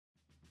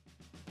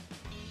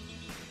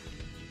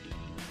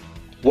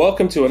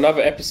Welcome to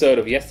another episode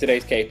of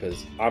Yesterday's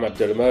Capers. I'm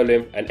Abdullah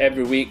Molim, and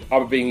every week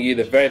I'll be bringing you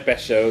the very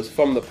best shows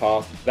from the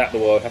past that the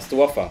world has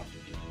to offer.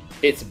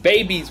 It's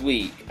Babies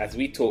Week as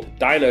we talk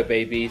Dino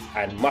Babies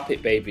and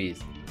Muppet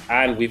Babies,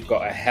 and we've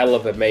got a hell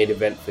of a main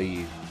event for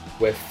you.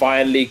 We're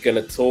finally going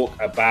to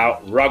talk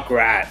about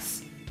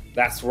Rugrats.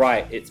 That's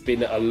right, it's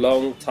been a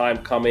long time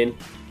coming,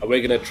 and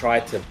we're going to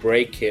try to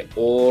break it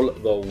all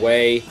the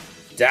way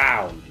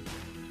down.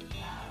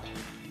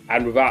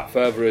 And without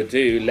further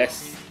ado,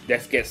 let's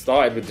get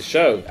started with the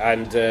show.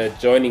 And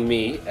joining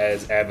me,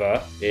 as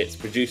ever, it's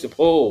producer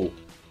Paul.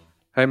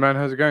 Hey man,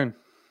 how's it going?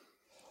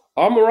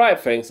 I'm all right,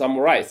 thanks. I'm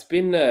all right. It's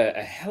been a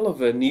hell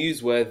of a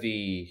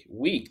newsworthy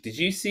week. Did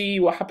you see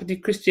what happened to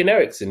Christian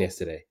Eriksen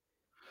yesterday?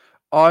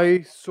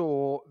 I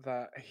saw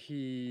that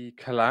he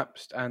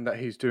collapsed and that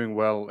he's doing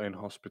well in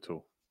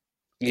hospital.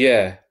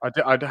 Yeah.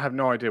 I have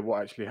no idea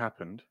what actually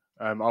happened.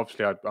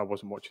 Obviously, I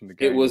wasn't watching the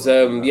game. It was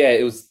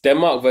it was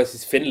Denmark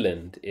versus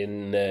Finland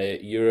in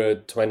Euro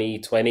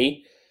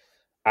 2020.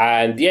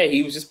 And yeah,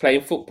 he was just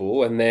playing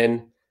football, and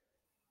then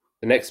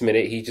the next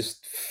minute he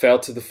just fell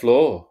to the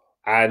floor.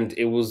 And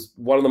it was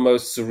one of the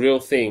most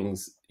surreal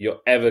things you're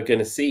ever going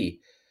to see,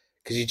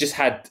 because you just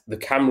had the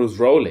cameras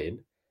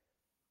rolling,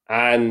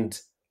 and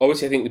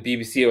obviously I think the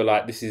BBC were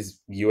like, this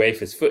is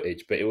UEFA's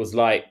footage, but it was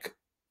like,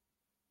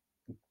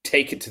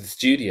 take it to the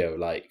studio.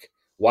 Like,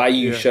 why are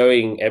you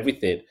showing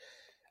everything?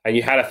 And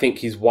you had, I think,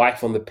 his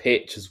wife on the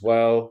pitch as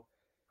well.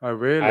 Oh,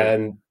 really?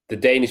 And the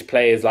Danish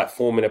players like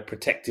forming a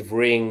protective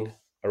ring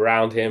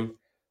around him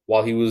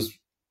while he was,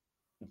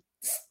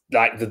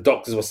 like, the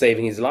doctors were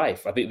saving his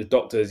life. I think the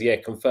doctors,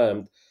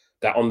 confirmed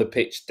that on the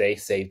pitch they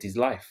saved his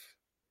life.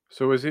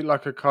 So was it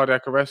like a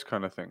cardiac arrest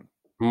kind of thing?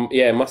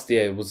 Yeah, it must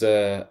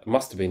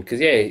have been,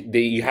 because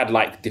you had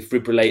like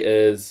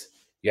defibrillators,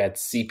 you had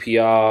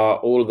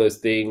CPR, all of those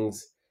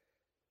things,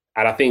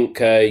 and I think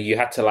you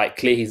had to like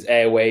clear his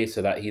airway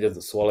so that he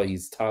doesn't swallow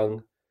his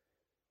tongue.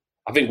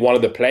 I think one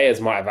of the players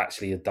might have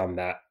actually done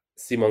that.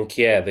 Simon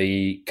Kjær,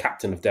 the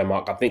captain of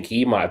Denmark, I think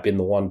he might have been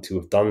the one to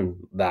have done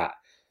that.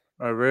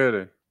 Oh,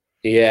 really?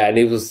 Yeah, and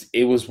it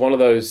was one of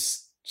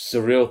those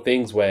surreal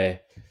things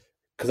where,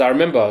 because I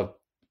remember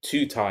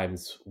two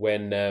times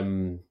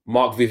when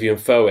Marc-Vivien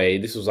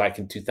Foé, this was like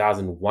in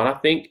 2001, I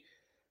think,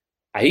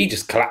 and he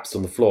just collapsed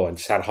on the floor and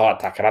just had a heart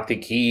attack, and I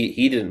think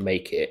he didn't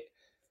make it.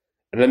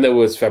 And then there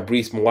was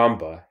Fabrice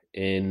Muamba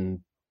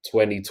in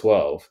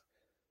 2012,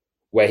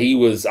 where he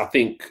was, I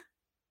think,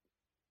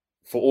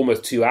 for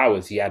almost 2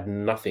 hours, he had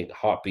nothing,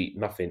 heartbeat,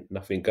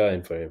 nothing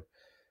going for him.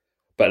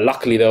 But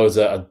luckily, there was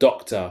a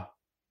doctor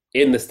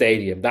in the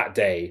stadium that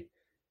day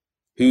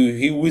who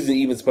he wasn't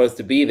even supposed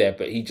to be there,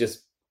 but he just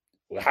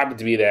happened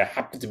to be there,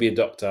 happened to be a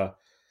doctor,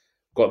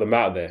 got them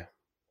out of there.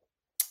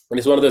 And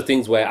it's one of those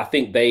things where I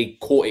think they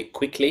caught it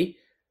quickly.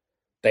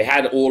 They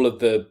had all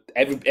of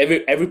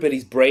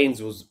everybody's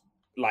brains was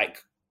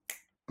like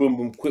boom,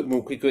 boom, quick.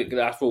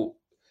 And I thought,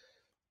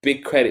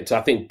 big credit to,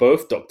 I think,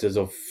 both doctors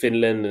of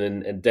Finland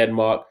and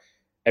Denmark.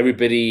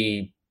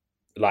 Everybody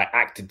like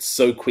acted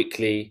so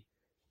quickly,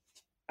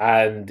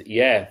 and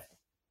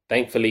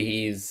thankfully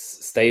he's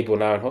stable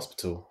now in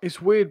hospital.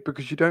 It's weird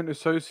because you don't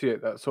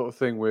associate that sort of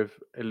thing with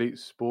elite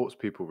sports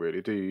people,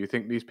 really, do you? You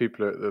think these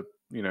people are at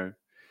the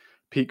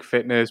peak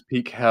fitness,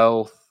 peak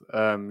health.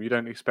 You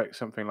don't expect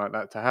something like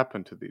that to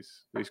happen to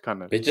these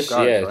kind of It just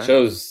guys, right?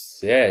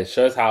 it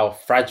shows how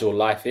fragile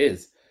life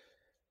is.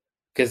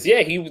 Because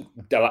he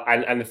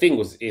and the thing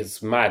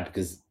is mad,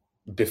 because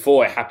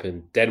before it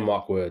happened,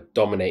 Denmark were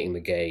dominating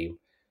the game.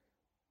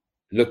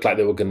 Looked like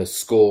they were going to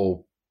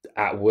score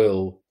at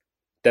will.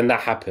 Then that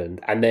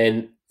happened, and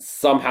then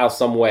somehow,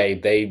 some way,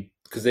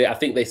 I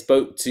think they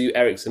spoke to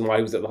Eriksen while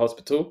he was at the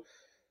hospital,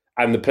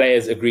 and the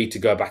players agreed to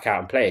go back out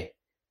and play,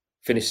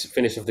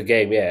 finish of the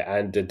game. Yeah,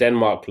 and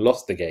Denmark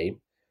lost the game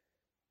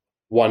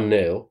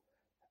 1-0,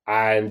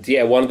 and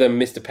one of them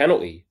missed a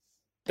penalty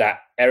that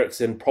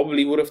Eriksen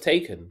probably would have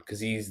taken, because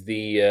he's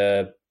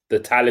the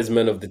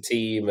talisman of the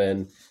team,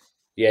 and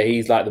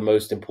he's like the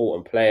most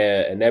important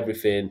player and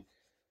everything.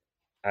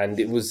 And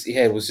it was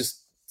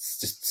just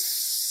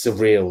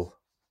surreal,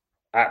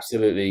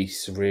 absolutely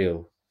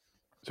surreal.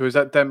 So is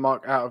that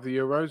Denmark out of the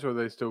Euros, or have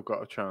they still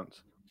got a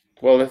chance?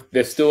 Well,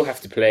 they still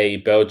have to play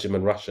Belgium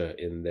and Russia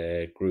in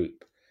their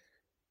group,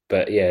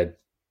 but their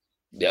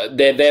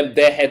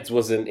heads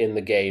wasn't in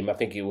the game. I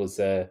think it was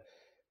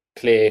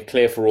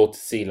clear for all to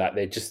see. Like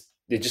they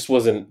just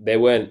wasn't. They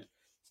weren't.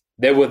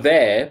 They were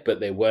there, but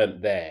they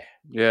weren't there.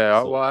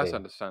 Yeah, well, that's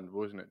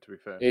understandable, isn't it? To be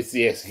fair, it's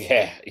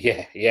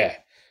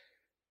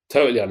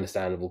totally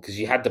understandable, because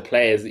you had the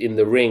players in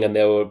the ring and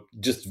they were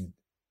just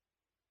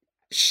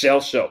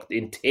shell shocked,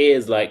 in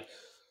tears, like,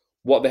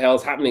 what the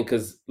hell's happening?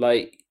 Because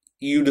like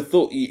you'd have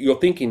thought, you're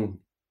thinking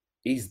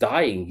he's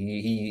dying.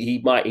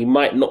 He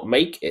might not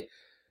make it.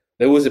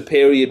 There was a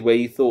period where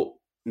you thought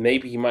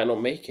maybe he might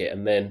not make it,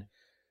 and then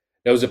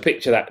there was a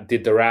picture that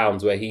did the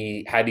rounds where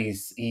he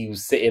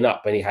was sitting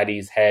up and he had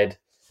his hand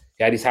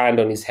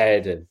on his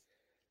head, and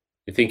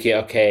you're thinking,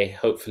 okay,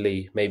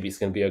 hopefully maybe it's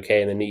going to be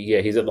okay. And then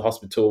he's at the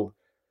hospital.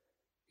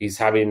 he's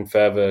having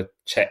further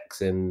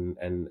checks and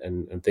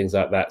things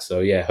like that. So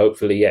yeah,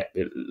 hopefully, yeah,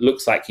 it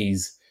looks like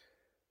he's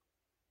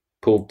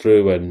pulled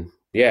through, and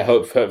yeah,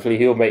 hopefully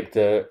he'll make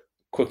the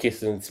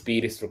quickest and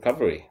speediest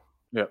recovery.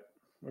 Yeah,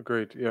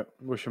 agreed. Yeah,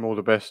 wish him all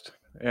the best.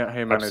 Yeah,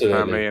 him and his Absolutely.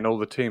 family and all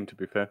the team, to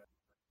be fair.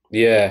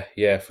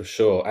 Yeah, for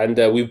sure. And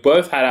we've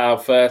both had our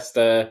first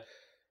COVID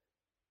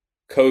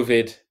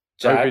jabs.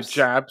 COVID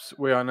jabs.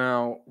 We are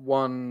now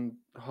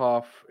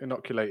 1/2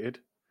 inoculated.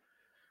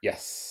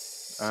 Yes.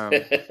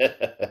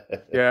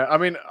 Yeah, I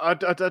mean, I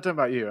don't know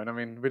about you, and I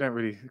mean, we don't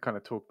really kind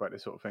of talk about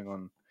this sort of thing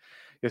on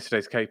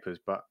yesterday's capers,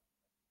 but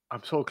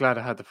I'm sort of glad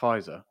I had the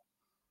Pfizer.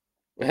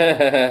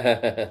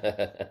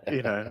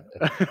 You know,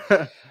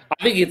 I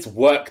think it's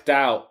worked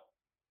out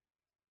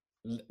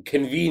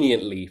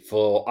conveniently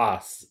for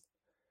us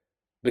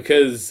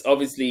because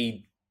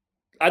obviously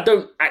I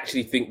don't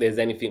actually think there's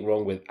anything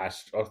wrong with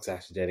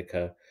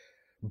AstraZeneca,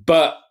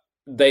 but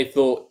they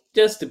thought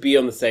just to be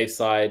on the safe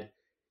side,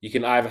 you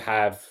can either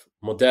have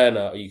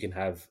Moderna or you can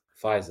have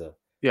Pfizer.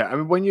 yeah. I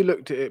mean, when you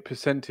looked at it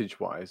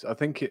percentage-wise,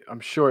 I'm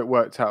sure it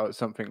worked out at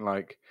something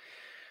like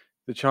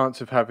the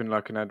chance of having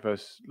like an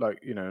adverse,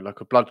 like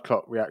like a blood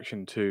clot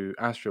reaction to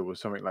Astra was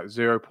something like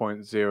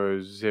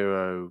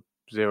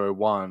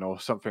 0.0001 or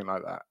something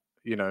like that.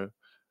 You know,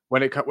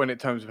 when in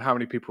terms of how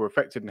many people were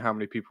affected and how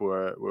many people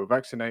were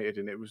vaccinated,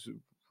 and it was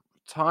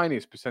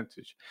tiniest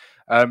percentage.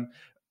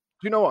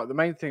 You know what? The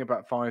main thing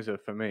about Pfizer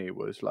for me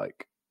was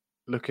like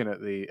looking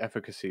at the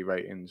efficacy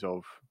ratings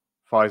of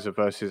Pfizer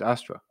versus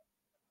Astra.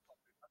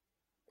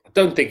 I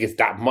don't think it's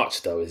that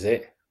much though, is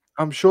it?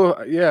 I'm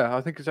sure, yeah,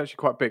 I think it's actually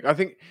quite big. I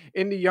think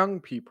in the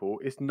young people,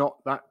 it's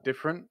not that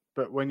different.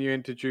 But when you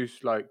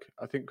introduce, like,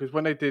 I think because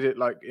when they did it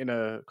like in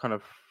a kind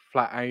of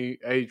flat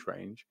age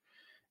range,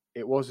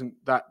 it wasn't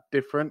that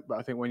different. But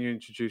I think when you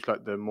introduce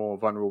like the more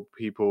vulnerable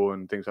people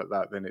and things like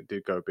that, then it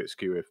did go a bit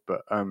skewiff.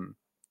 But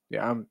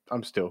yeah,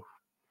 I'm still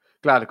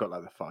glad I got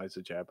like the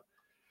Pfizer jab.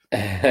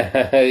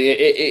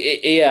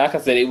 Yeah, like I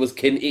said,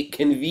 it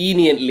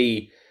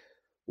conveniently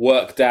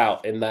worked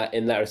out in that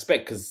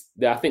respect because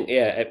I think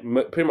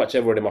pretty much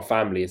everyone in my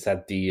family has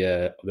had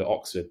the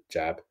Oxford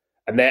jab,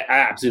 and they're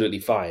absolutely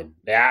fine.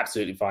 They're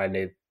absolutely fine.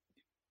 They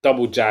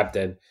double jabbed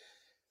and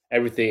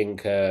everything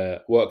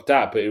worked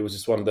out, but it was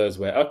just one of those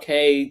where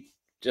okay,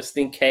 just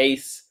in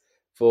case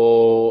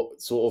for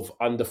sort of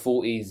under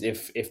 40s,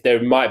 if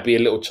there might be a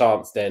little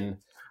chance, then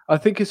I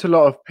think it's a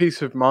lot of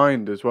peace of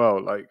mind as well.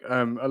 Like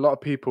a lot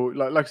of people,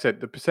 like I said,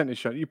 the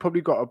percentage you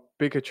probably got a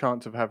bigger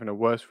chance of having a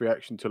worse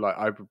reaction to like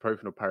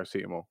ibuprofen or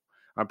paracetamol.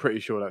 I'm pretty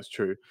sure that's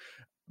true.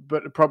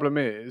 But the problem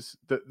is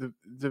that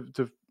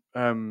the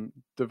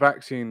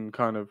vaccine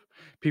kind of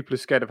people are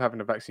scared of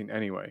having a vaccine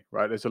anyway,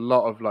 right? There's a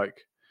lot of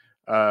like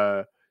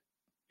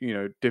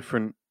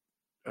different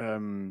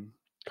kind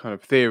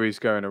of theories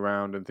going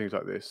around and things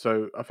like this.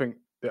 So I think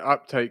the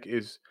uptake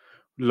is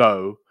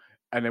low,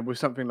 and then with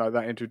something like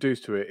that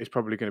introduced to it, it's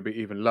probably going to be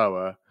even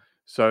lower.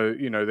 So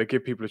they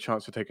give people a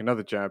chance to take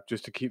another jab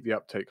just to keep the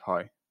uptake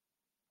high.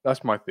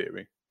 That's my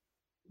theory.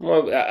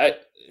 well,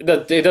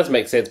 it does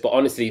make sense. But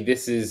honestly,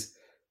 this is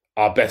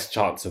our best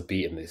chance of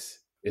beating this.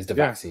 Is the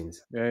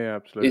vaccines? Yeah,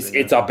 absolutely.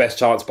 It's our best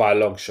chance by a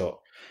long shot.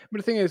 But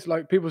the thing is,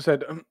 like people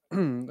said,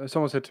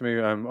 someone said to me,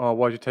 "Oh,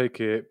 why'd you take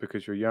it?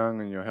 Because you're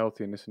young and you're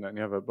healthy and this and that and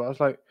the other." But I was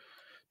like,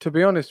 to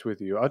be honest with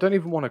you, I don't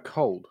even want a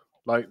cold.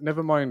 Like,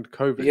 never mind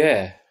COVID.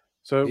 Yeah.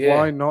 So Yeah.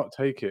 why not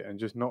take it and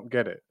just not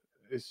get it?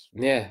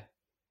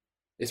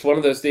 It's one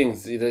of those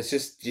things.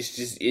 It's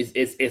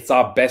it's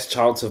our best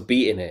chance of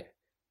beating it.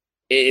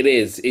 It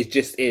is. It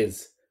just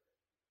is.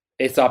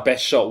 It's our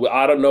best shot.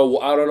 I don't know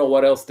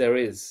what else there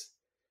is.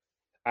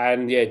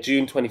 And yeah,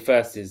 June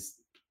 21st is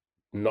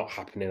not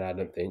happening, I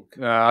don't think.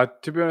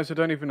 To be honest, I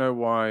don't even know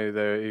why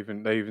they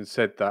even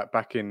said that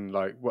back in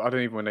like I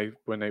don't even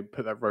when they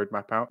put that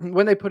roadmap out.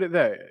 When they put it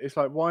there, it's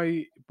like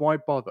why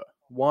bother?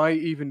 Why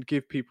even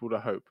give people the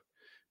hope?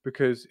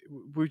 Because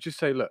we just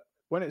say, look,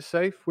 when it's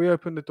safe, we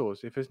open the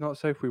doors. If it's not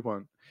safe, we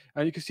won't.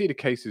 And you can see the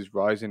cases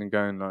rising and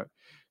going like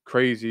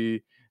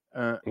crazy.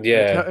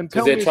 Yeah,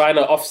 because they're trying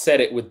to offset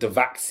it with the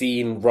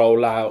vaccine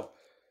rollout.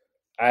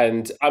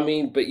 And I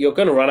mean, but you're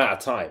going to run out of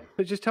time.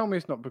 But just tell me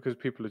it's not because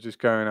people are just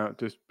going out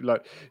just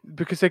like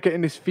because they're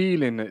getting this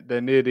feeling that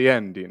they're near the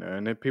end,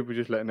 and then people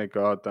just letting their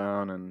guard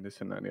down and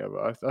this and that and the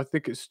other. I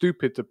think it's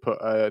stupid to put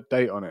a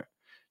date on it.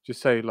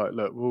 Just say like,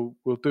 look,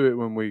 we'll do it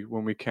when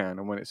we can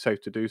and when it's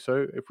safe to do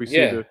so. If we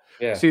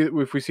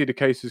if we see the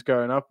cases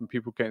going up and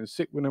people getting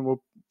sick, then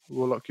we'll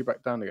lock you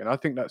back down again. I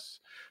think that's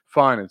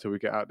fine until we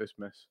get out of this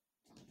mess.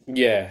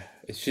 Yeah,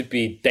 it should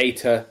be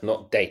data,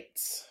 not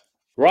dates.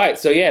 Right,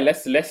 so yeah,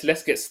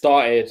 let's get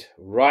started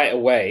right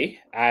away,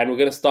 and we're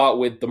going to start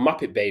with the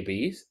Muppet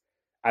Babies,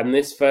 and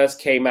this first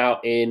came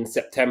out in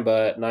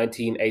September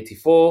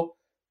 1984,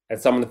 and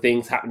some of the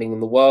things happening in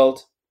the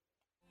world.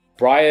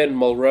 Brian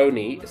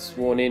Mulroney is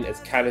sworn in as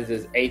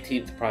Canada's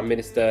 18th Prime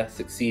Minister,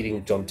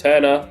 succeeding John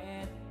Turner.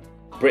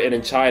 Britain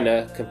and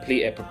China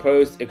complete a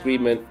proposed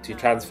agreement to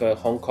transfer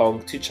Hong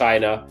Kong to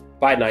China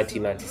by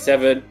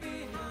 1997.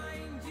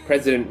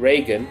 President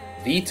Reagan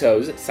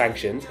vetoes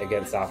sanctions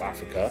against South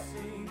Africa.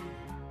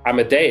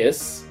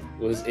 Amadeus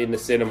was in the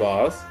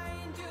cinemas,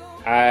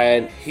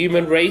 and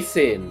Human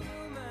Racing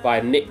by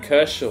Nick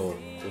Kershaw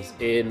was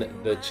in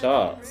the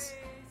charts.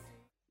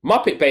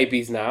 Muppet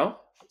Babies now.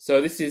 So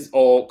this is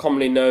all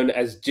commonly known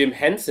as Jim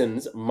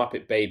Henson's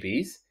Muppet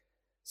Babies.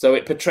 So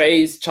it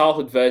portrays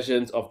childhood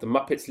versions of the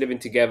Muppets living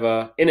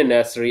together in a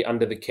nursery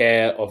under the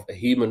care of a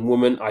human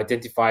woman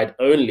identified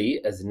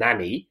only as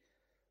Nanny.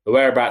 The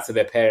whereabouts of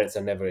their parents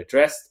are never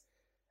addressed.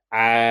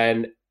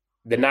 And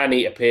the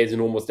Nanny appears in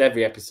almost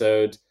every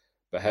episode,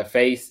 but her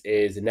face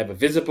is never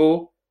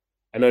visible.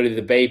 And only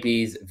the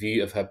baby's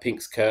view of her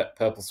pink skirt,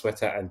 purple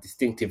sweater, and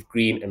distinctive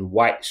green and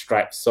white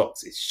striped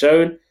socks is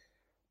shown.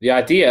 The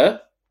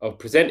idea of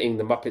presenting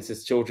the Muppets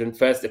as children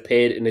first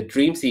appeared in a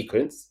dream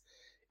sequence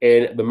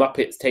in The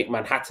Muppets Take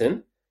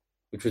Manhattan,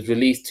 which was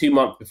released 2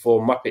 months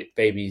before Muppet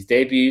Babies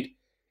debuted,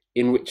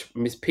 in which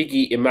Miss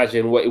Piggy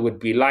imagined what it would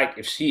be like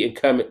if she and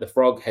Kermit the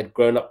Frog had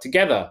grown up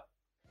together.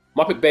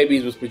 Muppet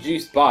Babies was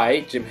produced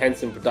by Jim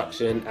Henson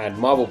Production and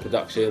Marvel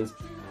Productions.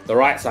 The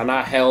rights are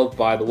now held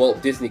by the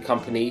Walt Disney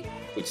Company,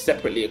 which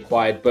separately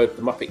acquired both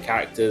the Muppet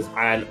characters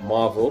and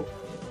Marvel.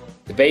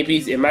 The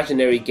babies'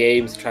 imaginary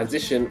games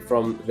transition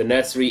from the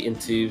nursery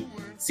into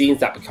scenes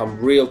that become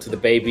real to the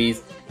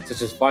babies,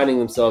 such as finding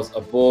themselves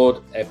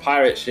aboard a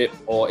pirate ship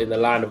or in the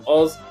land of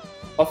Oz.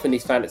 Often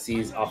these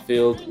fantasies are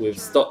filled with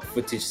stock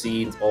footage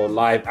scenes or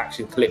live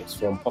action clips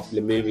from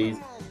popular movies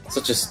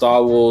such as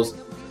Star Wars,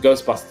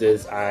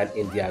 Ghostbusters, and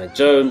Indiana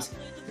Jones.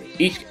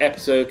 Each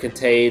episode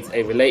contains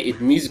a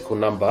related musical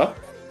number.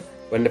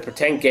 When the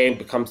pretend game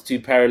becomes too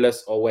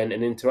perilous or when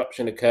an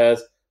interruption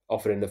occurs,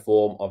 often in the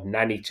form of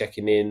Nanny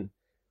checking in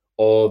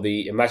or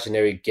the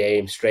imaginary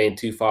game straying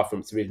too far from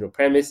its original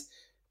premise,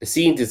 the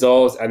scene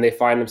dissolves and they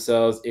find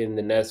themselves in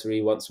the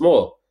nursery once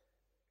more.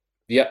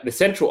 The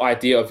central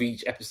idea of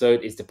each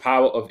episode is the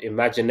power of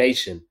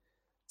imagination.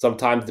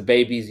 Sometimes the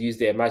babies use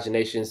their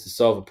imaginations to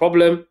solve a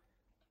problem.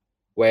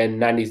 When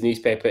Nanny's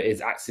newspaper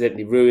is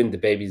accidentally ruined, the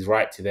babies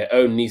write to their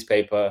own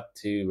newspaper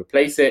to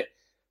replace it,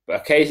 but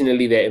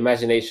occasionally their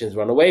imaginations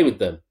run away with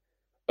them.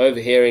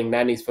 Overhearing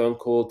Nanny's phone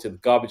call to the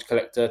garbage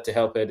collector to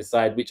help her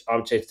decide which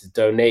armchair to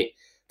donate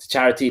to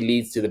charity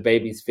leads to the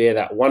baby's fear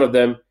that one of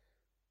them,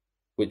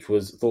 which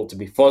was thought to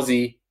be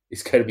Fozzie,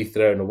 is going to be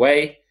thrown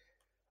away.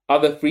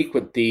 Other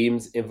frequent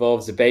themes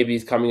involves the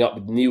babies coming up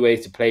with new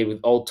ways to play with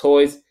old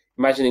toys,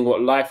 imagining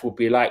what life will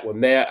be like when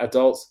they're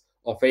adults,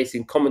 or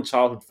facing common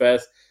childhood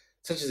fears,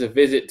 such as a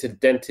visit to the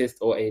dentist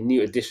or a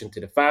new addition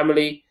to the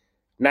family.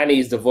 Nanny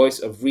is the voice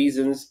of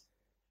reasons,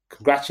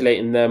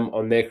 congratulating them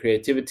on their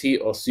creativity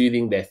or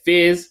soothing their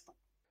fears.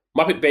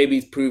 Muppet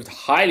Babies proved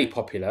highly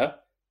popular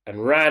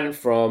and ran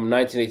from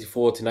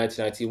 1984 to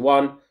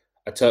 1991,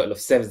 a total of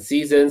 7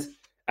 seasons.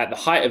 At the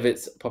height of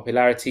its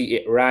popularity,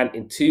 it ran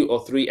in 2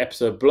 or 3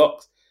 episode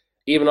blocks.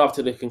 Even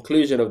after the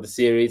conclusion of the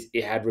series,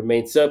 it had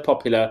remained so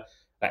popular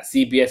that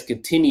CBS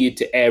continued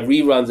to air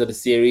reruns of the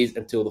series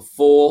until the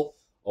fall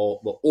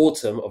or the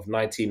autumn of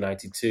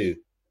 1992.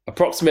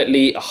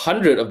 Approximately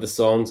 100 of the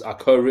songs are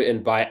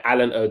co-written by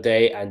Alan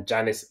O'Day and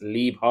Janice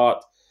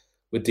Liebhart,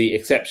 with the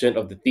exception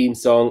of the theme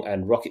song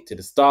and Rocket to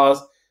the Stars,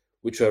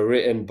 which were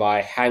written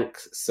by Hank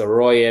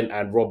Soroyan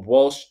and Rob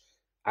Walsh,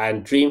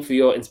 and Dream for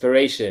Your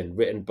Inspiration,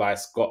 written by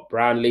Scott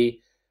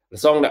Brownlee. The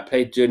song that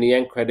played during the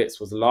end credits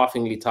was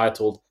laughingly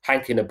titled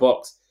Hank in a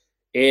Box,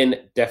 in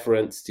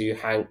deference to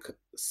Hank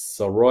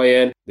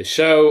Soroyan. The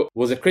show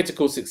was a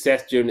critical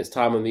success during its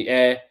time on the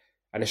air,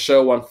 and the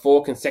show won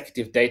 4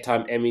 consecutive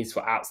Daytime Emmys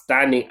for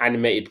Outstanding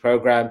Animated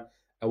Program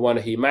and won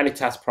a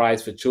Humanitas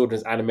Prize for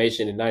Children's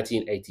Animation in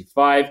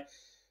 1985.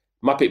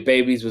 Muppet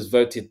Babies was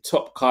voted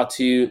Top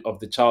Cartoon of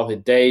the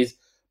Childhood Days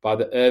by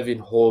the Irving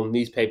Hall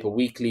Newspaper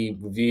Weekly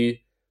Review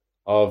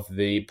of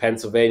the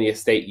Pennsylvania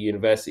State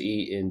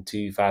University in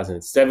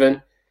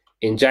 2007.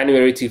 In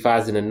January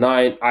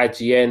 2009,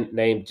 IGN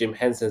named Jim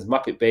Henson's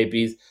Muppet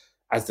Babies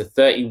as the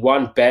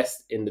 31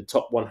 best in the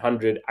top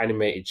 100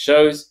 animated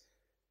shows.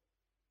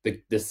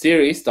 The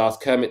series stars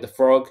Kermit the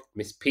Frog,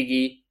 Miss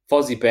Piggy,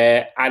 Fozzie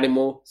Bear,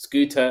 Animal,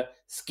 Scooter,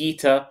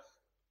 Skeeter,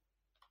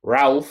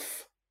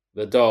 Ralph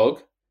the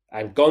dog,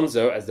 and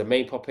Gonzo as the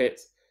main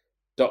puppets.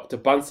 Dr.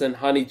 Bunsen,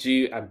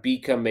 Honeydew, and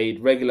Beaker made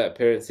regular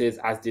appearances,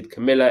 as did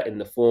Camilla in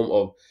the form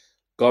of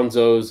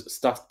Gonzo's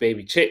stuffed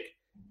baby chick.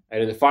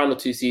 And in the final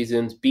 2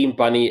 seasons, Bean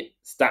Bunny,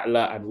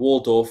 Statler, and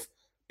Waldorf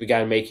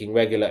began making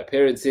regular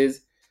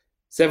appearances.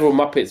 Several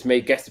Muppets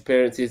made guest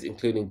appearances,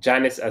 including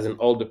Janice as an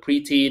older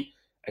preteen,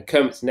 and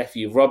Kermit's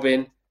nephew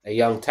Robin, a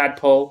young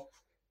tadpole.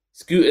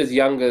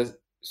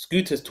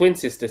 Scooter's twin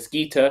sister,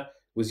 Skeeter,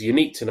 was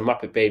unique to the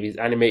Muppet Babies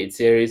animated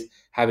series,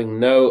 having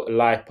no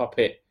live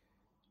puppet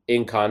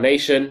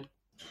incarnation.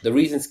 The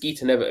reason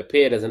Skeeter never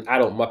appeared as an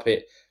adult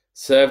Muppet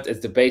served as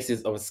the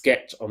basis of a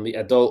sketch on the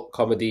adult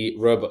comedy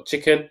Robot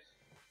Chicken,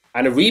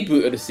 and a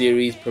reboot of the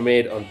series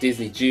premiered on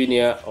Disney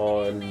Junior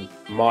on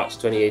March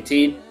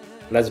 2018.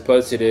 And as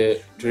opposed to the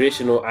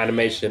traditional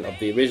animation of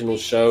the original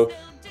show,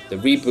 the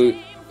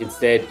reboot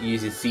instead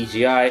uses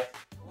CGI,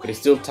 but is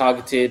still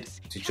targeted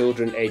to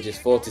children ages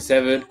 4 to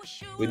 7,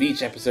 with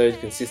each episode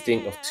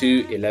consisting of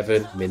 2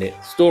 11-minute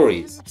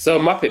stories. So,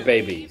 Muppet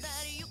Babies.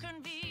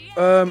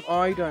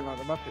 I don't like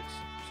the Muppets,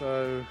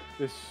 so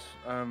this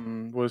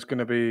was going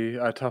to be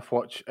a tough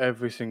watch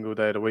every single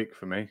day of the week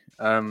for me.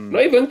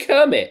 Not even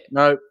Kermit.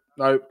 No,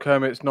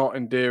 Kermit's not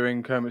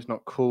endearing. Kermit's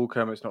not cool.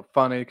 Kermit's not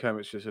funny.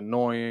 Kermit's just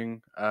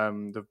annoying.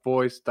 The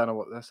voice, don't know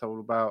what that's all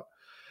about.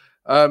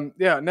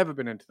 Yeah, I've never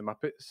been into the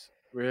Muppets,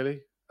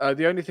 really.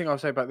 The only thing I'll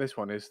say about this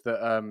one is that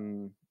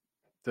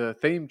the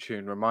theme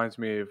tune reminds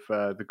me of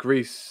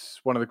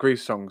one of the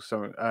Grease songs.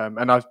 So,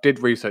 and I did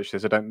research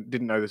this. I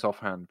didn't know this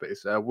offhand, but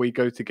it's "We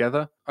Go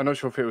Together." I'm not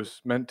sure if it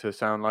was meant to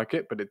sound like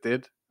it, but it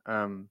did.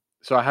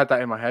 So I had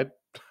that in my head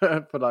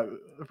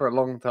for a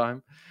long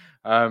time.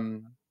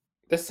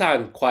 This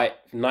sound quite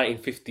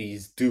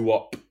 1950s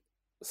doo-wop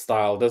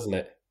style, doesn't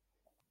it?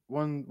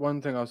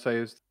 One thing I'll say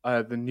is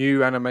the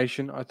new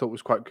animation I thought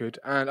was quite good,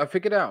 and I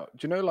figured out.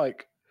 Do you know,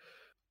 like,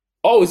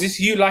 oh, is this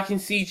you liking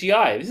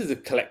CGI? This is a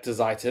collector's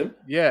item.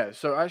 yeah.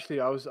 So actually,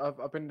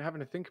 I've been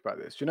having to think about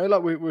this. Do you know,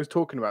 like we was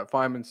talking about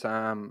Fireman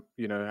Sam,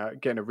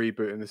 getting a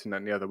reboot and this and that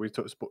and the other. We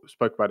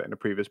spoke about it in a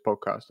previous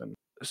podcast, and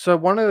so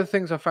one of the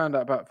things I found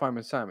out about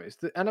Fireman Sam is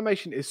the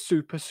animation is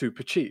super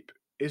cheap.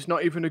 It's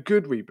not even a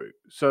good reboot.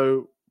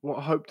 So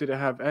what hope did it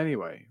have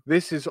anyway?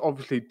 This is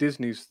obviously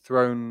Disney's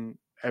thrown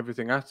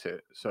everything at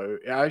it, so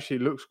it actually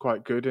looks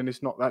quite good, and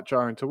it's not that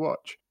jarring to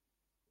watch.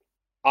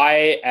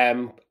 I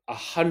am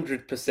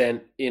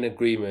 100% in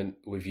agreement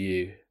with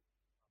you,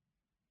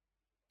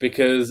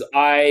 because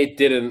I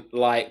didn't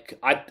like.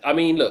 I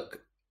mean,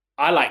 look,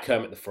 I like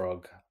Kermit the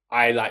Frog.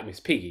 I like Miss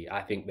Piggy.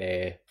 I think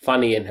they're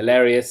funny and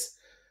hilarious.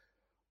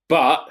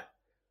 But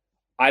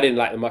I didn't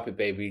like the Muppet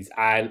Babies,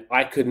 and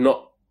I could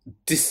not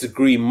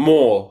disagree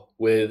more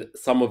with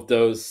some of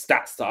those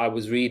stats that I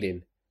was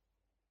reading.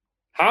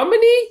 How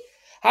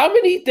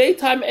many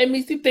daytime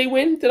Emmys did they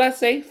win? Did I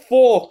say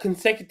 4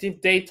 consecutive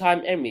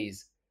daytime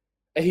Emmys?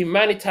 A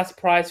Humanitas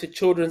Prize for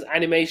Children's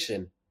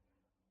Animation.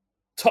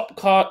 Top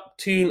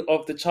cartoon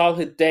of the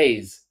childhood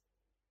days.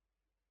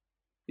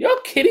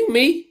 You're kidding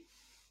me?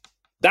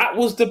 That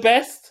was the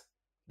best?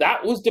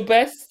 That was the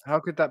best? How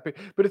could that be?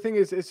 But the thing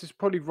is, it's just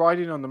probably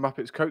riding on the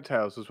Muppets'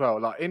 coattails as well.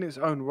 Like, in its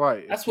own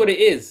right. That's what it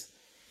is.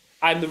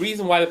 And the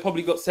reason why they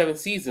probably got 7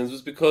 seasons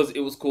was because it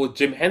was called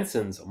Jim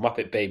Henson's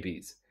Muppet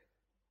Babies.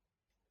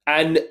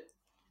 And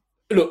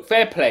look,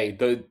 fair play.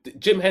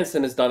 Jim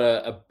Henson has done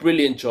a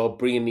brilliant job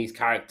bringing these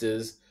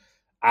characters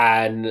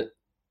and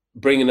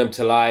bringing them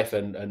to life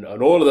and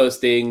all of those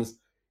things.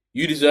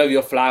 You deserve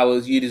your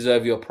flowers. You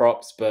deserve your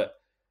props. But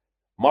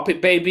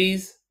Muppet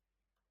Babies,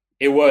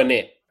 it weren't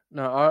it.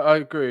 No, I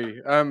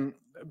agree.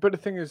 But the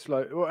thing is,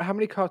 like, how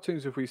many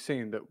cartoons have we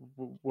seen that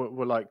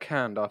were like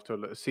canned after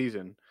a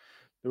season?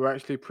 They were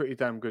actually pretty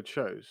damn good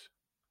shows.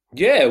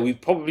 Yeah, we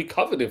probably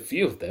covered a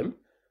few of them.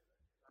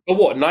 But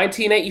what,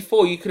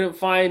 1984? You couldn't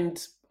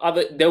find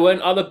there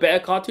weren't other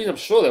better cartoons. I'm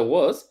sure there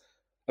was.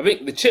 I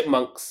think the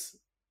Chipmunks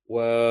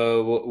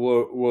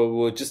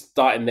were just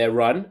starting their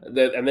run,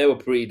 and they were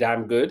pretty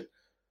damn good.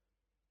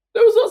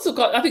 There was lots of.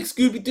 I think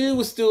Scooby Doo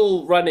was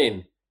still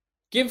running.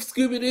 Give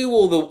Scooby Doo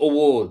all the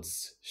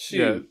awards. Shoot.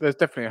 Yeah, there's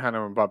definitely a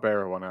Hanna and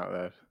Barbera one out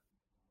there.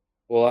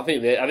 Well, I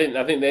think they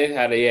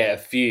had a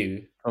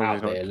few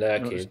out there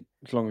lurking.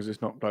 As long as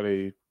it's not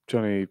bloody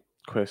Johnny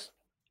Quest.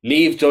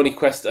 Leave Johnny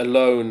Quest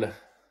alone.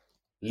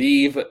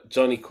 Leave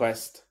Johnny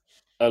Quest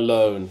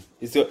alone.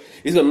 He's got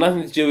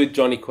nothing to do with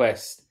Johnny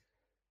Quest.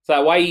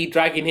 So why are you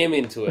dragging him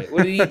into it?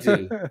 What did he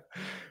do?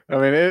 I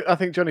mean, I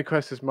think Johnny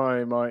Quest is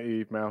my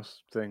Mighty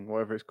Mouse thing,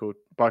 whatever it's called,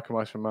 Biker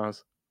Mice from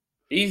Mars.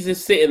 He's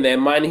just sitting there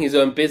minding his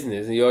own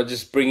business, and you're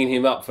just bringing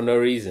him up for no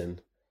reason.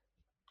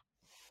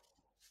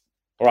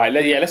 All right,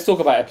 let's talk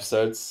about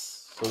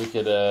episodes so we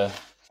could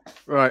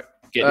right.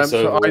 Get this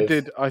over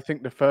with. I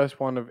think the first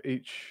one of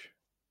each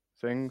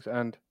things,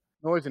 and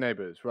Noisy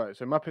Neighbours, right?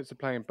 So Muppets are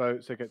playing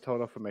boats. They get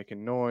told off for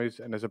making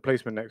noise, and there's a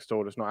policeman next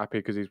door that's not happy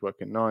because he's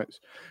working nights.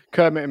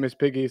 Kermit and Miss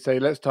Piggy say,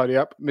 "Let's tidy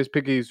up." Miss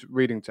Piggy's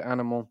reading to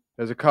Animal.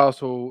 There's a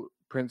castle.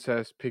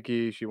 Princess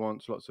Piggy, she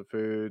wants lots of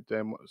food.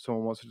 Then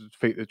someone wants to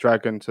defeat the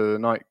dragon. So the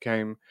night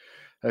came.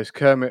 There's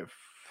Kermit,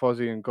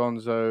 Fozzie, and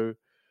Gonzo.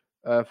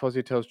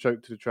 Fozzie tells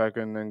joke to the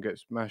dragon and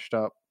gets mashed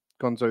up.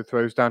 Gonzo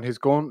throws down his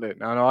gauntlet.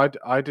 Now,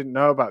 I didn't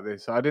know about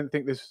this. I didn't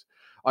think this.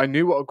 I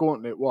knew what a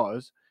gauntlet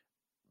was,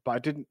 but I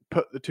didn't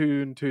put the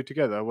 2 and 2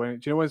 together. Do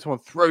you know when someone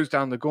throws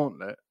down the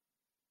gauntlet,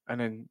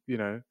 and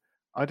then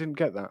I didn't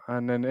get that.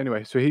 And then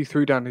anyway, so he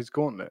threw down his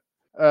gauntlet.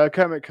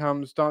 Kermit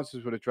comes,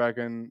 dances with a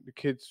dragon. The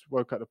kids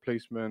woke up the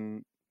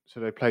policeman, so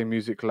they play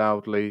music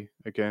loudly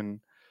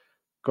again.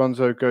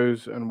 Gonzo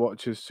goes and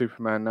watches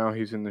Superman. Now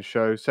he's in the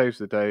show, saves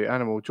the day.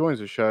 Animal joins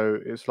the show.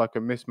 It's like a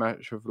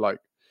mismatch of like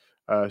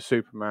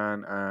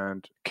Superman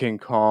and King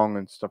Kong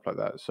and stuff like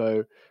that.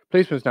 So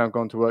policeman's now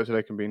gone to work so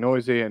they can be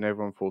noisy, and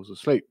everyone falls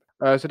asleep.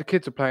 So the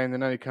kids are playing. The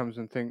nanny comes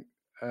and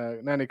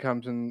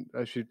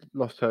she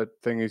lost her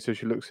thingy, so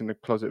she looks in the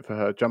closet for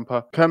her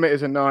jumper. Kermit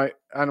is a knight.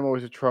 Animal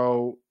is a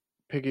troll.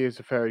 Piggy is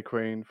a fairy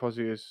queen.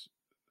 Fozzie is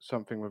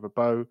something with a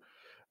bow.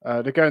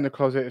 They go in the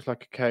closet. It's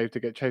like a cave. They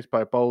get chased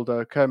by a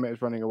boulder. Kermit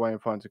is running away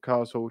and finds a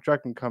castle.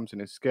 Dragon comes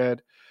and is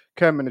scared.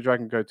 Kermit and the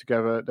dragon go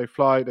together. They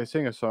fly. They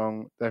sing a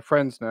song. They're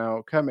friends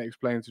now. Kermit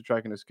explains the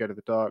dragon is scared of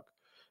the dark.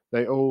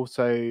 They all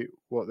say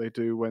what they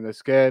do when they're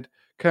scared.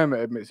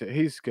 Kermit admits that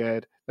he's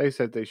scared. They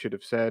said they should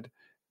have said.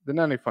 The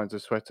nanny finds a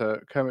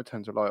sweater. Kermit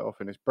turns the light off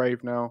and is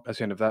brave now. That's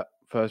the end of that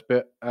first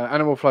bit.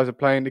 Animal flies a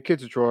plane. The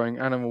kids are drawing.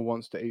 Animal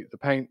wants to eat the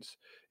paints.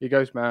 He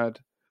goes mad.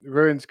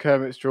 Ruins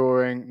Kermit's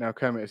drawing. Now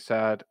Kermit is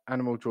sad.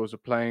 Animal draws a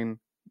plane.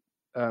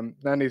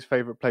 Nanny's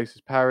favourite place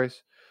is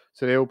Paris.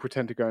 So they all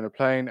pretend to go in a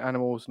plane.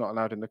 Animal's not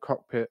allowed in the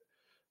cockpit.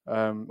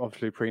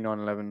 Obviously pre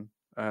 9/11.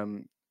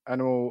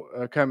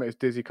 Kermit is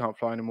dizzy, can't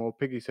fly anymore.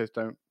 Piggy says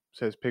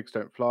pigs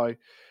don't fly.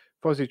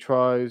 Fozzie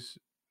tries.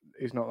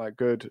 He's not that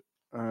good.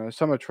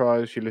 Summer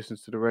tries. She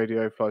listens to the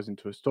radio, flies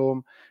into a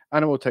storm.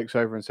 Animal takes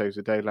over and saves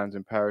the day, lands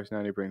in Paris.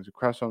 Nanny brings the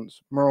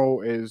croissants.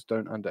 Moral is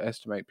don't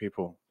underestimate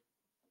people.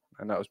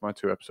 And that was my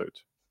 2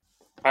 episodes.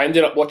 I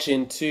ended up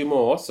watching 2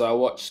 more. So I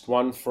watched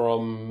one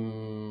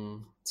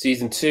from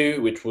season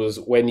 2, which was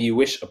When You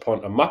Wish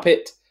Upon a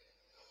Muppet.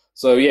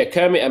 So yeah,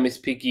 Kermit and Miss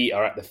Piggy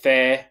are at the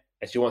fair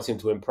and she wants him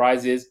to win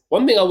prizes.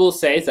 One thing I will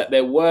say is that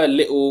there were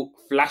little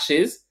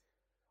flashes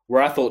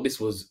where I thought this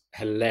was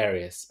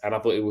hilarious and I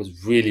thought it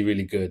was really,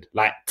 really good.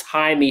 Like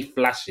tiny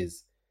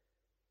flashes.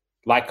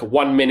 Like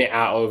 1 minute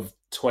out of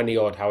 20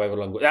 odd, however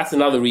long. That's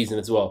another reason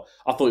as well.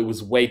 I thought it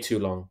was way too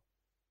long.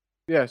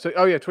 Yeah, so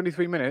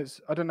 23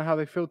 minutes. I don't know how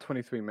they filled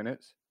 23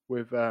 minutes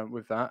with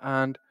that.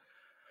 And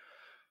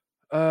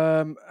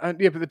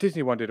yeah, but the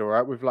Disney one did all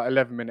right with like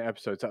 11-minute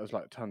episodes. That was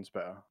like tons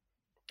better.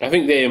 I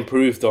think they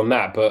improved on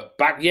that, but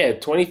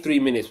 23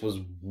 minutes was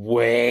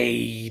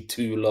way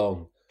too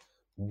long.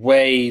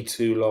 Way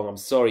too long. I'm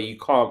sorry, you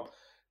can't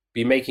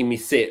be making me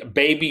sit. A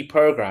baby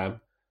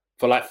program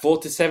for like 4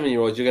 to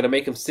 7-year-olds, you're going to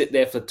make them sit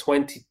there for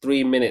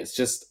 23 minutes.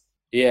 Just,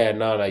 yeah,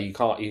 no, you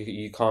can't.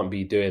 You can't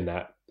be doing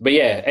that. But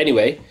yeah,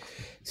 anyway,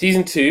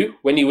 season 2,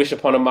 When You Wish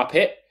Upon a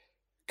Muppet,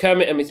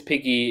 Kermit and Miss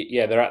Piggy,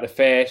 yeah, they're at the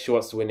fair. She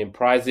wants to win in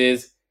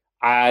prizes.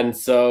 And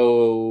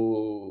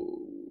so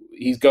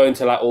he's going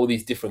to like all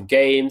these different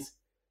games.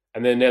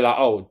 And then they're like,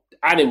 oh,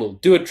 Animal,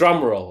 do a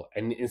drum roll.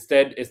 And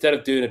instead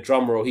of doing a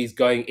drum roll, he's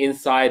going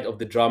inside of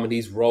the drum and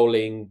he's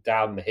rolling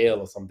down the hill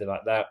or something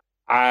like that.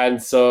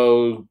 And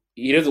so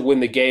he doesn't win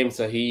the game,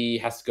 so he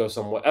has to go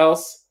somewhere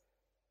else.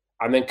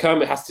 And then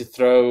Kermit has to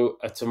throw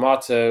a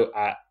tomato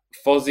at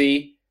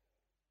Fozzie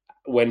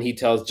when he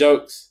tells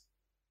jokes.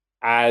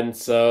 And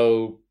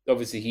so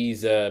obviously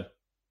he's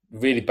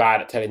really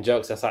bad at telling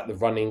jokes. That's like the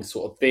running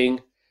sort of thing.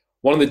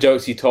 One of the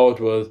jokes he told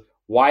was,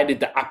 why did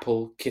the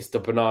apple kiss the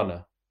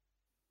banana?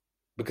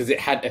 Because it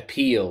had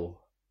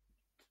appeal.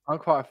 I'm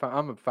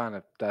a fan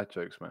of dad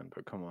jokes, man,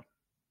 but come on.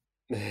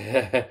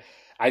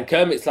 And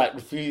Kermit's like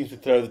refusing to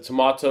throw the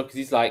tomato because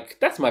he's like,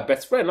 that's my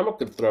best friend. I'm not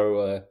going to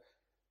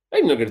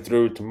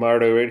throw a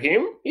tomato at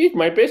him. He's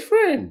my best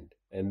friend.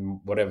 And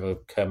whatever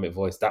Kermit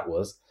voice that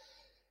was.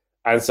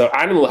 And so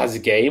Animal has a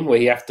game where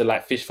you have to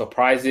like fish for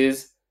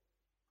prizes.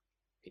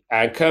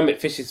 And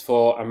Kermit fishes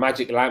for a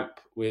magic lamp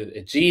with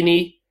a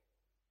genie.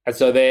 And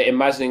so they're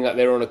imagining that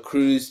they're on a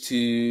cruise to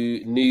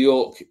New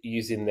York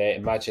using their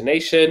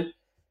imagination.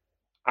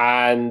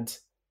 And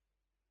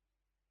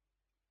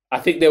I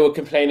think they were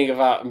complaining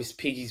about Miss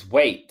Piggy's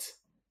weight.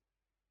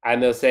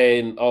 And they're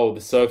saying, oh,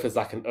 the sofa's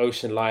like an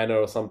ocean liner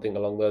or something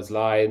along those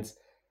lines.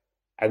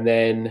 And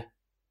then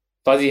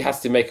Fuzzy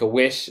has to make a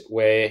wish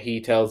where he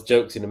tells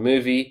jokes in a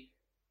movie.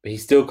 But he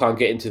still can't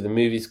get into the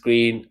movie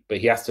screen, but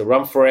he has to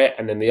run for it.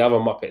 And then the other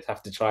Muppets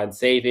have to try and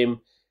save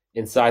him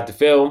inside the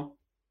film.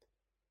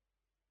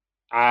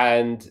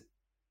 And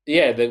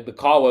yeah, the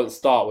car won't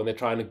start when they're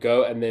trying to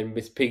go. And then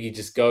Miss Piggy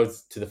just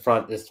goes to the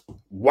front, just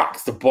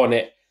whacks the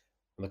bonnet,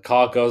 and the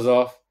car goes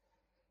off.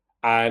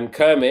 And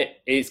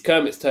it's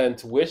Kermit's turn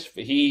to wish,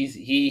 but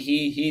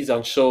he's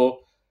unsure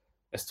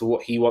as to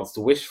what he wants to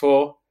wish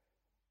for.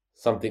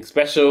 Something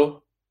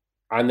special.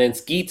 And then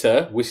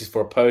Skeeter wishes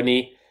for a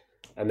pony.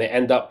 And they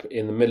end up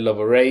in the middle of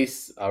a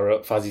race.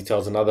 Fuzzy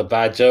tells another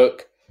bad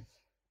joke.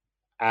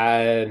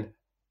 And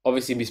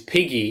obviously Miss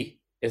Piggy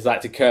is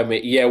like to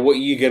Kermit, yeah, what are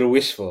you going to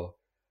wish for?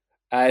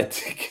 And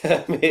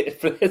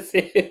Kermit, bless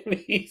him,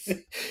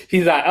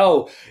 she's like,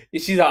 oh,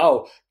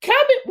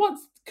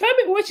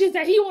 Kermit wishes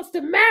that he wants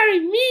to marry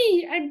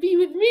me and be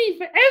with me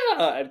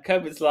forever. And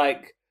Kermit's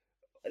like,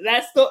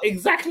 that's not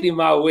exactly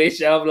my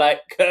wish. And I'm like,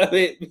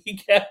 Kermit, be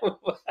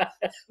careful.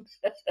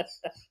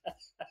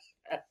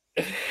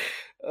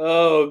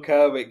 Oh,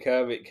 Kermit.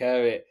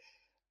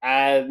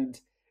 And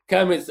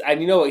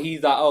you know what?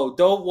 He's like, oh,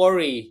 don't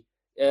worry.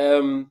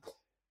 The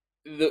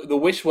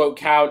wish won't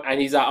count. And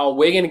he's like, oh,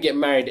 we're going to get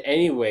married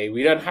anyway.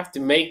 We don't have to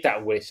make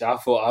that wish. I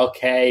thought,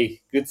 okay,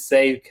 good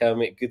save,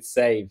 Kermit, good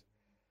save.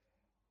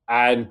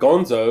 And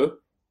Gonzo,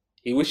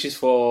 he wishes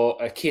for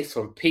a kiss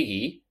from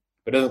Piggy,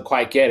 but doesn't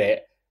quite get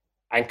it.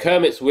 And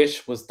Kermit's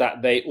wish was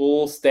that they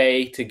all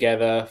stay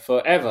together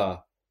forever.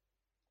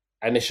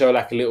 And they show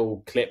like a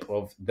little clip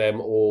of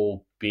them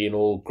all being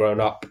all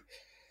grown up.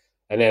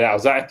 And then that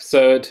was that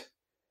episode.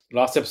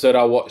 Last episode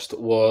I watched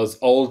was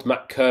Old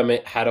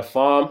McKermit Had a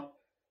Farm,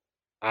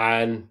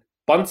 and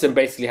Bunsen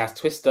basically has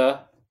Twister,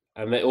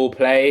 and they all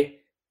play,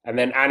 and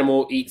then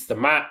Animal eats the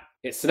mat.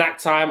 It's snack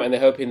time, and they're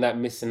hoping that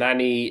Miss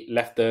Nanny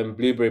left them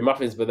blueberry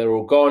muffins, but they're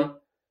all gone.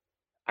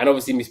 And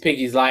obviously Miss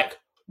Piggy's like,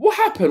 what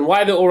happened?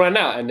 Why they all ran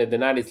out? And then the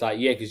nanny's like,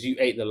 yeah, because you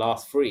ate the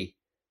last 3.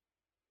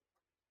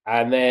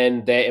 And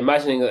then they're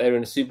imagining that they're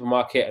in a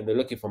supermarket and they're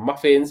looking for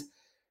muffins,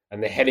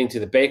 and they're heading to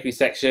the bakery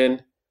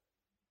section.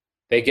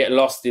 They get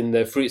lost in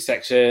the fruit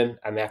section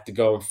and they have to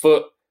go on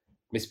foot.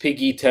 Miss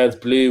Piggy turns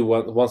blue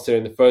once they're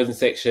in the frozen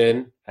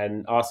section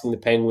and asking the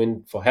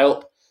penguin for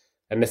help.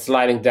 And they're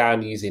sliding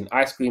down using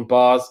ice cream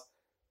bars.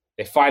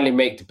 They finally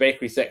make the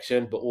bakery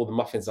section, but all the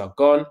muffins are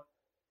gone.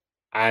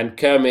 And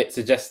Kermit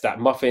suggests that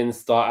muffins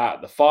start out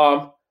at the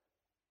farm.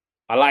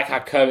 I like how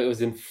Kermit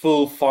was in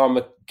full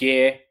farmer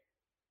gear,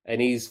 and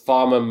he's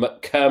Farmer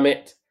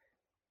McKermit.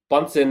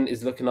 Bunsen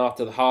is looking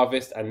after the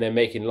harvest, and they're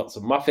making lots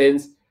of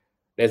muffins.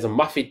 There's a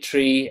muffin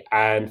tree,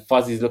 and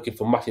Fuzzy's looking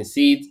for muffin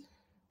seeds,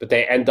 but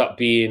they end up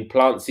being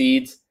plant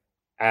seeds,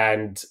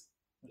 and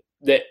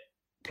they're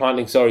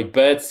planting,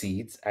 bird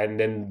seeds, and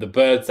then the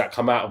birds that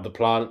come out of the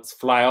plants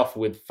fly off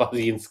with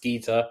Fuzzy and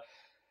Skeeter,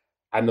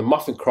 and the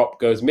muffin crop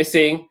goes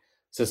missing.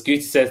 So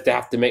Scooter says they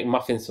have to make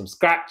muffins from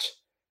scratch.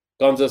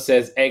 Gonzo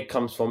says egg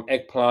comes from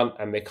eggplant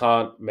and they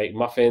can't make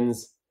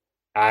muffins.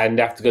 And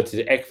they have to go to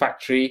the egg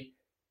factory.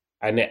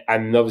 And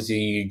obviously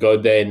you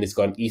go there and it's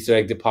got an Easter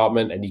egg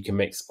department and you can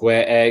make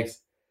square eggs.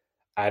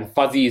 And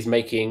Fuzzy is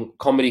making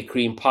comedy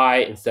cream pie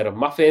instead of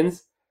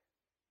muffins.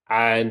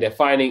 And they're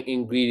finding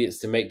ingredients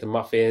to make the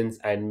muffins.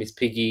 And Miss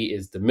Piggy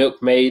is the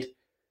milkmaid.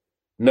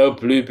 No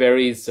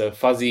blueberries, so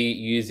Fuzzy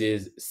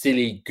uses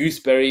silly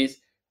gooseberries.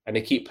 And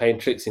they keep playing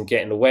tricks and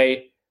getting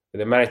away, but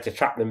they manage to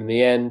trap them in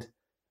the end.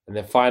 And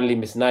then finally,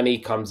 Miss Nanny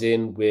comes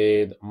in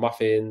with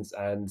muffins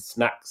and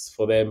snacks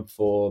for them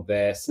for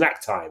their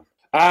snack time.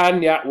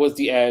 And that was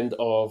the end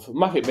of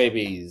Muppet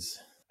Babies.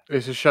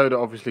 It's a show that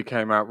obviously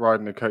came out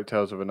riding the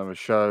coattails of another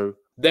show.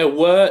 There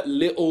were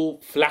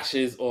little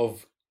flashes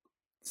of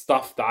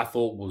stuff that I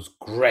thought was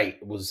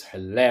great, was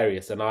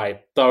hilarious, and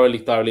I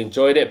thoroughly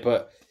enjoyed it.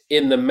 But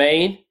in the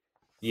main,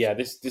 yeah,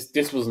 this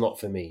was not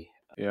for me.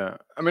 Yeah,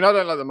 I mean, I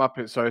don't like the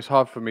Muppets, so it's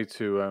hard for me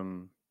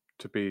to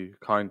be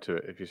kind to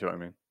it, if you see what I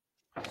mean.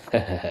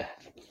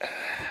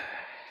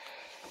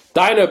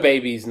 Dino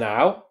Babies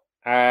now,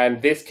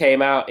 and this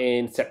came out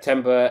in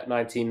September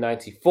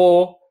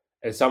 1994.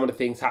 And some of the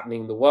things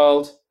happening in the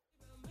world.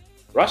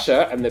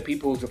 Russia and the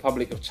People's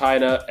Republic of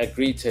China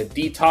agreed to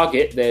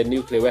de-target their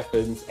nuclear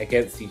weapons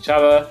against each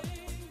other.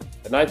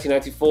 The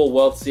 1994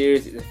 World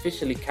Series is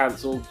officially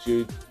cancelled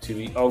due to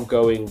the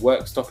ongoing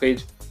work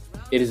stoppage.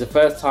 It is the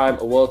first time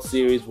a World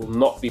Series will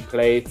not be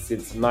played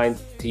since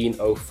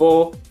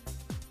 1904.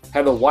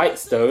 Heather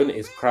Whitestone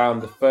is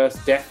crowned the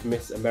first Deaf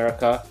Miss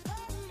America,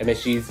 and then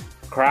she's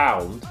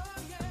crowned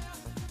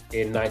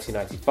in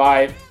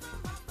 1995.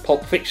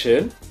 Pulp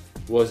Fiction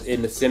was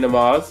in the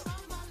cinemas,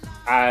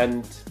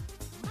 and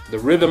The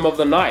Rhythm of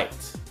the Night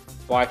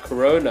by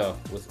Corona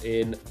was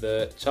in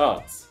the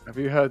charts. Have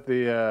you heard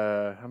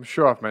I'm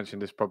sure I've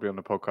mentioned this probably on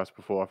the podcast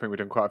before. I think we've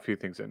done quite a few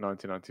things in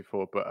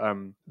 1994, but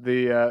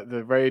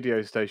the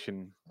radio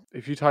station,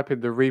 if you type in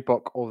the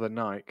Reebok or the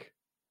Nike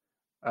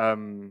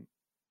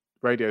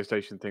radio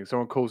station thing,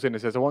 someone calls in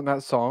and says, I want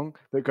that song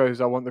that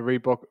goes, I want the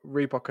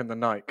Reebok and the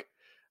Nike.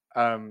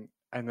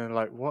 And they're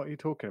like, what are you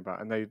talking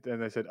about? And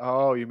they said,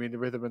 oh, you mean the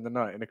Rhythm and the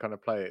Night? And they kind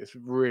of play it. It's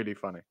really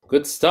funny.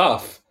 Good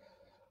stuff.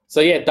 So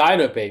yeah,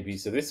 Dino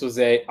Babies. So this was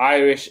a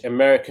Irish,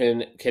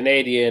 American,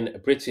 Canadian,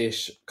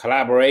 British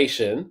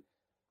collaboration.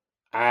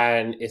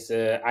 And it's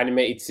an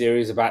animated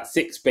series about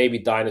 6 baby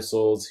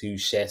dinosaurs who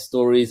share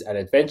stories and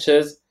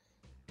adventures.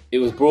 It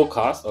was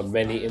broadcast on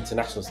many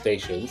international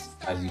stations,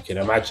 as you can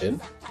imagine.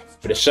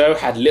 But the show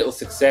had little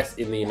success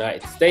in the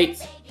United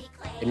States.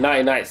 In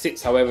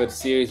 1996, however, the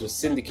series was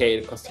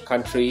syndicated across the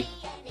country,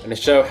 and the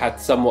show had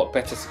somewhat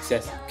better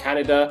success in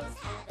Canada,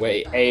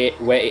 where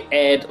it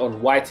aired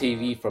on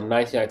YTV from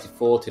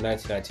 1994 to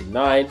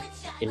 1999.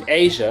 In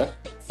Asia,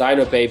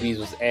 Dino Babies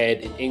was aired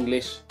in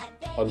English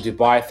on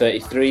Dubai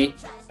 33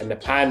 and the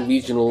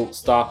Pan-Regional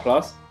Star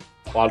Plus,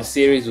 while the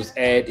series was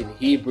aired in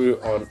Hebrew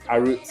on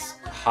Arutz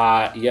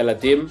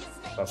Ha-Yeladim.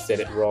 If I said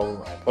it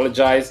wrong, I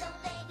apologize.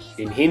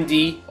 In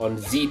Hindi on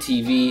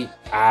ZTV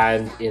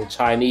and in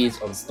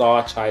Chinese on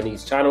Star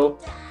Chinese Channel.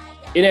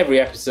 In every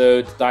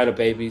episode, Dino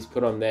Babies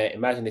put on their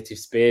imaginative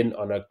spin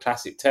on a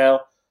classic tale,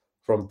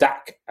 from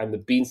Dak and the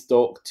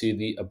Beanstalk to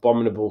the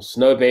abominable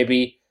Snow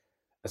Baby.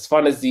 As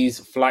fun as these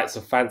flights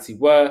of fancy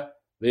were,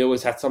 they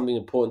always had something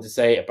important to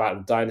say about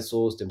the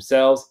dinosaurs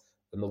themselves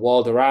and the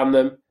world around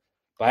them.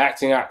 By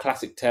acting out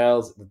classic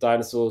tales, the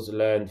dinosaurs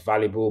learned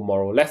valuable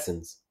moral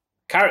lessons.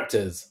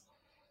 Characters.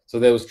 So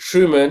there was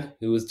Truman,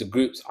 who was the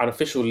group's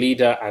unofficial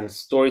leader and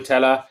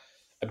storyteller,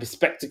 a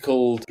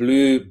bespectacled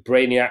blue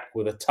brainiac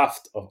with a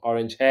tuft of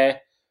orange hair.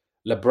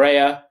 La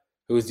Brea,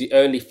 who was the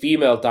only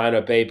female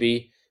Dino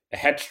Baby, a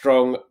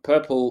headstrong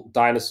purple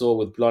dinosaur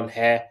with blonde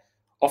hair,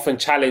 often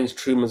challenged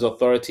Truman's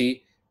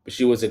authority but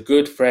she was a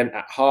good friend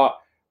at heart,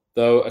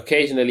 though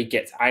occasionally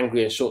gets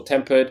angry and short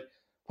tempered.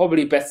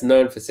 Probably best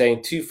known for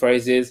saying two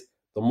phrases,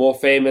 the more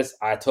famous,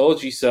 I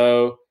told you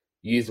so,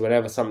 used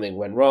whenever something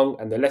went wrong,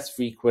 and the less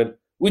frequent,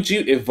 would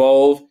you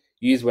evolve,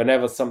 used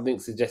whenever something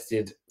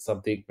suggested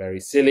something very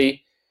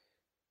silly.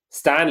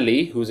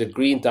 Stanley, who's a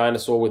green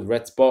dinosaur with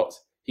red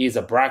spots, he is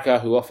a bragger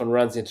who often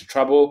runs into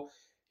trouble.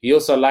 He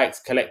also likes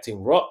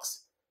collecting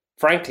rocks.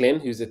 Franklin,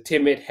 who's a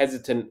timid,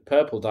 hesitant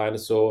purple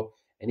dinosaur,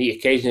 and he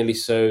occasionally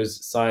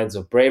shows signs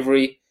of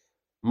bravery.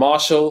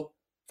 Marshall,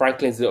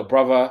 Franklin's little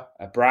brother,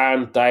 a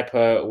brown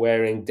diaper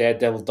wearing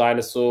daredevil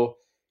dinosaur.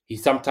 He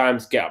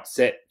sometimes gets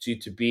upset due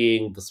to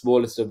being the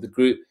smallest of the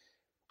group,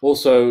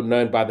 also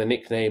known by the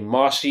nickname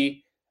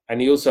Marshy, and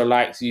he also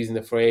likes using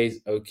the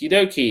phrase okie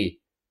dokie.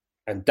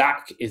 And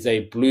Dak is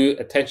a blue,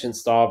 attention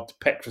starved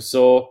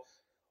petrosaur.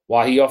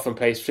 While he often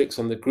plays tricks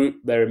on the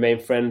group, they remain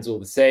friends all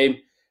the same,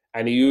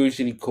 and he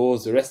usually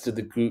calls the rest of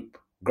the group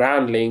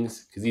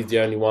groundlings because he's the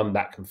only one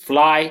that can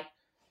fly.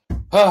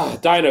 Ah,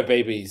 Dino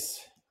babies.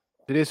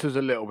 This was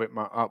a little bit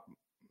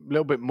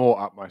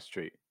more up my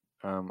street.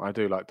 I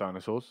do like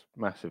dinosaurs,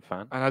 massive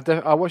fan, and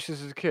I watched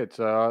this as a kid,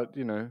 so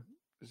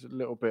it's a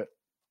little bit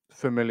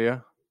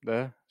familiar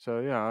there. So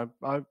yeah,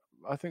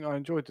 I think I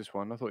enjoyed this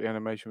one. I thought the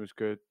animation was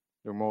good,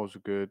 the morals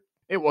were good.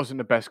 It wasn't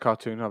the best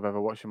cartoon I've ever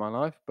watched in my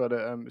life, but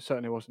it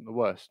certainly wasn't the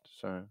worst.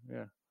 So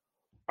yeah.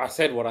 I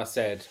said what I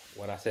said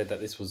when I said that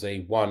this was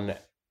a one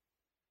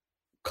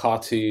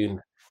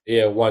cartoon,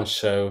 yeah, one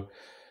show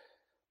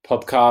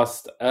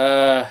podcast.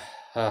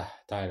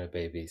 Dino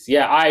babies.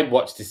 Yeah, I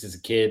watched this as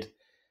a kid.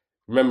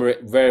 Remember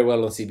it very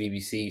well on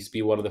CBBC. It used to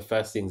be one of the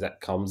first things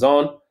that comes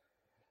on.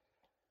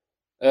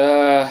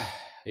 Uh,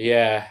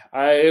 yeah,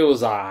 it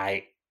was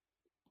alright.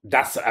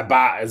 That's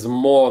about as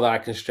more that I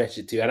can stretch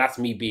it to, and that's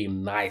me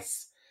being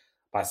nice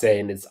by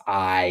saying it's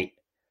alright.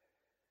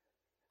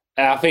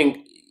 And I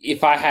think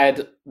if I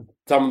had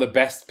some of the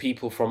best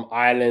people from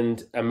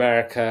Ireland,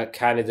 America,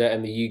 Canada,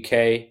 and the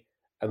UK,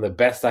 and the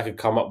best I could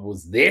come up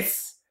was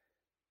this,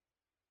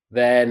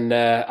 then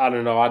I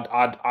don't know.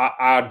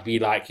 I'd be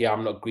like, yeah,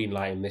 I'm not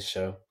greenlighting this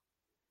show.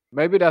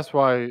 Maybe that's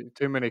why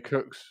too many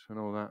cooks and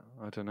all that.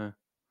 I don't know.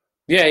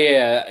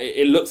 Yeah.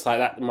 It looks like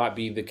that might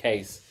be the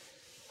case.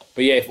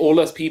 But yeah, if all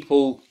those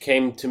people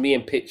came to me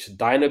and pitched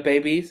Dino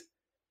Babies,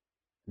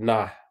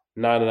 nah,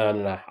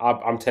 nah.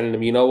 I'm telling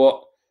them, you know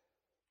what?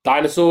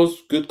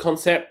 Dinosaurs, good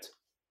concept.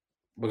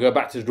 We'll go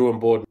back to the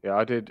drawing board. Yeah,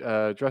 I did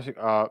Jurassic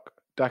Ark,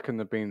 Dak and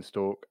the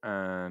Beanstalk,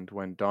 and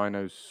When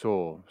Dinos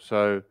Saw.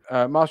 So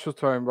Marshall's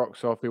throwing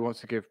rocks off. He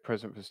wants to give a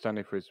present for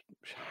Stanley for his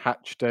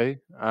hatch day.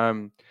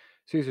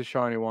 Sees a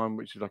shiny one,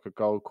 which is like a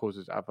gold,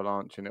 causes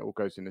avalanche, and it all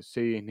goes in the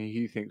sea. And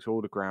he thinks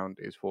all the ground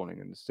is falling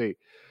in the sea.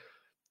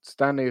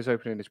 Stanley is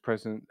opening his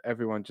present.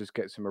 Everyone just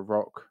gets him a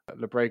rock.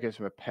 LeBray gets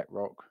him a pet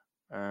rock,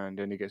 and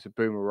then he gets a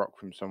boomer rock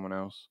from someone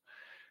else.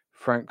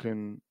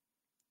 Franklin.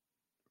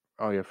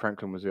 Oh yeah,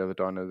 Franklin was the other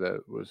dino that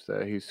was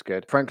there. He's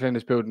scared. Franklin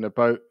is building a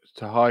boat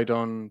to hide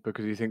on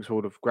because he thinks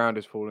all the ground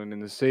is falling in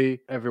the sea.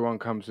 Everyone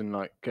comes and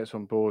gets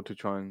on board to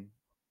try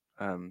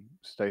and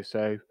stay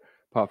safe.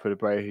 Apart from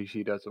LeBray,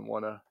 she doesn't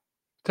want to.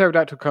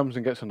 Pterodactyl comes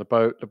and gets on the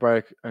boat.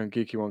 LeBray and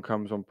Geeky One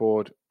comes on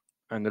board,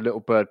 and the little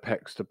bird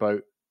pecks the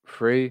boat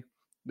free.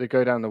 They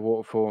go down the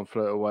waterfall and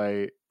float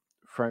away.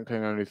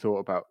 Franklin only thought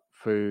about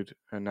food,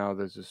 and now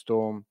there's a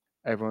storm.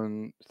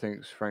 Everyone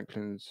thinks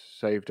Franklin's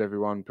saved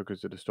everyone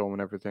because of the storm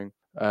and everything.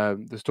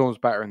 The storm's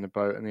battering the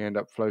boat, and they end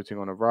up floating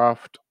on a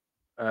raft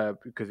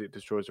because it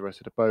destroys the rest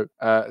of the boat.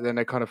 Then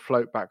they kind of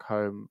float back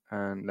home,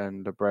 and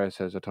then LeBray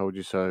says, "I told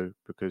you so,"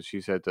 because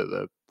she said that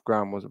the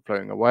ground wasn't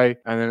floating away.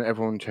 And then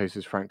everyone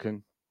chases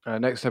Franklin.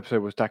 Next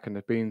episode was Jack and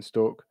the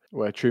Beanstalk,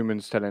 where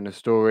Truman's telling a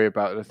story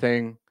about the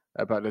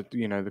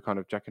kind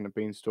of Jack and the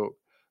Beanstalk.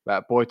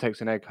 That boy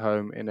takes an egg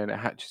home, and then it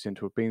hatches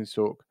into a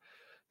beanstalk.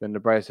 Then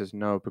LeBray says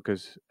no,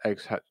 because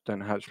eggs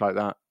don't hatch like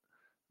that.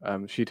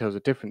 She tells a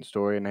different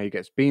story, and he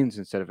gets beans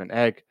instead of an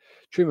egg.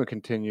 Truman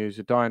continues.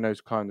 The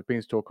dinos climb the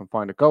beanstalk and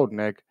find a golden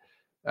egg.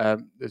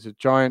 There's a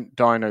giant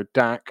dino,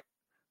 Dak.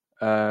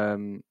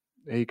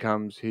 He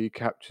comes, he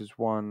captures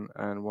one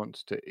and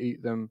wants to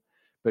eat them,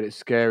 but it's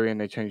scary,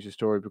 and they change the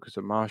story because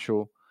of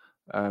Marshall.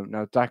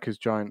 Now Dak is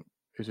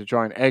a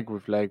giant egg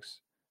with legs,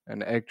 and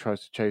the egg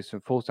tries to chase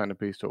him, falls down the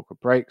beanstalk, and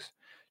breaks.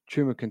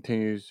 Truman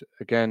continues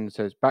again,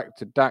 says back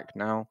to Dak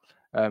now.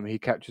 He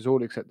captures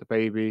all except the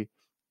baby.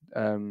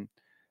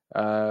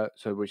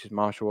 Which is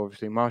Marshall,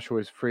 obviously. Marshall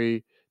is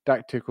free.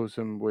 Dak tickles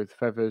them with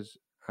feathers,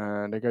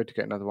 and they go to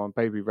get another one.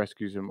 Baby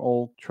rescues them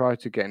all. Try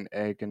to get an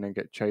egg and then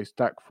get chased.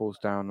 Dak falls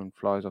down and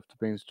flies off the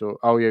beanstalk.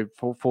 Oh yeah,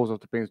 falls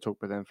off the beanstalk,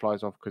 but then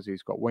flies off because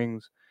he's got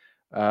wings.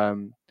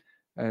 And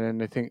then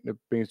they think the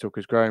beanstalk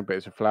is growing, but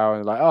it's a flower.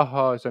 And they're like,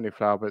 oh, it's only a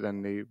flower. But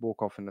then they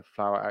walk off, and the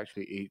flower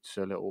actually eats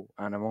a little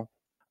animal.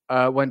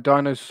 When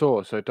dinos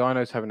saw, so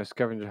dinos having a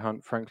scavenger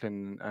hunt.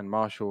 Franklin and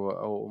Marshall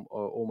are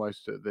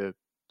almost at the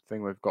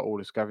thing where we've got all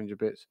the scavenger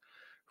bits.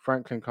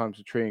 Franklin climbs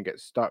a tree and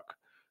gets stuck.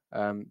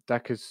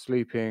 Dak is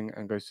sleeping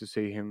and goes to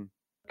see him,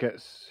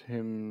 gets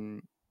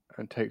him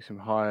and takes him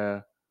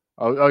higher.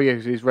 Oh yeah,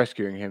 'cause he's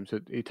rescuing him, so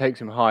he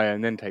takes him higher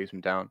and then takes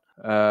him down.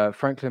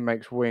 Franklin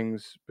makes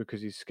wings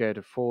because he's scared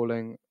of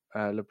falling.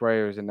 La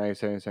Brea is a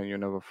naysayer saying you'll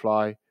never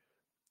fly.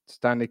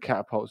 Stanley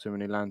catapults him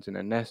and he lands in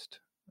a nest.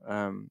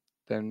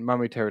 Then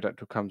Mummy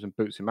Pterodactyl comes and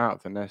boots him out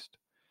of the nest.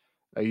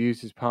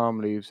 Uses palm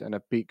leaves and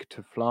a beak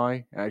to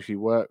fly. It actually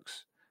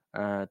works.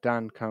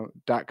 Dak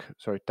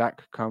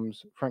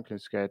comes.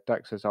 Franklin's scared.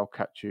 Dak says, "I'll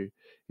catch you."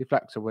 He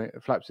flaps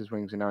his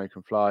wings, and now he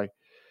can fly.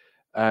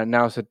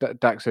 Now, so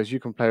Dak says, "You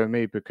can play with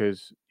me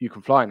because you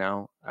can fly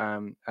now."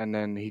 And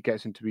then he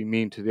gets him to be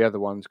mean to the other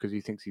ones because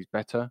he thinks he's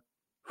better.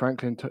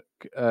 Franklin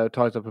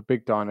ties up a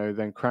big dino,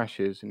 then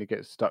crashes, and he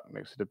gets stuck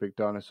next to the big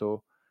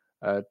dinosaur.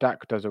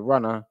 Dak does a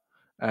runner,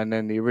 and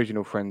then the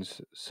original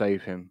friends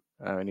save him,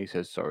 and he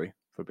says sorry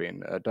for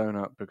being a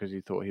donut because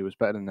he thought he was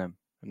better than them.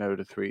 And those were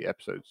the 3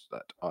 episodes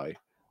that I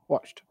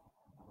watched.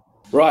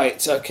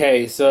 Right.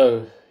 Okay.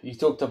 So you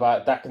talked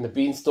about Dak and the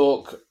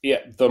Beanstalk.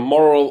 Yeah. The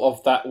moral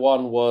of that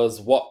one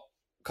was what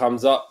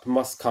comes up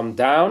must come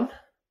down.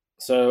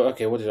 So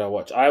okay, what did I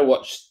watch? I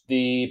watched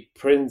The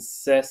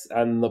Princess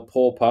and the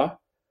Pauper.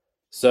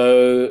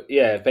 So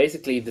yeah,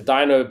 basically the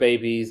Dino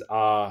babies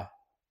are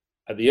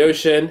at the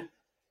ocean,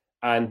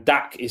 and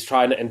Dak is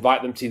trying to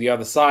invite them to the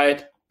other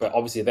side, but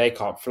obviously they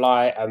can't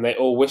fly, and they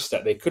all wish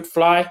that they could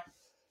fly.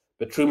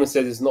 But Truman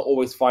says it's not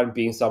always fun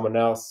being someone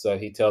else, so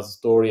he tells a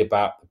story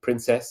about the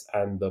princess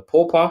and the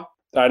pauper.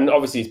 And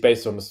obviously it's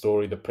based on the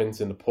story, The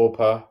Prince and the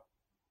Pauper.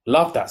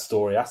 Love that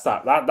story.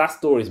 That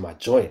story is my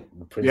joint.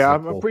 The Prince Yeah,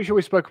 and the I'm Pauper. pretty sure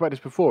we spoke about this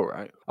before,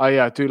 right? Oh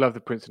yeah, I do love the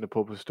Prince and the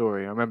Pauper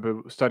story. I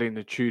remember studying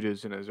the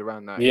Tudors, and it was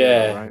around that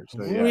era, right?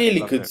 So yeah,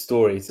 really loved good it.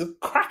 story. It's a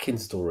cracking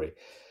story.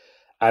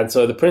 And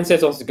so the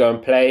princess wants to go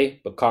and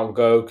play, but can't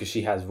go because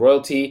she has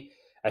royalty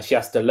and she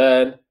has to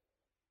learn.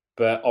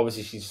 But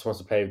obviously, she just wants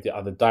to play with the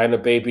other dino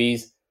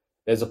babies.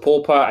 There's a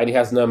pauper and he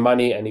has no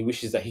money and he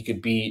wishes that he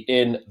could be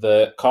in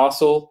the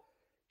castle.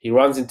 He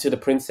runs into the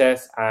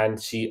princess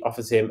and she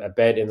offers him a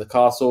bed in the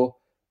castle.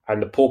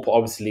 And the pauper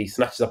obviously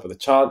snatches up at the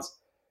chance.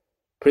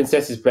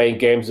 Princess is playing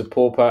games with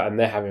pauper and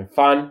they're having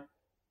fun.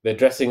 They're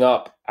dressing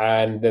up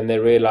and then they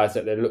realize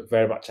that they look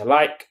very much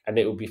alike and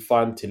it would be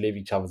fun to live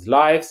each other's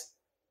lives.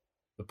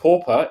 The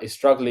pauper is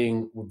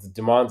struggling with the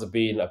demands of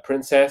being a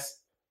princess,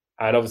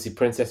 and obviously,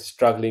 princess is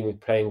struggling with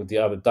playing with the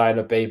other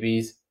dino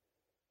babies.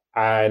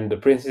 And the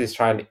princess is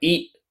trying to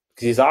eat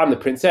because she's like, I'm the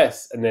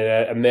princess, and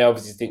they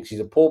obviously think she's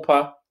a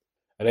pauper.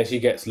 And then she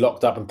gets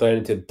locked up and thrown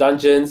into the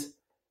dungeons.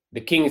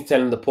 The king is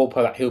telling the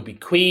pauper that he'll be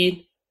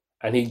queen,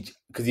 and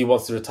because he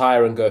wants to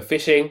retire and go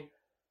fishing.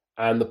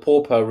 And the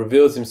pauper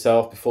reveals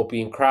himself before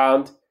being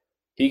crowned.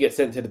 He gets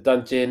sent to the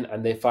dungeon,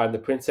 and they find the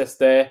princess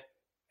there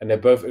and they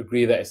both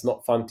agree that it's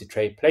not fun to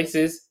trade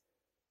places.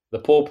 The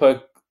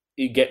pauper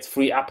he gets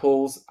free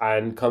apples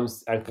and can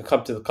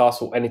come to the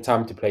castle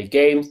anytime to play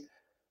games.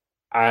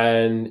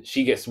 And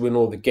she gets to win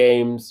all the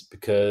games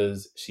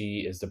because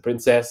she is the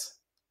princess.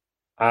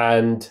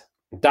 And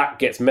that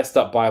gets messed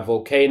up by a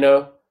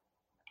volcano.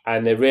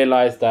 And they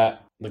realize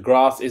that the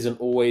grass isn't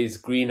always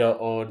greener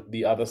on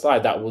the other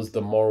side. That was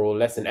the moral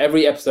lesson.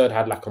 Every episode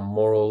had like a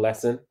moral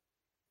lesson.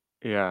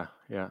 Yeah,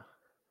 yeah.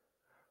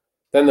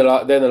 Then the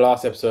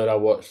last episode I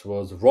watched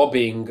was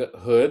Robbing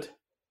Hood,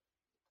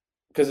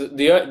 because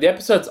the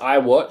episodes I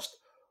watched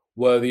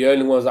were the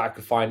only ones that I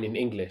could find in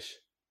English,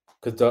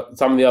 because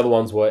some of the other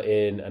ones were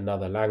in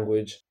another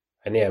language.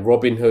 And yeah,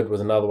 Robin Hood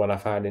was another one I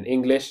found in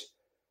English.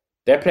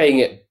 They're playing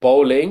it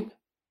bowling.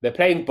 They're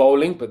playing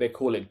bowling, but they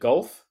call it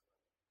golf.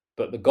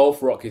 But the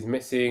golf rock is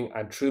missing,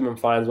 and Truman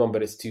finds one,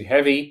 but it's too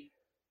heavy.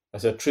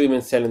 And so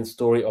Truman's telling the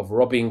story of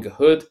Robin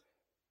Hood,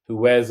 who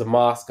wears a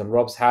mask and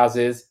robs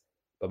houses.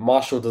 But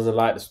Marshall doesn't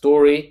like the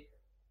story.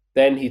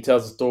 Then he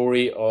tells the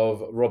story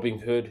of Robin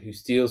Hood, who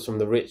steals from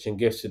the rich and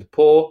gives to the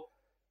poor.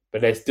 But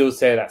they still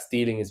say that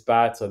stealing is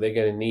bad, so they're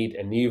going to need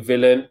a new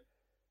villain.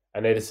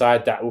 And they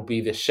decide that will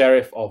be the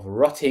Sheriff of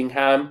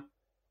Rottingham.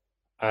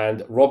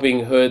 And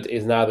Robin Hood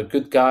is now the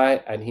good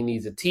guy, and he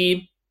needs a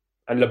team.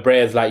 And La Brea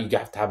is like, you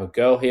have to have a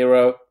girl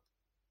hero.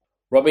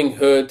 Robin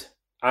Hood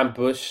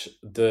ambush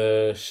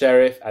the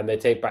sheriff, and they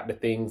take back the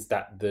things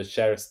that the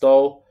sheriff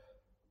stole.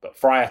 But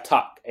Friar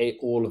Tuck ate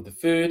all of the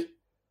food.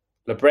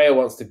 La Brea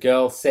wants the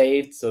girl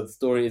saved, so the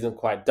story isn't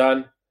quite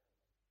done.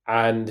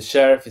 And the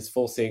sheriff is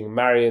forcing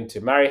Marion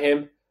to marry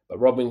him, but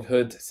Robin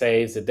Hood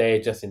saves the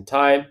day just in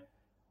time.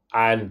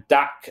 And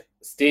Dak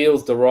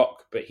steals the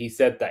rock, but he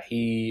said that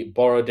he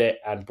borrowed it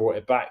and brought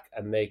it back,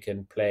 and they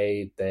can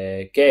play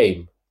their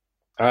game.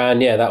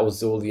 And yeah, that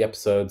was all the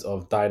episodes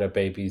of Dino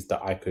Babies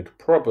that I could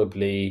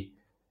probably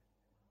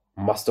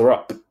muster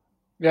up.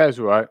 Yeah, it was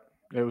all right.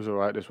 It was all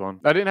right, this one.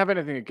 I didn't have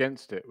anything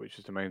against it, which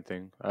is the main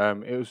thing.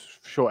 It was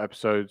short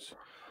episodes.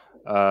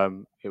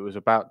 It was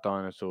about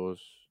dinosaurs.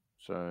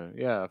 So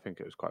yeah, I think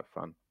it was quite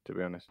fun, to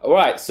be honest. All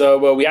right, so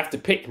well, we have to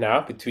pick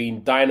now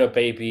between Dino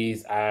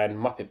Babies and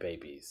Muppet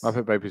Babies.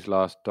 Muppet Babies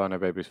last, Dino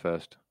Babies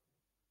first.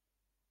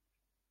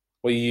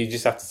 Well, you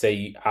just have to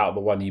say out of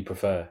the one you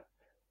prefer.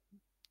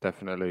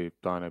 Definitely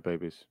Dino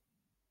Babies.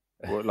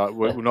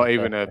 not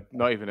even a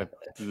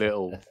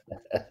little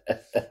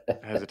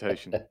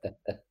hesitation.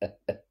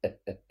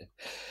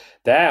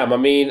 Damn, I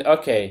mean,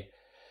 okay.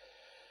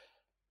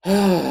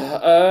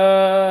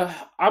 I'm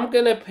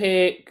gonna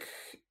pick.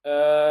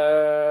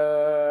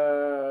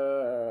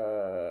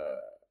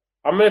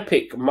 I'm gonna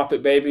pick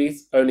Muppet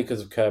Babies only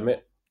because of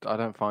Kermit. I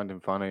don't find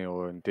him funny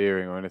or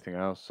endearing or anything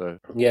else. So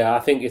Yeah, I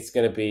think it's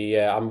gonna be.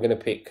 I'm gonna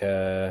pick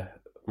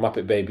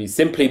Muppet Babies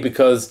simply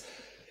because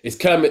it's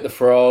Kermit the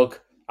Frog.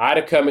 I had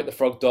a Kermit the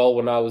Frog doll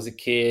when I was a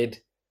kid.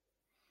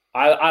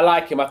 I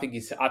like him. I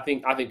think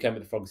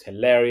Kermit the Frog's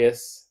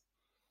hilarious,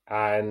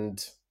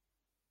 and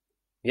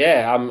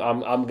yeah,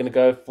 I'm gonna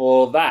go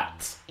for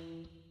that.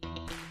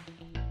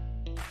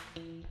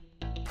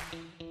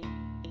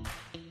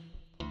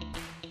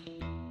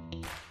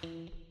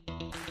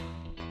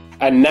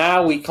 And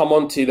now we come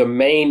on to the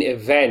main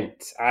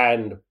event,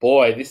 and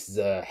boy, this is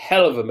a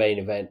hell of a main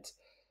event.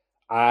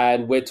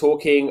 And we're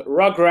talking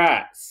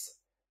Rugrats,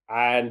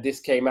 and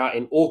this came out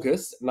in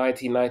August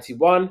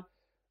 1991.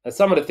 And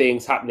some of the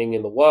things happening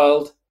in the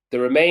world. The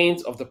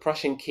remains of the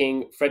Prussian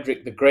King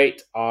Frederick the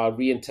Great are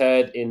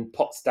reinterred in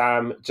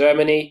Potsdam,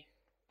 Germany.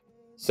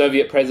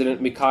 Soviet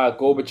President Mikhail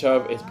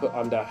Gorbachev is put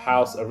under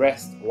house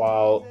arrest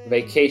while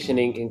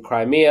vacationing in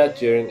Crimea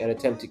during an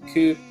attempted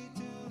coup.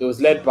 It was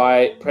led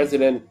by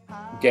President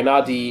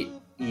Gennady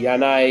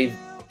Yanayev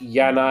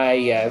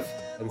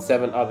and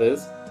 7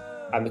 others,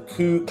 and the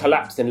coup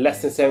collapsed in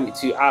less than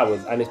 72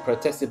 hours and is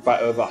protested by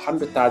over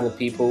 100,000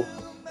 people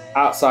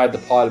outside the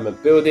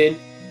parliament building.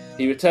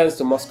 He returns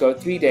to Moscow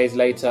 3 days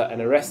later and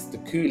arrests the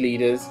coup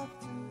leaders.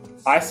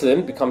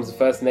 Iceland becomes the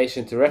first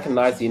nation to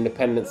recognize the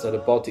independence of the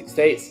Baltic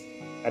states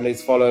and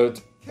is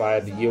followed by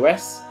the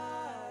US.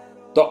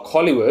 Doc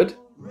Hollywood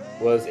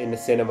was in the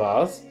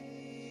cinemas,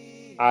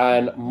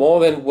 and More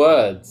Than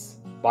Words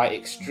by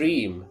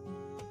Extreme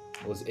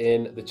was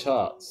in the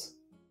charts.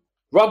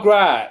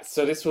 Rugrats!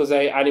 So this was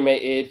an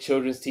animated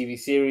children's TV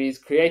series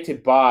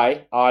created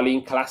by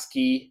Arlene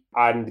Klasky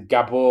and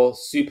Gabor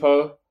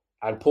Supo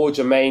and Paul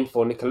Germain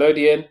for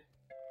Nickelodeon.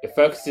 It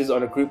focuses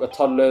on a group of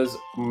toddlers,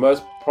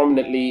 most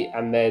prominently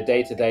and their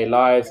day-to-day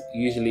lives,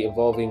 usually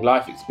involving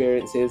life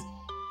experiences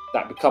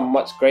that become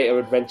much greater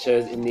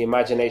adventures in the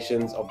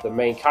imaginations of the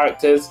main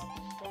characters.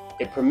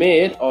 It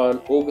premiered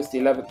on August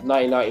 11th,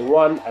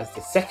 1991 as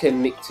the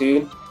second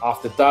Nicktoon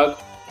after Doug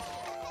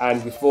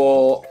and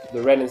before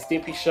the Ren and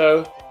Stimpy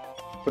show.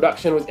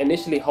 Production was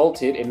initially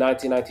halted in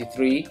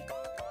 1993,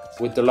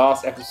 with the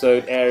last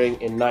episode airing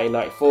in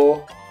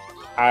 1994.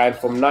 And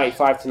from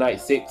 95 to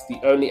 96, the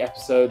only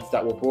episodes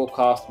that were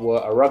broadcast were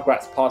a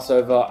Rugrats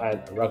Passover and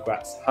a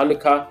Rugrats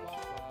Hanukkah,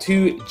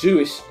 2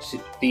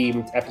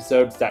 Jewish-themed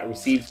episodes that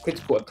received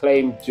critical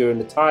acclaim during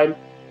the time.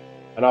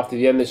 And after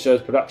the end of the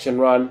show's production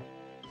run,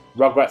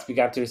 Rugrats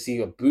began to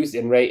receive a boost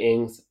in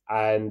ratings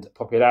and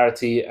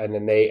popularity, and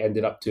then they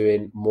ended up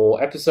doing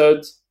more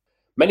episodes.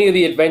 Many of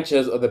the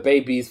adventures of the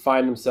babies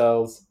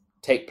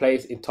take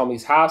place in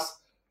Tommy's house.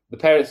 The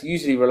parents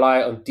usually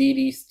rely on Dee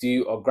Dee,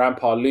 Stu, or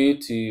Grandpa Lou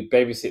to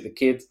babysit the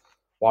kids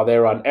while they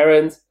run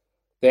errands.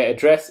 Their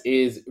address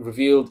is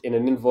revealed in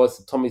an invoice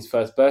of Tommy's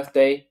first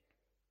birthday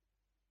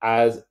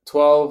as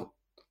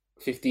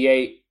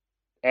 1258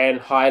 N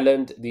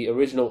Highland, the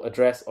original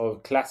address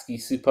of Klasky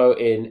Supo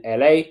in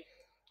LA.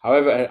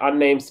 However, an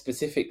unnamed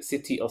specific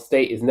city or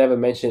state is never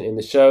mentioned in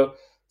the show.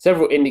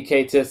 Several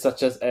indicators,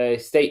 such as a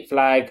state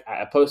flag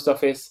at a post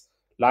office,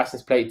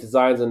 license plate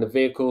designs on the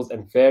vehicles,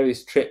 and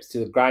various trips to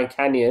the Grand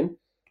Canyon,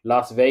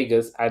 Las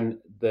Vegas, and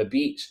the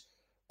beach,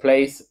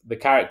 place the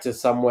characters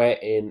somewhere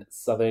in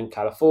Southern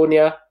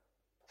California.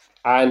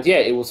 And yeah,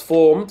 it was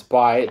formed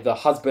by the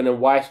husband and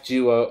wife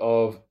duo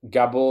of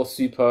Gabor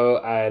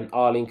Supo and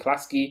Arlene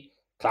Klasky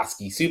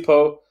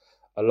Supo,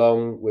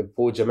 along with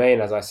Paul Germain,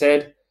 as I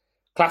said.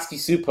 Klasky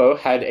Supo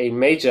had a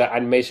major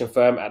animation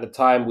firm at the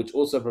time, which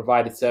also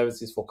provided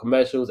services for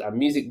commercials and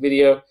music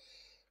video.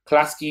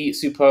 Klasky,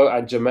 Supo,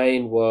 and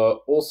Germain were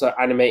also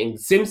animating The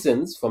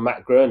Simpsons for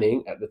Matt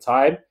Groening at the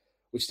time,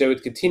 which they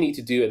would continue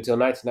to do until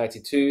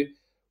 1992,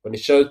 when the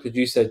show's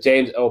producer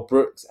James L.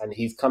 Brooks and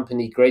his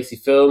company Gracie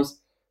Films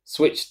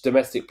switched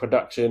domestic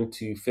production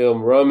to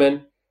Film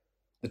Roman.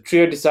 The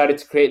trio decided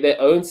to create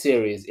their own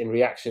series in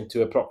reaction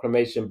to a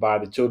proclamation by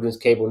the children's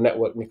cable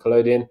network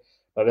Nickelodeon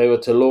that they were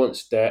to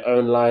launch their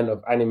own line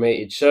of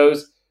animated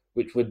shows,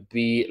 which would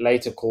be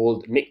later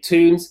called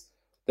Nicktoons.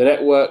 The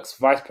network's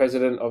vice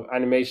president of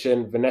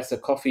animation, Vanessa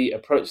Coffey,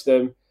 approached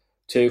them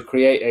to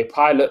create a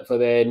pilot for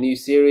their new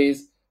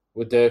series,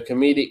 with the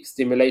comedic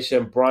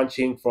stimulation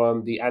branching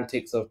from the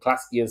antics of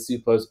Klasky and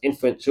Supo's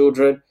infant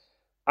children,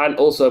 and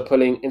also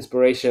pulling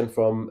inspiration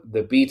from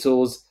the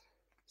Beatles'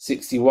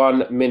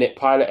 61-minute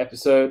pilot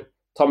episode,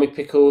 Tommy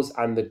Pickles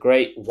and the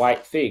Great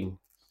White Thing.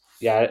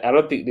 Yeah, I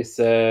don't think this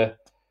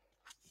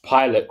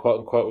pilot,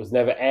 quote-unquote, was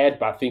never aired,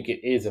 but I think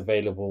it is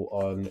available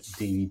on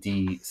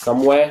DVD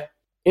somewhere.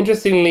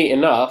 Interestingly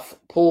enough,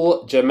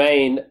 Paul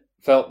Germain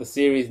felt the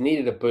series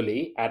needed a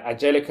bully, and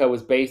Angelica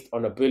was based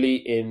on a bully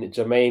in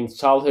Germain's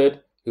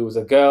childhood, who was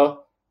a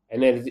girl,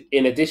 And then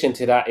in addition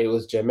to that, it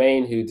was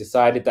Jermaine who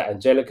decided that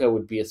Angelica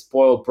would be a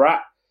spoiled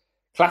brat.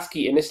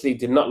 Klasky initially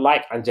did not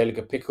like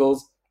Angelica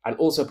Pickles and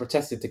also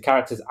protested the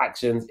character's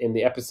actions in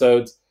the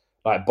episodes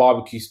like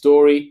Barbecue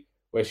Story,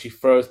 where she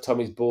throws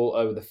Tommy's ball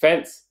over the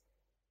fence.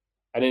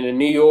 And in a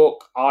New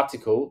York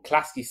article,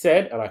 Klasky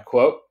said, and I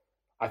quote,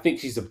 "I think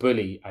she's a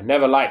bully. I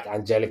never liked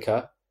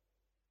Angelica,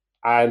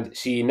 and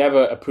she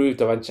never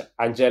approved of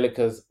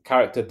Angelica's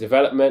character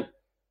development.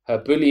 Her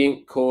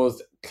bullying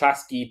caused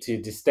Klasky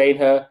to disdain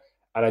her,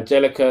 and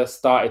Angelica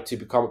started to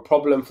become a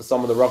problem for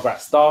some of the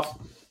Rugrats staff.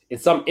 In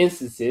some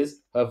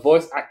instances, her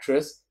voice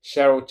actress,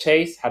 Cheryl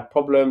Chase, had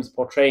problems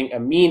portraying a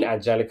mean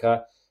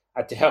Angelica,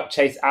 and to help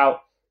Chase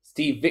out,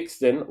 Steve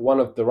Vixton, one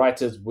of the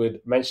writers,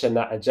 would mention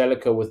that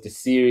Angelica was the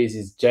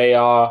series'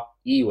 J.R.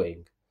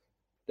 Ewing.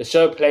 The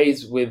show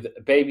plays with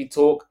baby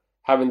talk,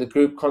 having the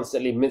group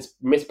constantly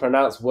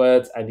mispronounce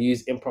words and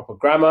use improper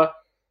grammar.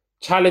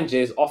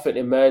 Challenges often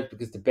emerge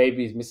because the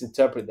babies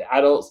misinterpret the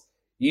adults,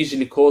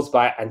 usually caused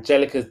by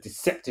Angelica's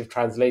deceptive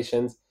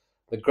translations.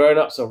 The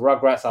grown-ups of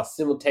Rugrats are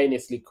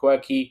simultaneously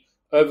quirky,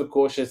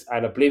 overcautious,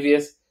 and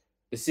oblivious.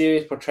 The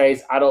series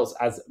portrays adults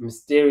as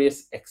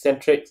mysterious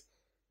eccentrics.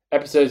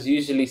 Episodes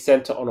usually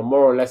center on a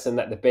moral lesson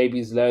that the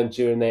babies learn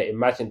during their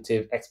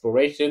imaginative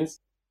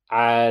explorations.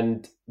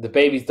 And the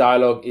baby's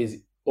dialogue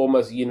is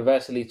almost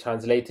universally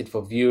translated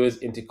for viewers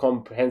into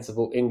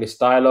comprehensible English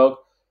dialogue,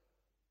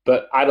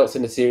 but adults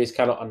in the series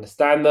cannot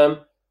understand them.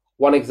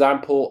 One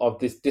example of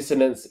this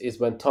dissonance is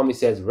when Tommy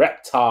says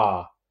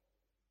 "Reptar,"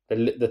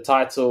 the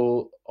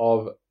title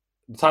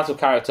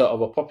character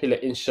of a popular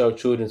in-show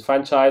children's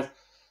franchise,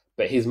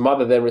 but his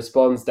mother then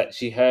responds that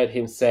she heard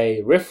him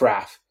say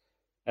 "riffraff,"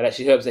 and that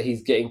she hopes that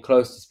he's getting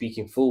close to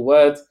speaking full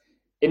words,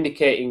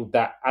 indicating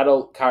that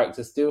adult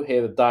characters still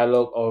hear the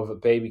dialogue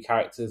of baby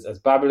characters as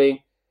babbling.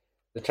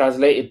 The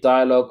translated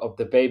dialogue of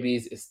the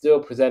babies is still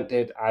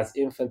presented as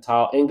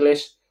infantile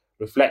English,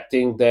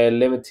 reflecting their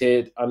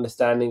limited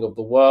understanding of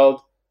the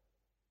world.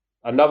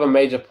 Another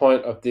major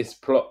point of this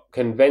plot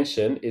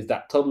convention is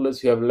that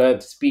toddlers who have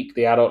learned to speak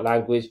the adult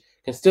language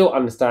can still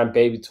understand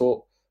baby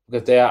talk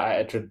because they are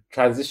at a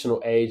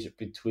transitional age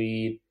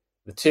between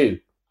the two.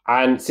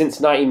 And since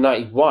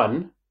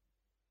 1991,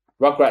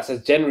 Rugrats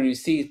has generally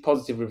received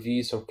positive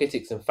reviews from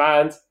critics and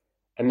fans.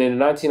 And in a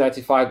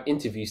 1995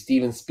 interview,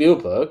 Steven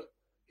Spielberg,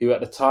 who at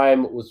the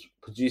time was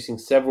producing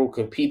several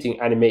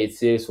competing animated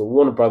series for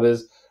Warner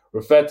Brothers,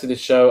 referred to the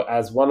show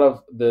as one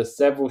of the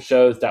several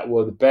shows that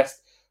were the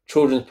best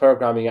children's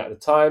programming at the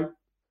time.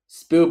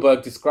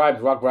 Spielberg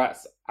described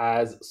Rugrats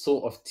as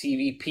sort of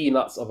TV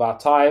peanuts of our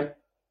time,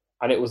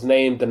 and it was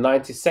named the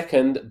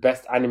 92nd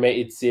best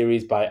animated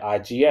series by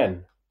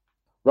IGN.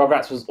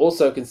 Rugrats was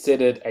also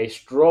considered a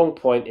strong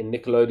point in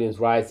Nickelodeon's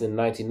rise in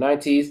the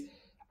 1990s,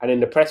 and in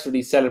the press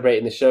release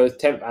celebrating the show's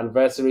 10th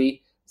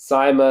anniversary,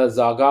 Saima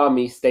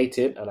Zagami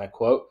stated, and I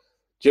quote,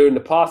 "During the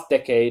past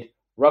decade,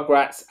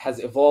 Rugrats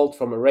has evolved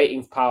from a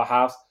ratings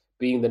powerhouse,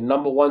 being the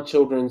 #1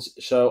 children's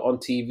show on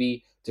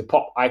TV, to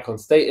pop icon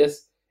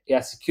status. It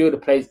has secured a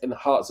place in the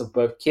hearts of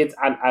both kids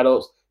and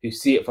adults who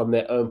see it from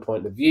their own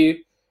point of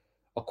view.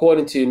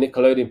 According to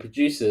Nickelodeon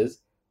producers,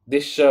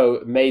 this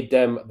show made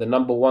them the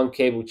 #1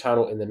 cable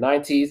channel in the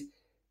 90s.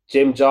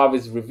 Jim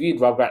Jarvis reviewed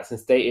Rugrats and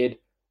stated,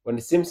 when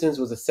The Simpsons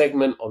was a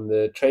segment on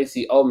the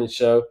Tracy Ullman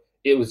show,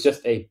 it was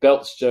just a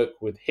belt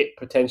stroke with hip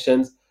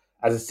pretensions.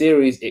 As a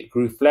series, it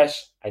grew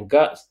flesh and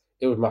guts.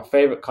 It was my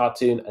favorite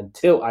cartoon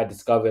until I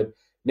discovered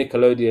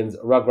Nickelodeon's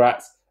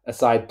Rugrats, a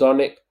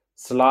sardonic,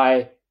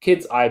 sly,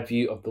 kid's eye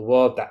view of the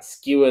world that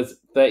skewers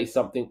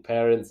 30-something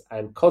parents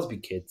and Cosby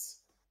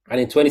kids." And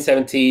in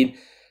 2017,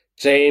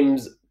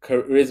 James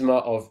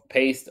Charisma of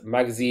Paste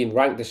magazine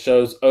ranked the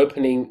show's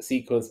opening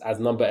sequence as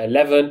number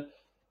 11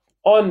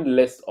 on the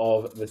list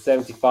of the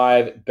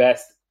 75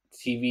 best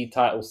TV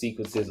title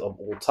sequences of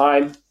all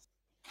time.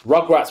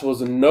 Rugrats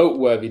was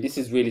noteworthy. This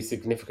is really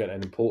significant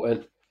and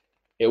important.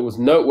 It was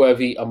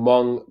noteworthy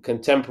among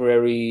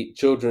contemporary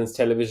children's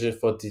television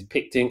for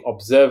depicting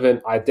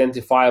observant,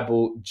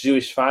 identifiable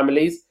Jewish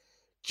families.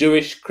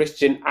 Jewish,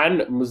 Christian,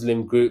 and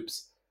Muslim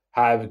groups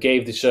have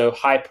gave the show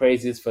high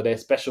praises for their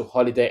special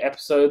holiday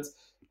episodes.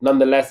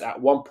 Nonetheless, at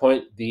one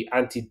point, the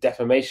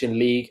Anti-Defamation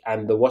League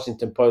and the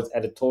Washington Post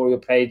editorial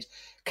page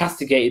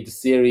castigated the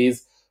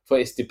series for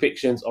its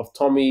depictions of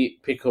Tommy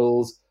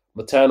Pickles'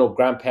 maternal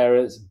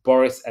grandparents,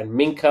 Boris and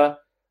Minka,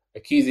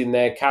 accusing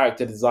their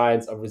character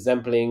designs of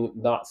resembling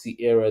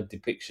Nazi-era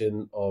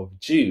depiction of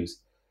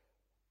Jews.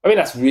 I mean,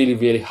 that's really,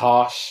 really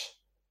harsh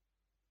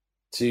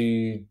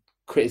to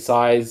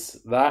criticize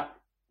that.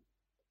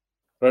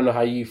 I don't know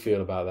how you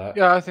feel about that.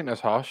 Yeah, I think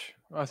that's harsh.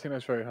 I think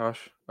that's very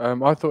harsh. I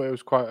thought it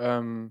was quite.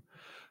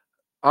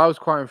 I was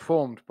quite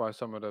informed by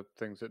some of the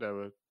things that they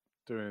were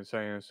doing and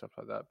saying and stuff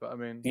like that. But I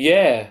mean,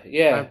 Yeah.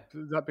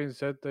 that being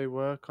said, they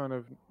were kind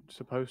of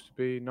supposed to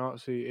be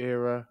Nazi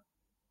era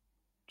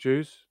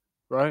Jews,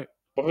 right?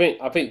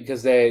 I think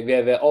because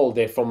they're old,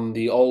 they're from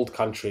the old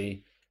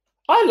country.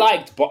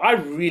 I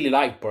really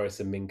liked Boris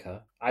and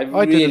Minka. I did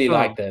as really well.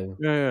 liked them.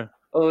 Yeah.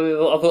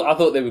 Oh, I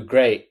thought they were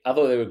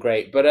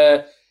great.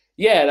 But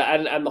Yeah,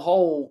 and the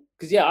whole,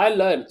 because yeah, I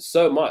learned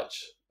so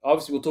much.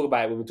 Obviously, we'll talk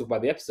about it when we talk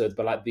about the episodes,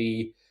 but like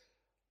the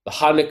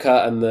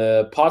Hanukkah and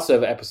the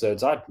Passover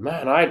episodes, I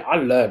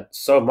learned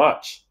so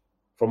much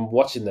from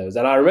watching those.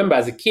 And I remember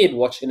as a kid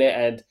watching it,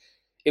 and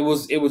it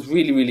was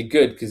really really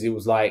good because it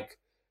was like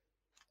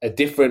a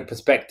different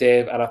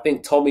perspective. And I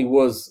think Tommy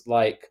was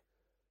like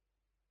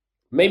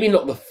maybe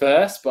not the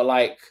first, but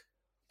like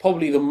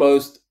probably the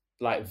most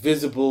like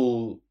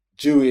visible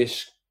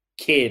Jewish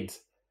kid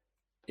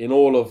in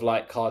all of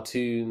like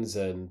cartoons.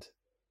 And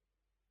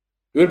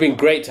it would have been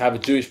great to have a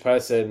Jewish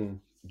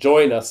person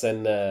join us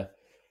and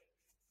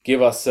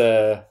give us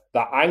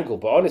that angle.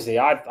 But honestly,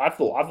 I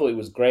thought it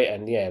was great.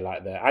 And yeah,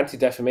 like the Anti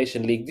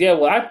Defamation League, yeah,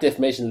 well, Anti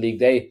Defamation League,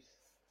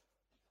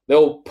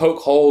 they'll poke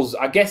holes.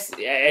 I guess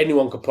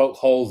anyone could poke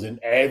holes in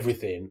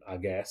everything. I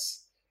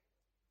guess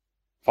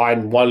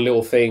find one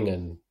little thing.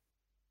 And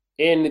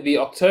in the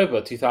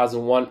October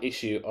 2001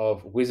 issue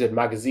of Wizard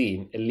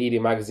magazine, a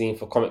leading magazine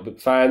for comic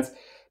book fans,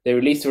 they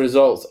released the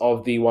results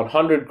of the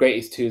 100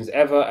 greatest tunes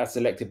ever as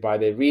selected by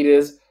their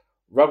readers.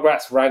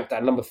 Rugrats ranked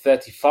at number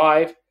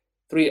 35.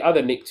 Three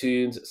other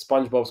Nicktoons,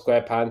 SpongeBob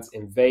SquarePants,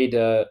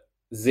 Invader,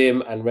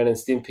 Zim, and Ren and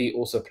Stimpy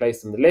also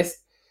placed on the list.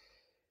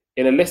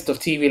 In a list of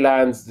TV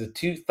Land's the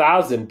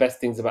 2000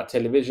 best things about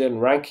television,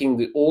 ranking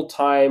the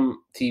all-time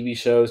TV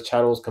shows,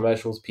 channels,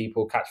 commercials,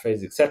 people,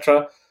 catchphrases,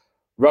 etc.,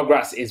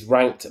 Rugrats is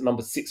ranked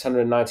number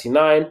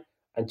 699.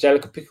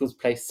 Angelica Pickles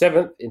placed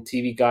 7th in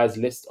TV Guide's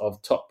list of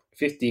top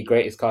 50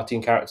 greatest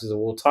cartoon characters of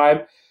all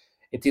time.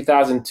 In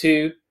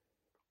 2002,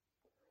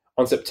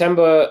 on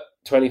September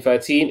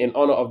 2013, in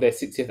honor of their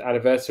 60th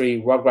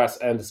anniversary, Rugrats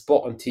earned a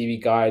spot on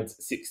TV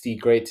Guide's 60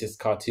 greatest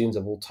cartoons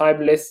of all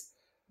time list.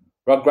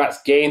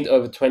 Rugrats gained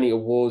over 20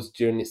 awards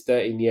during its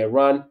 13-year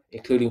run,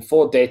 including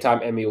 4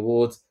 Daytime Emmy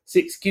Awards,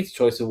 6 Kids'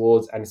 Choice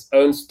Awards, and its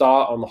own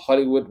star on the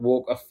Hollywood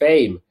Walk of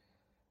Fame.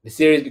 The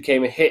series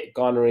became a hit,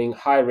 garnering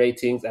high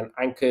ratings and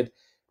anchored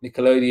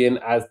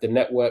Nickelodeon as the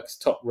network's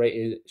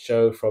top-rated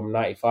show from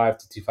 1995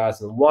 to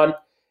 2001.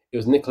 It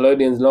was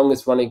Nickelodeon's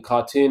longest-running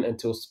cartoon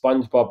until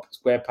SpongeBob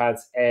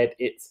SquarePants aired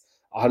its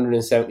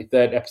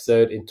 173rd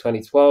episode in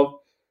 2012.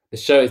 The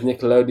show is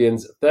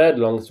Nickelodeon's third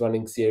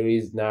longest-running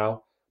series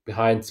now,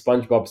 behind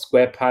SpongeBob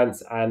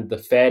SquarePants and The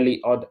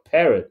Fairly Odd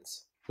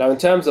Parents. Now, in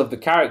terms of the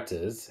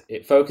characters,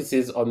 it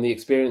focuses on the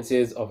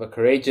experiences of a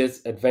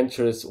courageous,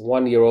 adventurous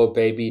 1-year-old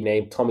baby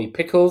named Tommy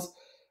Pickles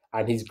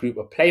and his group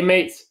of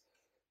playmates,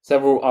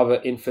 several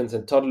other infants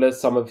and toddlers,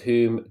 some of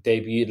whom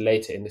debuted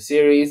later in the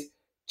series,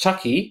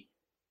 Chucky,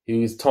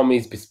 who's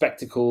Tommy's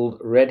bespectacled,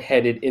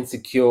 red-headed,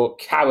 insecure,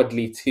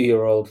 cowardly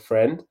 2-year-old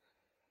friend,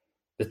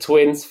 the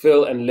twins,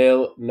 Phil and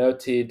Lil,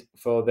 noted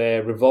for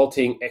their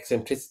revolting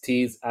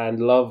eccentricities and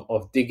love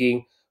of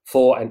digging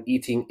for and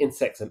eating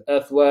insects and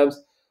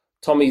earthworms,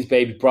 Tommy's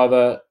baby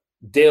brother,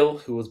 Dill,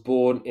 who was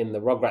born in the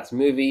Rugrats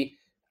movie,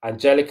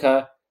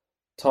 Angelica,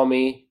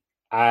 Tommy,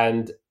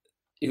 and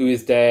who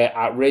is their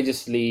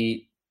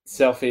outrageously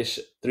selfish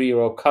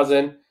 3-year-old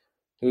cousin,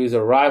 who is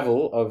a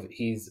rival of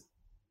his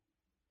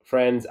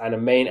friends and a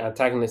main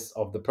antagonist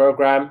of the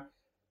program.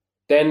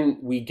 Then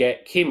we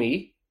get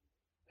Kimmy,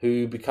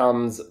 who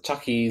becomes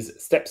Chucky's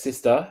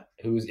stepsister,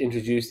 who was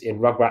introduced in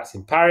Rugrats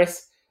in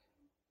Paris,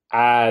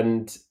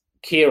 and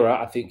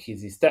Kira, I think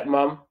he's his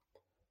stepmom.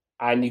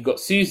 And you've got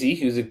Susie,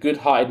 who's a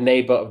good-hearted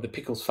neighbor of the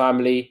Pickles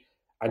family,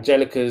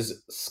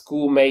 Angelica's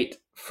schoolmate,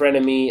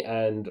 frenemy,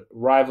 and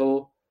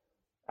rival.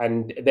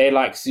 And they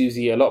like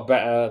Susie a lot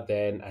better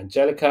than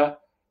Angelica.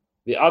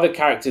 The other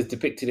characters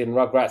depicted in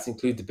Rugrats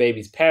include the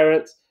baby's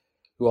parents,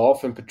 who are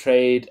often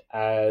portrayed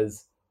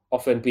as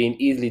often being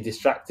easily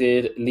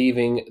distracted,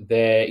 leaving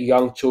their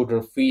young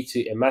children free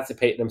to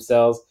emancipate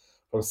themselves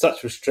from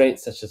such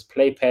restraints such as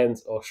playpens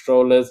or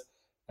strollers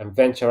and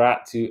venture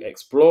out to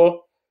explore.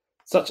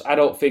 Such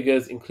adult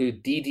figures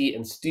include Dee Dee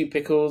and Stu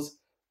Pickles,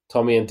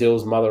 Tommy and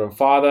Dill's mother and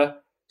father.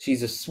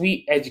 She's a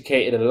sweet,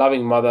 educated, and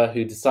loving mother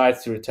who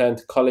decides to return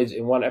to college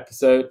in one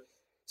episode.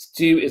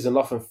 Stu is an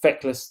often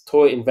feckless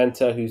toy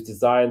inventor whose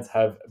designs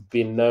have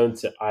been known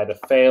to either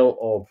fail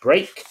or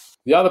break.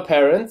 The other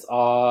parents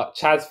are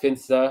Chaz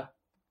Finster,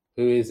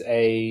 who is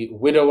a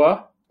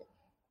widower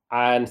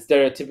and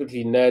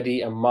stereotypically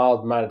nerdy and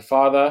mild-mannered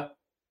father.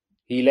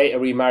 He later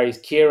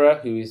remarries Kira,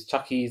 who is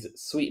Chucky's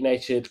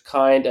sweet-natured,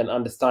 kind, and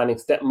understanding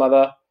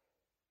stepmother.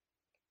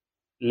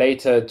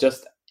 Later,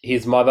 just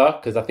his mother,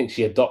 because I think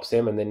she adopts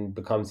him and then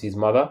becomes his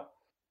mother.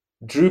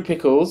 Drew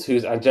Pickles,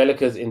 who's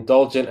Angelica's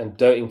indulgent and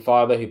doting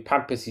father who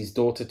pampers his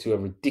daughter to a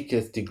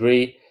ridiculous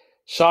degree.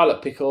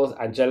 Charlotte Pickles,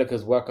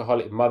 Angelica's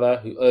workaholic mother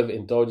who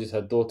overindulges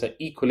her daughter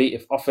equally,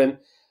 if often,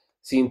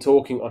 seen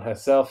talking on her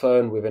cell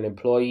phone with an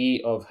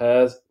employee of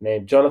hers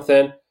named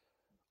Jonathan.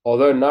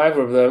 Although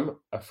neither of them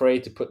are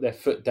afraid to put their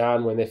foot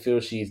down when they feel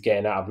she's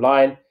getting out of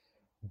line.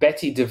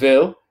 Betty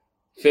DeVille,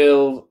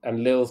 Phil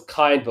and Lil's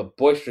kind but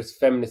boisterous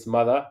feminist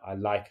mother. I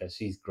like her,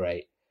 she's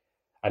great.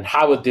 And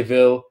Howard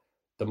DeVille,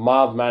 the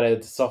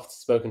mild-mannered,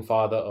 soft-spoken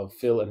father of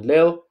Phil and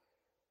Lil.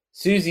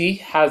 Susie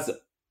has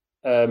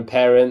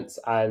parents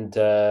and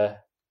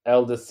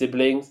elder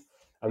siblings,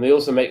 and they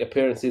also make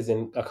appearances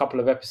in a couple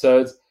of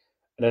episodes.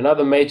 And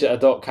another major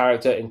adult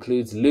character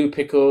includes Lou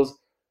Pickles,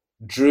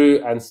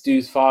 Drew and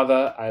Stu's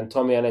father, and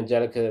Tommy and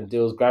Angelica and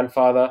Dill's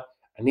grandfather.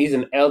 And he's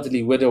an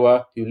elderly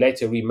widower who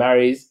later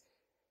remarries.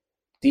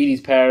 Dee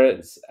Dee's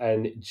parents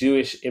and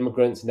Jewish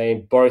immigrants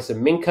named Boris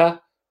and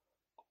Minka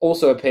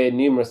also appear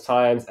numerous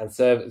times and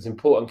serve as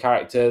important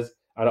characters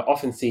and are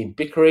often seen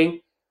bickering.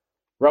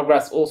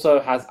 Rugrats also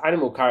has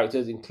animal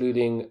characters,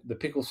 including the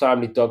Pickles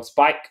family dog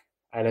Spike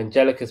and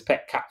Angelica's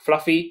pet cat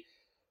Fluffy.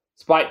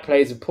 Spike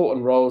plays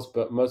important roles,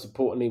 but most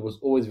importantly was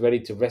always ready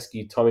to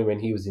rescue Tommy when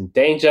he was in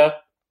danger.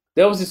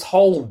 There was this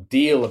whole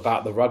deal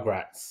about the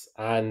Rugrats,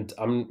 and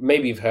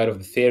maybe you've heard of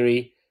the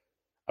theory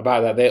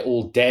about that they're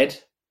all dead.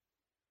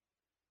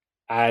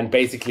 And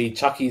basically,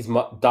 Chucky's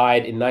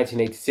died in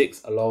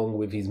 1986 along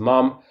with his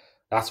mum.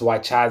 That's why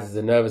Chaz is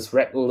a nervous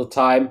wreck all the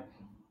time.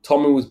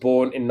 Tommy was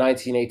born in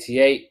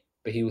 1988,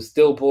 but he was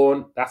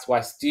stillborn. That's why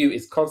Stu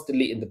is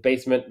constantly in the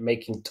basement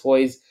making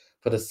toys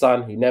for the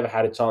son who never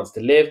had a chance to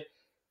live.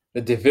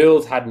 The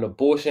DeVilles had an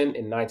abortion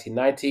in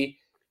 1990,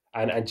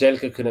 and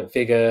Angelica couldn't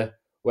figure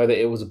whether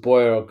it was a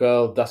boy or a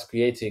girl, thus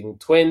creating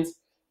twins.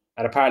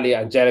 And apparently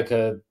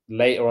Angelica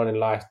later on in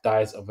life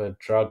dies of a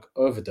drug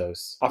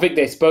overdose. I think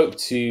they spoke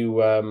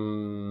to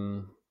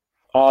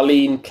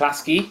Arlene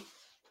Klasky,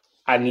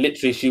 and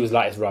literally she was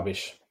like, it's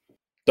rubbish.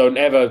 Don't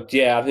ever,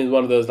 I think it's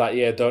one of those like,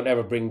 don't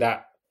ever bring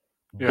that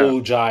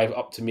bull jive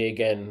up to me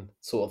again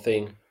sort of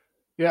thing.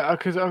 Yeah,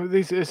 because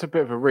it's a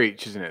bit of a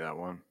reach, isn't it, that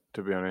one,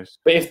 to be honest?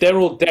 But if they're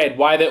all dead,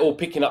 why are they all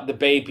picking up the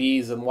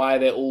babies and why are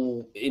they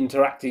all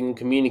interacting and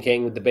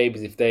communicating with the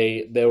babies if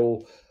they're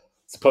all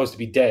supposed to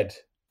be dead?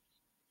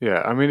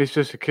 Yeah, I mean, it's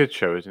just a kid's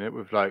show, isn't it?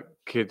 With like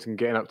kids and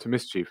getting up to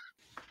mischief.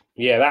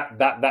 Yeah,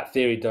 that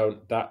theory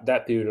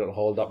don't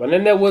hold up. And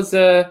then there was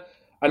an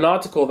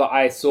article that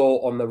I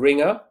saw on The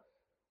Ringer,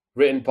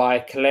 written by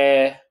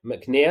Claire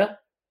McNear,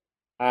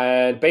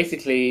 and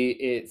basically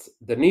it's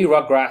the new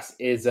Rugrats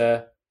is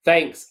a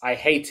thanks, I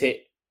hate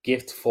it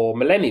gift for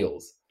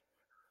millennials.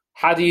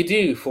 How do you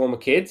do, former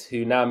kids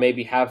who now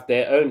maybe have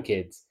their own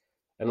kids?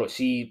 And what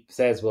she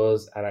says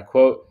was, and I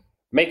quote,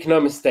 make no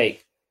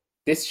mistake,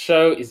 this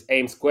show is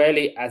aimed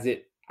squarely at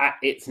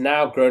its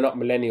now grown-up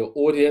millennial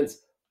audience.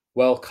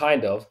 Well,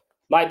 kind of.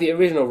 Like the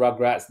original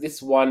Rugrats,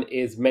 this one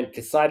is meant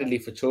decidedly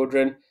for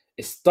children.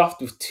 It's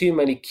stuffed with too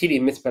many kiddie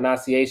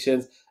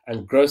mispronunciations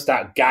and grossed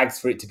out gags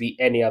for it to be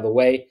any other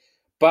way.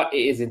 But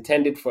it is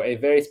intended for a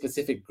very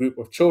specific group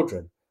of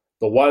children.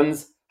 The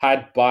ones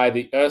had by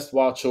the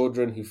erstwhile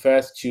children who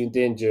first tuned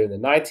in during the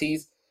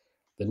 90s.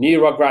 The new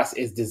Rugrats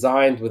is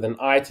designed with an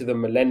eye to the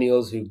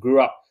millennials who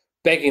grew up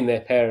begging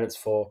their parents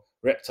for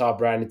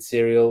Reptar-branded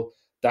cereal.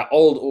 That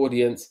old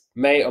audience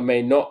may or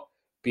may not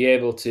be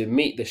able to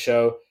meet the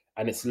show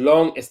and its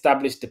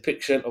long-established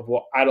depiction of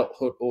what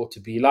adulthood ought to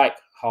be like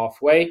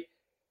halfway.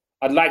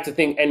 I'd like to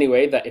think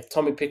anyway that if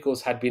Tommy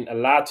Pickles had been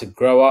allowed to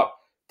grow up,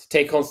 to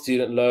take on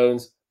student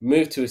loans,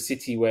 move to a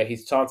city where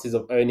his chances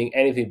of owning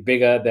anything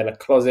bigger than a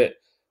closet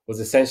was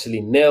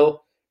essentially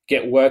nil,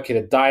 get work in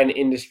a dying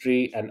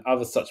industry and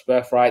other such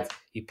birthrights,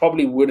 he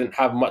probably wouldn't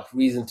have much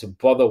reason to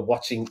bother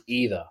watching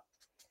either.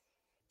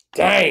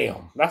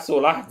 Damn, that's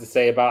all I have to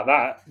say about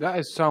that. That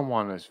is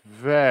someone that's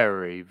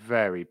very,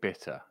 very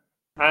bitter.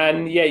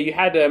 And yeah, you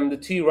had the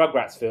two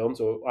Rugrats films,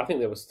 or I think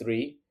there was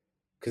three,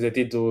 because they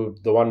did the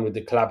one with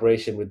the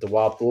collaboration with the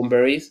Wild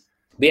Thornberrys.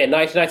 But yeah,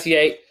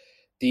 1998,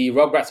 the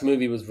Rugrats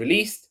movie was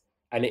released,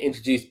 and it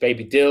introduced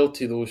Baby Dill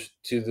to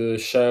the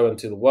show and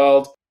to the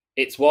world.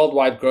 Its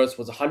worldwide gross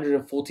was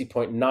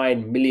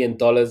 $140.9 million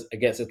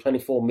against a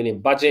 $24 million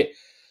budget,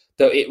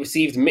 though it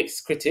received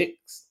mixed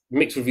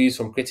reviews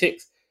from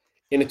critics.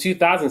 In a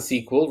 2000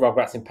 sequel,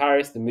 Rugrats in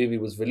Paris, the movie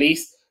was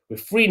released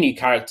with 3 new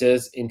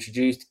characters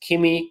introduced,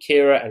 Kimmy,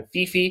 Kira, and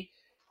Fifi.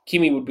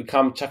 Kimmy would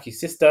become Chucky's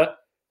sister,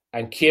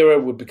 and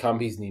Kira would become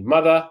his new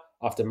mother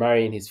after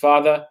marrying his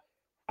father,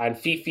 and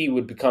Fifi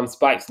would become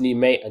Spike's new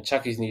mate and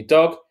Chucky's new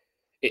dog.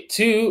 It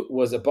too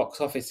was a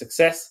box office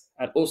success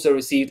and also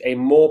received a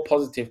more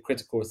positive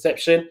critical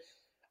reception.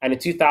 And in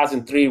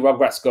 2003,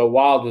 Rugrats Go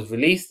Wild was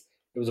released.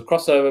 It was a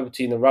crossover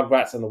between the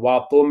Rugrats and the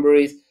Wild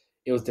Thornberrys.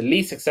 It was the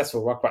least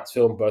successful Rugrats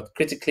film, both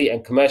critically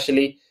and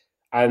commercially,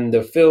 and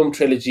the film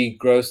trilogy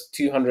grossed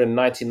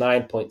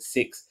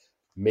 $299.6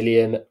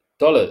 million.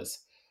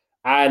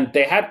 And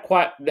they had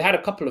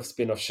a couple of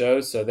spin-off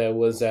shows. So there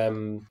was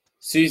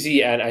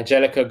Susie and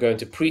Angelica going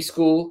to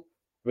preschool.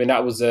 I mean,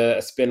 that was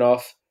a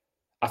spin-off.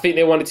 I think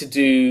they wanted to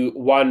do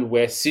one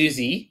where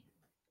Susie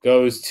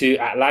goes to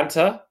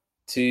Atlanta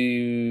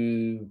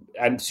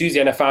and Susie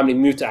and her family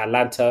moved to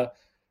Atlanta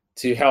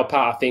to help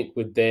out, I think,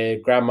 with their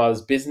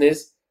grandmother's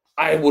business.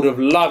 I would have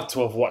loved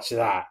to have watched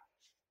that.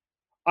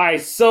 I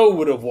so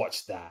would have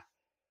watched that.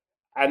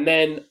 And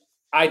then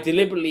I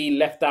deliberately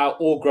left out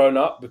All Grown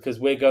Up because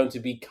we're going to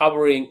be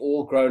covering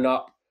All Grown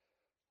Up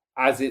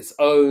as its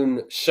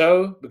own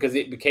show because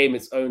it became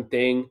its own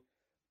thing.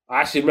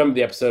 I actually remember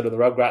the episode of the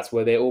Rugrats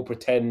where they all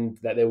pretend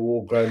that they were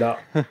all grown up.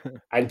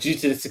 And due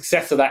to the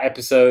success of that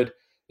episode,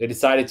 they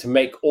decided to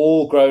make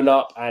All Grown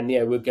Up. And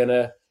yeah, we're going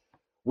to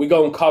we're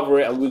gonna cover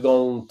it and we're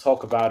gonna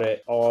talk about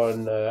it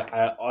on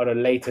a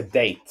later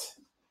date.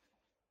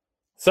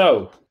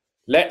 So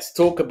let's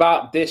talk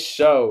about this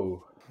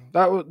show.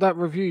 That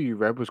review you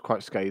read was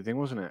quite scathing,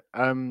 wasn't it?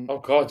 Oh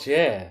God,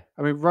 yeah,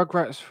 I mean,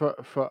 Rugrats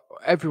for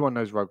everyone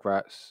knows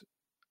Rugrats.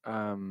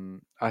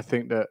 I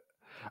think that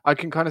I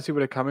can kind of see where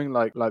they're coming.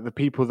 Like the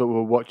people that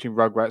were watching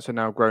Rugrats are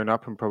now grown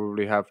up and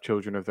probably have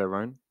children of their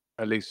own.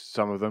 At least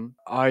some of them.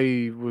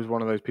 I was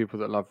one of those people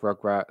that loved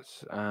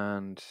Rugrats,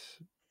 and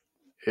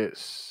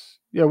it's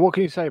yeah. What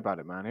can you say about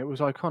it, man? It was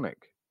iconic.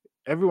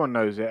 Everyone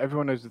knows it.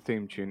 Everyone knows the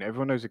theme tune.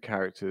 Everyone knows the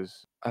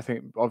characters. I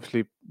think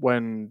obviously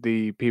when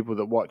the people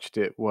that watched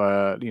it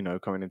were,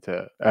 coming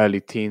into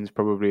early teens,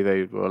 probably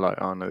they were like,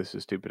 "Oh no, this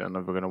is stupid. I'm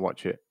never going to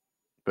watch it."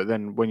 But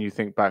then when you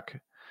think back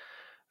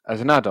as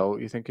an adult,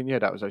 you're thinking, "Yeah,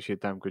 that was actually a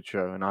damn good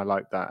show," and I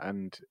like that.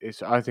 And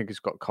I think it's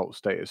got cult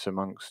status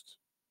amongst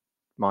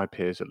my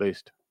peers, at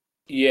least.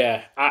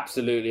 yeah,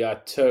 absolutely. I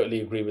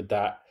totally agree with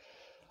that.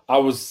 I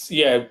was,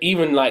 yeah,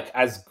 even like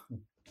as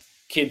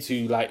kids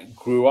who like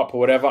grew up or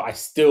whatever, I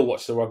still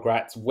watched the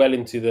Rugrats well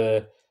into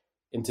the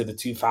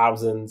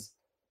 2000s.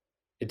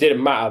 It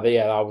didn't matter that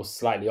yeah, I was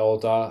slightly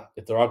older.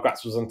 If the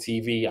Rugrats was on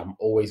TV, I'm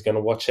always gonna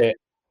watch it.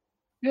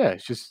 Yeah,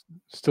 it's just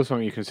still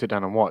something you can sit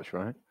down and watch,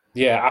 right?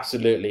 Yeah,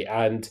 absolutely.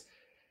 And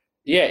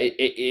yeah,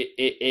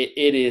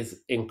 it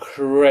is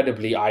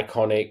incredibly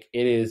iconic.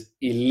 It is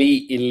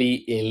elite,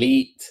 elite,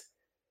 elite.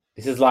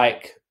 This is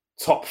like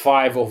top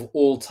five of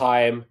all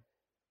time.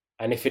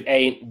 And if it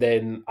ain't,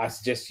 then I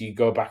suggest you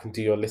go back and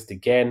do your list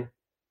again.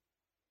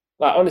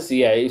 Like honestly,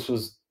 yeah, it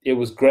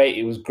was great.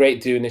 It was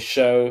great doing this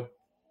show.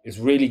 It's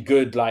really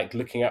good, like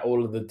looking at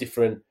all of the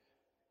different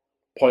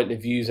point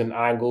of views and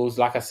angles.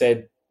 Like I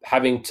said,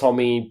 having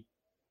Tommy,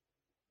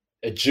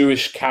 a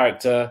Jewish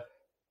character,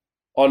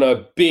 on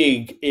a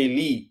big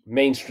elite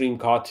mainstream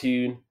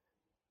cartoon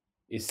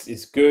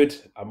is good.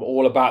 I'm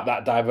all about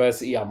that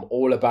diversity. I'm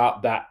all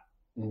about that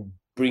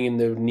bringing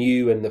the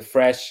new and the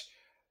fresh.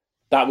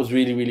 That was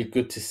really really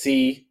good to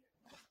see.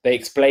 They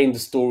explained the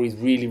stories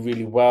really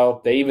really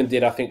well. They even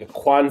did I think a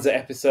Kwanzaa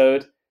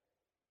episode,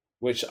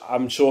 which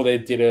I'm sure they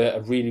did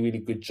a really really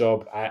good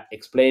job at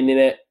explaining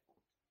it.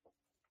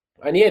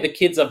 And yeah, the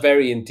kids are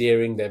very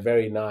endearing. They're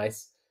very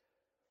nice.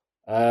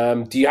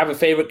 Do you have a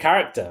favorite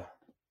character?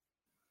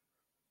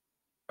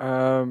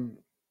 Um,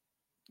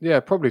 yeah,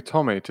 probably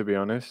Tommy, to be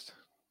honest.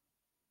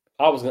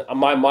 I was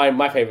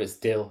my favorite is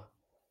Dill.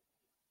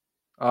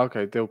 Oh,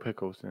 okay, Dill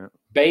Pickles. Yeah,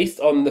 Based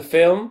on the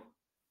film,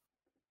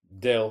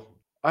 Dill.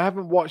 I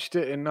haven't watched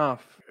it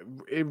enough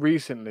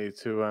recently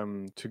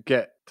to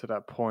get to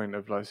that point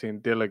of like seeing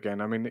Dill again.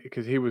 I mean,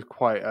 because he was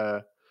quite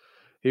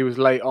he was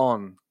late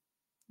on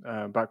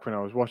back when I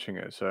was watching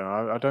it, so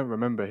I don't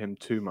remember him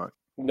too much.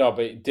 No,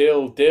 but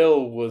Dill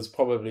was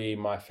probably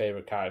my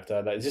favorite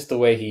character. Like just the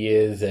way he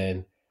is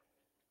and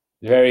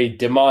very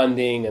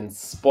demanding and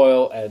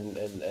spoiled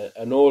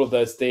and all of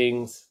those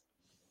things.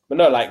 But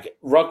no, like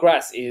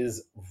Rugrats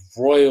is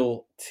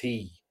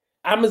royalty.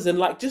 Amazon,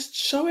 like just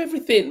show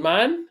everything,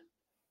 man.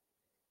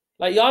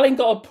 Like y'all ain't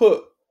gotta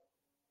put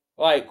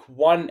like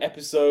one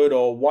episode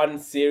or one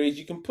series.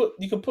 You can put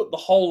the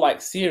whole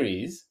like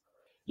series.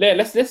 Yeah,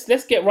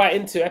 let's get right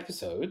into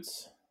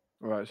episodes.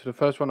 Right, so the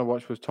first one I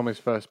watched was Tommy's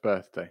first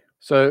birthday.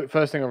 So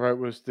first thing I wrote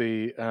was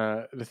the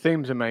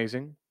theme's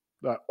amazing.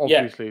 Like Yeah,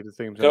 obviously the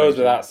theme's goes amazing.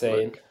 without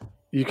saying. Like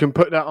you can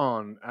put that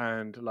on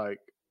and like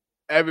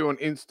everyone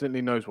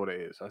instantly knows what it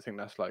is. I think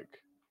that's like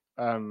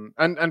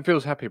and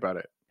feels happy about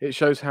it. It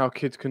shows how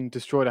kids can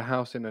destroy the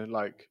house in a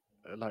like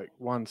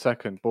 1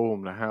 second.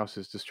 Boom, the house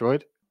is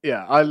destroyed.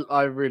 Yeah,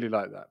 I really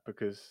like that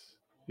because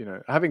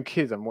having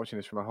kids, I'm watching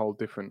this from a whole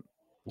different.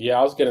 Yeah,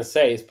 I was gonna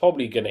say it's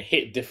probably gonna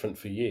hit different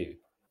for you.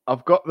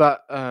 I've got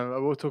that.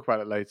 We'll talk about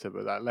it later,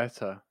 but that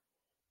letter,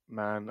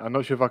 man, I'm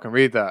not sure if I can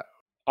read that.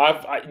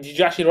 Did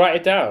you actually write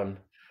it down?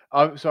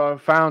 So I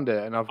found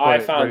it and I've got I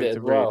it found ready it to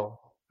as read. well.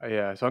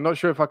 Yeah, so I'm not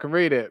sure if I can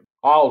read it.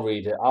 I'll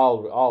read it.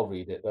 I'll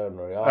read it. Don't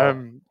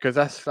worry. Because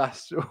that's that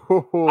is.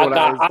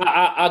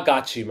 I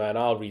got you, man.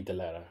 I'll read the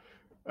letter.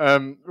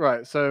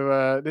 Right.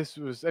 So this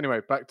was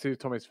anyway. Back to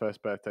Tommy's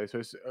first birthday. So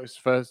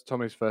it's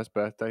Tommy's first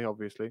birthday.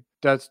 Obviously,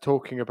 Dad's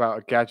talking about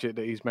a gadget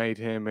that he's made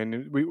him,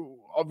 and we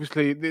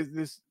obviously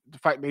this the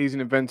fact that he's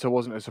an inventor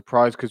wasn't a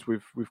surprise because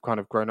we've kind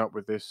of grown up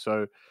with this.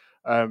 So,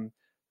 um,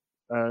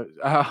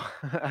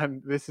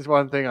 and this is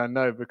one thing I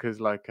know because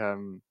like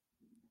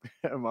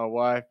my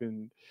wife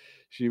and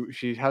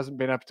she hasn't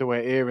been able to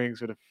wear earrings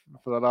for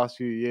the last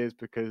few years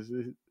because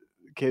the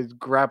kids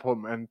grab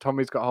them, and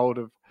Tommy's got hold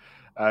of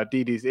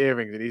Dee Dee's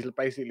earrings, and he's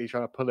basically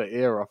trying to pull her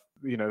ear off.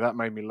 That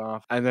made me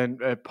laugh. And then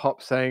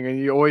Pop saying, and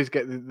you always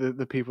get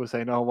the people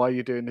saying, "Oh, why are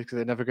you doing this?" Because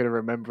they're never going to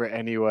remember it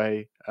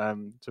anyway.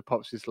 So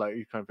Pop's just like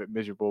he's kind of a bit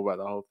miserable about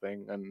the whole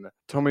thing. And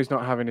Tommy's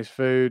not having his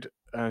food.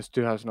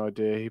 Stu has no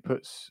idea. He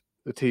puts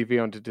the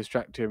TV on to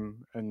distract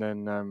him, and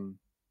then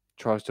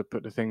tries to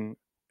put the thing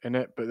in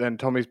it. But then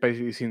Tommy's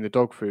basically seen the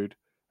dog food,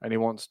 and he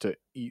wants to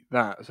eat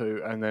that. So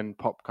and then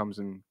Pop comes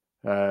and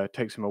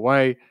takes him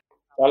away.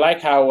 I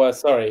like how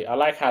I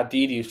like how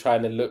Dee Dee was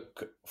trying to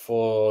look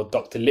for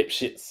Dr.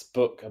 Lipschitz'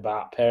 book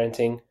about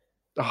parenting.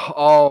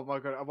 Oh my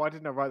god, why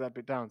didn't I write that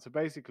bit down? So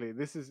basically,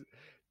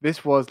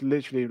 this was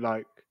literally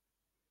like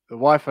the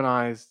wife and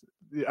I's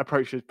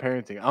approach to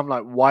parenting. I'm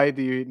like, why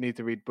do you need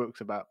to read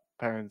books about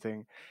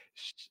parenting?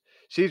 Sh-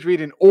 She's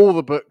reading all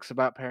the books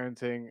about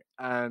parenting,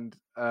 and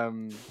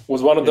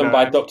Was one of you them know,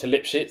 by and Dr.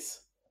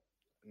 Lipschitz?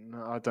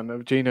 no, I don't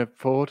know. Gina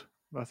Ford,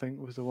 I think,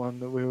 was the one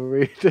that we were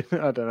reading.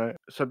 I don't know.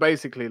 So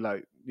basically,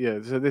 like, yeah.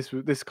 So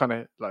this kind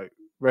of like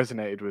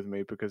resonated with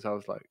me because I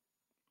was like,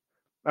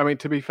 I mean,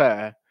 to be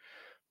fair,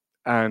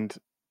 and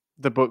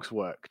the books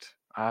worked.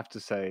 I have to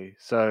say.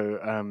 So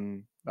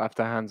I have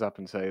to hands up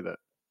and say that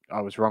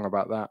I was wrong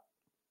about that.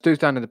 Stu's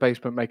down in the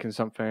basement making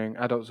something.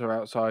 Adults are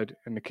outside,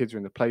 and the kids are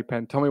in the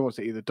playpen. Tommy wants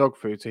to eat the dog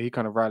food, so he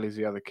kind of rallies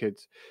the other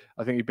kids.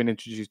 I think you've been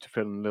introduced to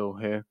Phil and Lil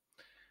here.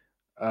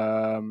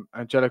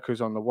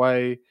 Angelica's on the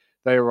way.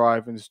 They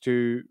arrive, and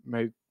Stu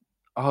made.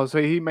 Oh, so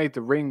he made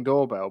the Ring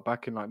doorbell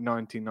back in like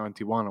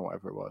 1991 or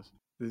whatever it was.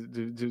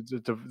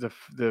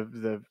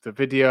 The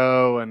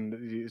video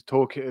and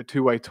talk,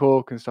 two-way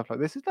talk and stuff like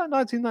this. It's like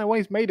 1991.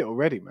 He's made it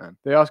already, man.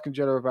 They ask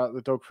Angela about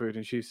the dog food,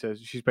 and she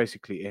says she's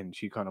basically in.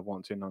 She kind of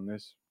wants in on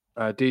this.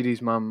 Dee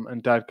Dee's mum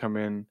and dad come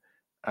in,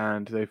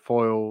 and they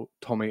foil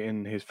Tommy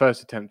in his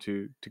first attempt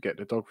to get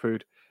the dog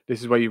food.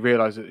 This is where you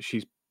realise that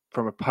she's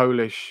from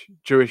a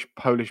Jewish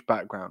Polish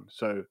background,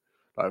 so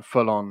like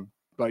full on,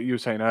 like you were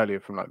saying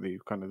earlier, from like the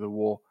kind of the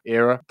war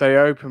era. They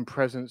open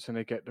presents and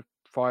they get the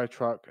fire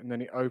truck, and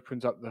then it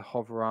opens up the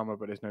hover armor,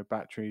 but there's no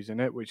batteries in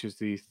it, which is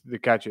the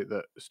gadget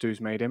that Stu's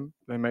made him.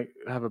 They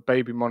have a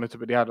baby monitor,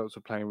 but the adults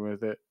are playing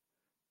with it.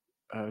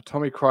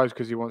 Tommy cries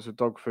because he wants the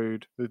dog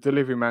food. The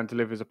delivery man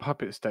delivers a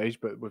puppet stage,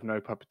 but with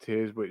no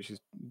puppeteers, which is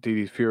Dee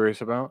Dee's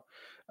furious about.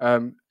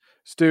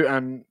 Stu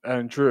and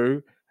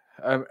Drew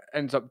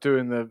ends up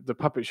doing the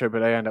puppet show, but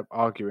they end up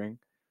arguing.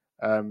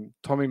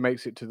 Tommy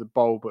makes it to the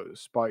bowl, but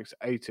Spikes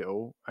ate it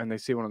all, and they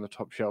see one on the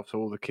top shelf, so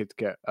all the kids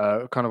get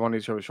kind of on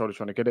each other's shoulders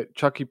trying to get it.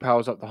 Chucky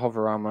powers up the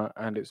hover armor,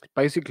 and it's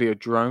basically a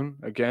drone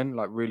again,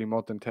 like really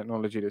modern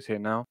technology that's here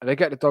now. And they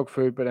get the dog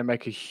food, but they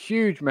make a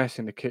huge mess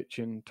in the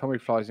kitchen. Tommy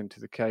flies into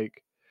the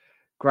cake.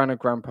 Gran and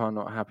Grandpa are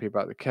not happy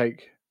about the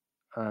cake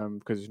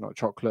because it's not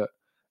chocolate.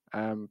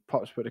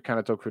 Pops put a can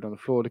of dog food on the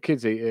floor. The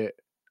kids eat it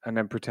and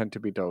then pretend to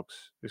be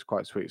dogs. It's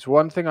quite sweet. So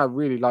one thing I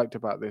really liked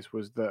about this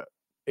was that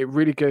it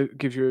really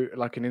gives you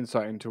like an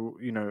insight into,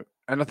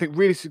 and I think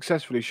really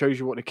successfully shows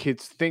you what the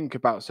kids think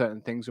about certain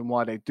things and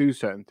why they do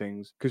certain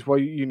things. Because why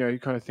you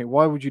kind of think,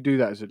 why would you do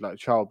that as a like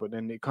child? But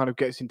then it kind of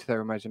gets into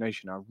their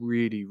imagination. I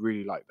really,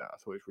 really like that. I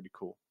thought it was really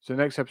cool. So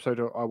the next episode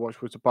I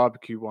watched was the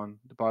barbecue one,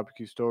 the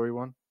barbecue story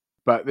one.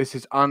 But this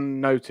is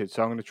unnoted,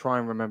 so I'm going to try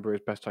and remember as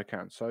best I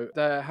can. So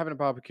they're having a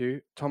barbecue.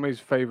 Tommy's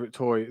favorite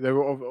toy. They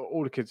were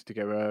all the kids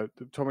together.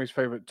 Tommy's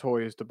favorite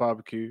toy is the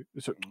barbecue.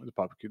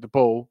 The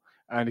ball,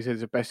 and he says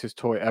it's the bestest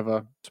toy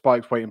ever.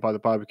 Spike's waiting by the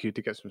barbecue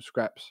to get some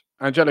scraps.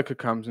 Angelica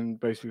comes and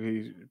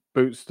basically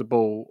boots the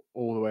ball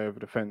all the way over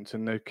the fence,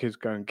 and the kids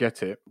go and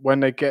get it. When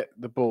they get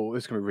the ball,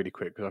 this is going to be really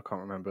quick because I can't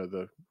remember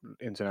the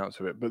ins and outs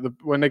of it. But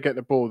when they get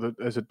the ball,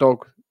 there's a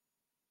dog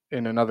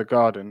in another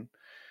garden,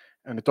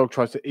 and the dog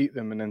tries to eat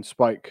them, and then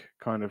Spike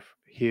kind of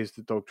hears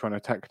the dog trying to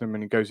attack them,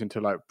 and he goes into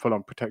like full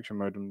on protection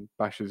mode and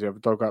bashes the other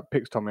dog up,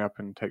 picks Tommy up,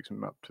 and takes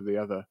him up to the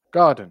other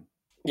garden.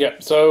 Yeah.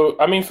 So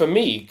I mean, for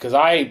me, because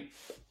I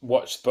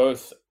watched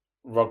both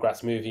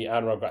Rugrats movie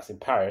and Rugrats in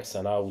Paris,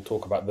 and I will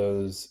talk about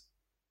those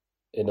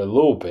in a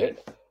little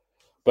bit.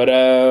 But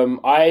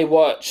I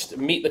watched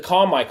Meet the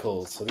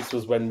Carmichaels. So this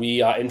was when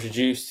we are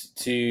introduced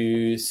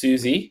to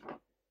Susie,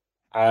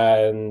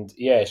 and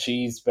yeah,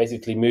 she's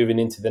basically moving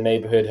into the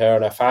neighborhood. Her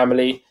and her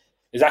family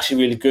is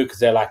actually really good because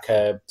they're like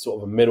a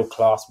sort of a middle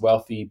class,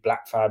 wealthy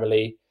black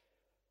family,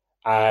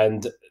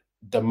 and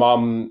the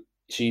mum,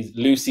 she's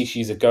Lucy.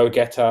 She's a go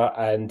getter,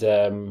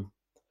 and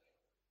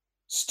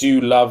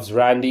Stu loves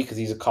Randy because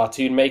he's a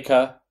cartoon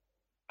maker,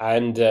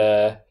 and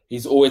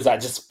he's always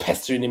like just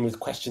pestering him with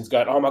questions,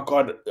 going, "Oh my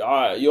god,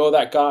 you're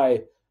that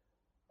guy,"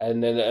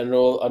 and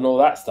all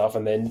that stuff.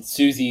 And then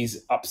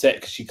Susie's upset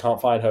because she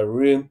can't find her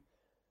room.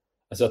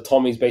 And so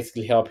Tommy's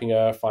basically helping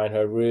her find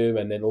her room,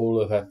 and then all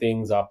of her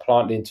things are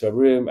planted into her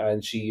room,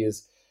 and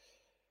she's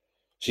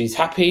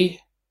happy.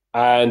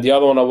 And the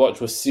other one I watched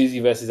was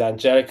Susie versus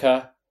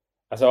Angelica.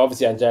 And so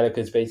obviously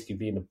Angelica is basically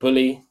being a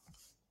bully,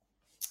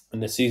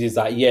 and the Susie's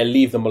like, "Yeah,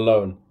 leave them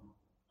alone."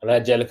 And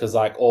Angelica's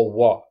like, "Oh,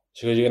 what?"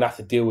 She goes, "You're gonna have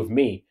to deal with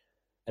me."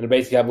 And they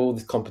basically have all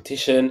this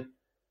competition,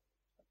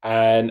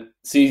 and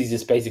Susie's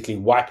just basically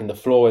wiping the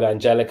floor with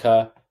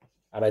Angelica,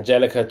 and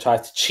Angelica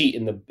tries to cheat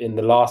in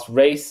the last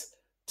race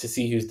to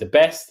see who's the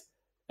best,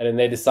 and then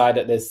they decide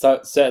that there's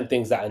certain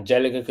things that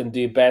Angelica can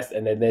do best,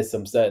 and then there's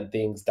some certain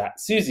things that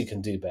Susie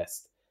can do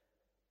best.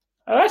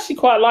 I actually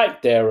quite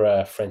like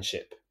their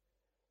friendship.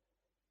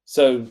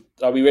 So,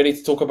 are we ready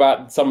to talk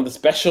about some of the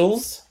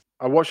specials?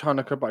 I watched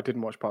Hanukkah, but I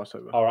didn't watch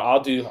Passover. All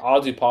right,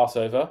 I'll do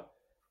Passover,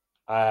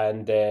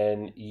 and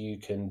then you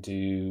can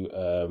do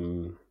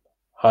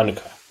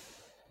Hanukkah.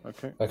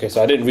 Okay. Okay,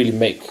 so I didn't really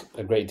make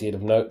a great deal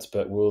of notes,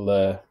 but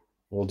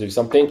we'll do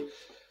something.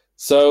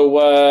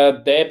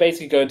 So they're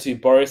basically going to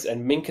Boris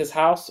and Minka's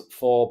house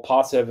for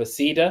Passover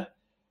Seder,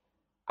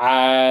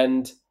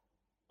 and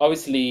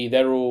obviously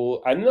they're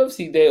all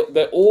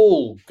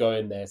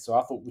going there. So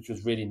I thought, which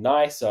was really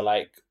nice. So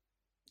like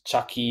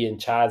Chucky and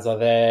Chaz are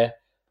there.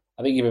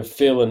 I think even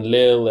Phil and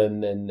Lil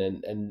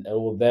and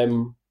all of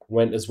them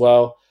went as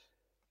well.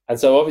 And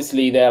so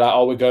obviously they're like,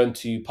 oh, we're going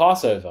to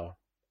Passover.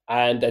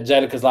 And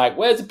Angelica's like,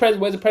 where's the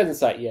present? Where's the present?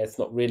 It's like, yeah, it's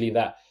not really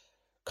that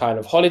kind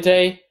of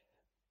holiday.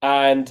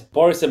 And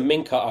Boris and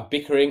Minka are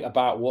bickering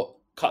about what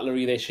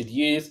cutlery they should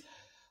use.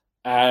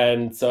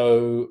 And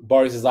so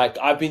Boris is like,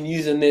 I've been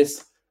using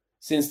this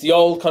since the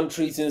old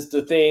country, since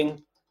the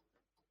thing.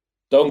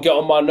 Don't get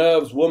on my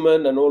nerves,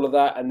 woman, and all of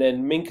that. And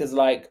then Minka's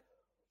like,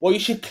 well, you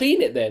should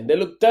clean it then. They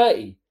look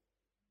dirty.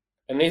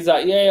 And he's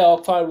like, yeah,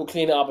 I'll fine, we'll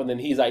clean it up. And then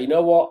he's like, you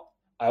know what?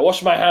 I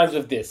wash my hands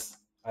with this.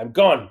 I'm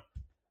gone.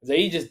 So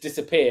he just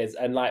disappears.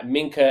 And like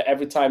Minka,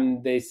 every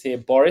time they see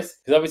Boris,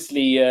 because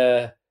obviously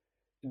they're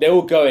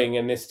all going,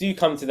 and then Stu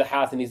comes to the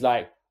house and he's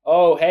like,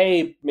 oh,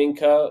 hey,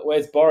 Minka,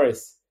 where's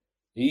Boris?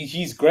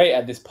 He's great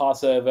at this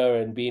Passover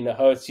and being a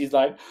host. She's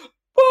like,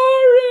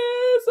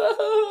 Boris!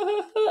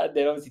 And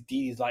then obviously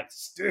Dee Dee's like,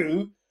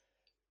 Stu.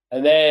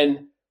 And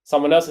then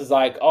someone else is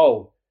like,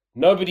 oh,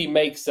 nobody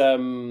makes what's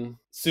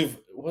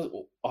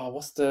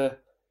the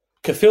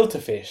gefilte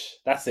fish?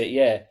 That's it,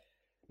 yeah.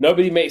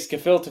 Nobody makes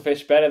gefilte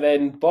fish better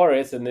than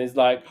Boris, and it's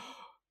like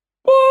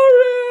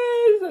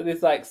Boris, and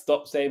it's like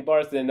stop saying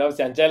Boris. And then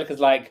obviously Angelica's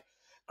like,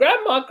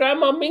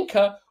 Grandma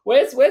Minka,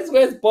 where's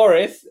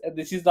Boris? And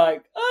then she's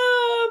like,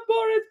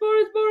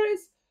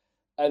 Boris.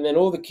 And then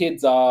all the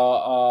kids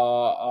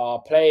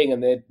are playing,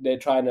 and they're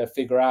trying to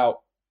figure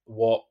out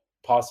what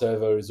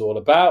Passover is all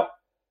about.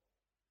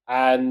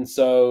 And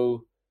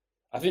so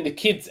I think the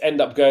kids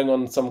end up going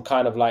on some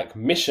kind of like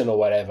mission or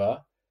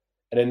whatever.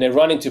 And then they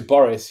run into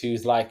Boris,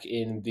 who's like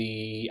in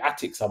the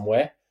attic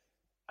somewhere,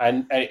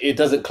 and it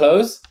doesn't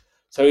close.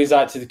 So he's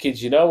like to the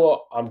kids, you know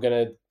what? I'm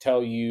going to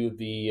tell you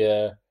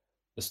the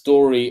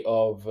story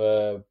of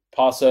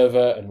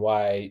Passover and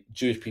why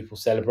Jewish people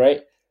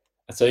celebrate.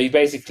 And so he's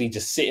basically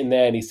just sitting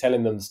there and he's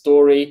telling them the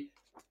story.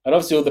 And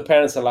obviously all the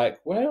parents are like,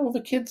 where are all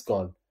the kids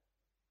gone?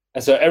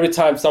 And so every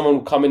time someone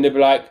would come in, they'd be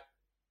like,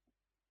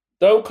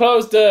 don't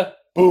close the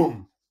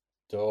boom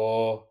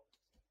door.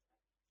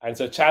 And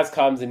so Chaz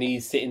comes and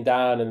he's sitting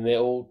down and they're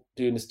all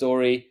doing the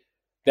story.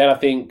 Then I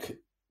think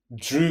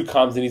Drew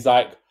comes and he's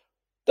like,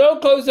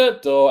 don't close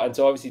that door. And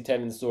so obviously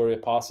telling the story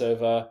of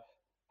Passover,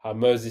 how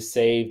Moses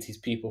saved his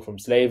people from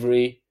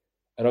slavery.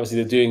 And obviously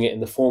they're doing it in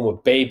the form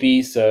of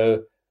babies.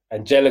 So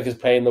Angelica's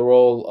playing the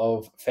role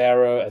of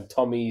Pharaoh and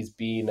Tommy's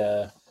being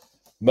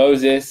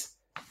Moses.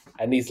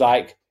 And he's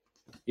like,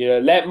 you know,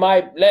 let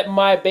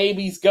my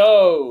babies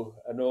go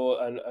and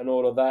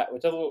all of that,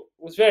 which I thought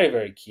was very,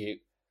 very cute.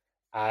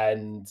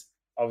 And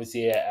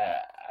obviously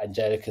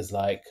Angelica's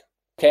like,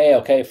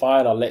 okay,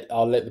 fine, I'll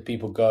let the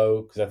people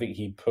go, because I think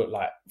he put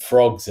like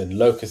frogs and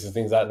locusts and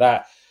things like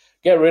that.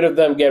 Get rid of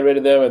them,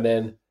 and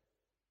then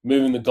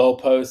moving the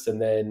goalposts,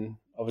 and then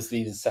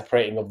obviously the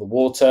separating of the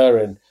water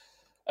and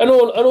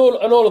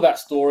all of that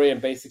story,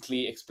 and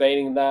basically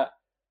explaining that.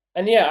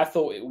 And yeah, I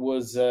thought it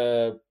was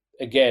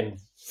again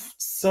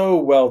so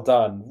well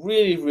done,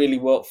 really, really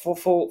well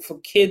for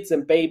kids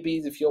and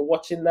babies. If you're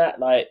watching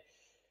that, like,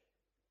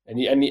 and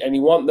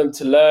you want them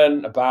to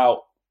learn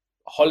about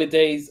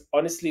holidays,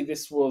 honestly,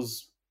 this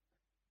was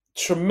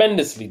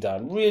tremendously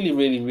done. Really,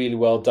 really, really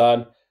well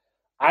done.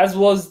 As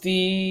was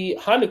the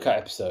Hanukkah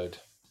episode.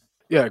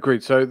 Yeah,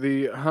 agreed. So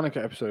the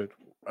Hanukkah episode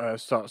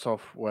starts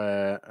off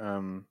where,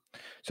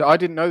 so I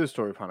didn't know the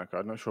story of Hanukkah.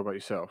 I'm not sure about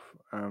yourself.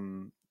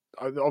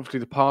 Obviously,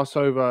 the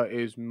Passover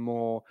is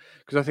more,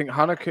 because I think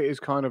Hanukkah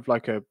is kind of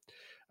like a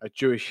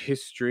Jewish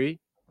history,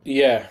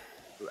 Yeah,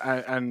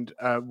 and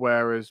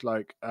whereas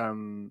like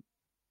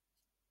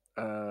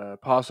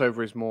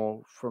Passover is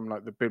more from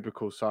like the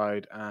biblical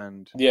side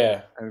and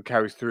yeah,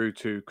 carries through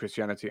to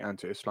Christianity and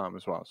to Islam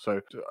as well.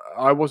 So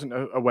I wasn't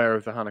aware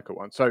of the Hanukkah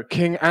one. So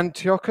King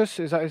Antiochus,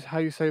 is that how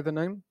you say the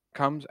name?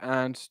 Comes,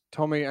 and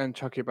Tommy and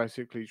Chucky are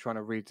basically trying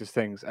to read these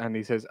things, and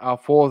he says, our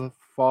four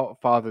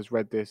fathers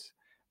read this,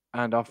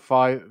 and our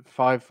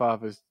five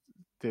fathers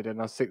did,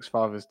 and our six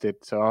fathers did.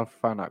 So I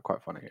found that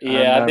quite funny.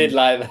 yeah. And, I did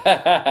like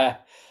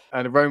that.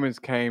 and the Romans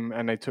came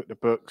and they took the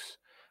books.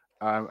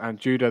 And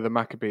Judah the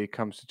Maccabee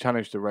comes to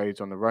challenge the raids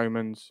on the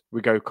Romans.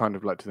 We go kind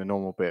of like to the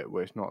normal bit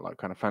where it's not like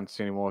kind of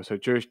fantasy anymore. So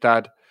Jewish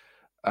dad,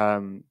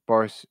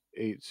 Boris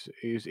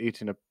he's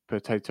eating a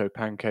potato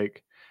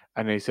pancake,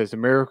 and he says the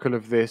miracle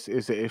of this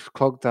is that it's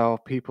clogged our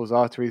people's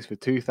arteries for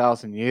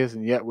 2,000 years,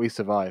 and yet we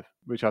survive,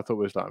 which I thought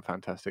was like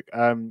fantastic.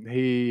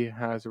 He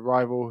has a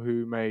rival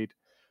who made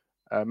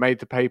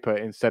the paper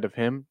instead of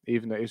him,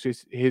 even though it's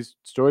just his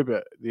story,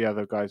 but the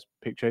other guy's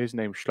picture. His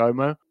name's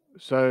Shlomo.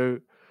 So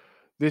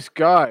this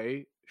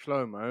guy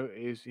Shlomo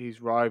is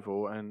his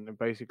rival, and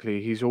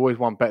basically he's always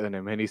one better than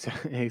him. And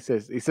he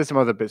says some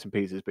other bits and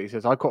pieces, but he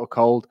says I caught a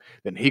cold,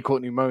 then he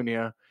caught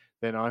pneumonia,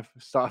 then I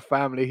start a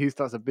family. He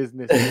starts a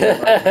business. And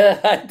then,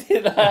 like, I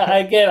did.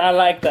 Again, I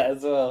like that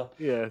as well.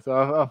 yeah, so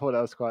I thought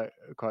that was quite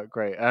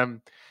great.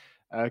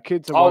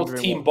 Kids are I was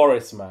wondering Team what.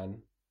 Boris,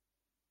 man.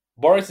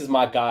 Boris is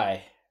my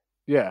guy.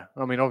 Yeah,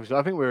 I mean, obviously,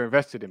 I think we're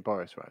invested in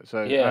Boris, right?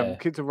 So, Yeah.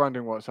 kids are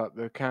wondering what's up.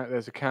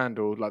 There's a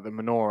candle, like the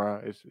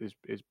menorah is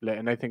lit,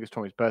 and they think it's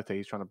Tommy's birthday.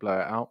 He's trying to blow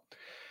it out.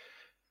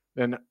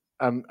 Then,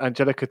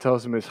 Angelica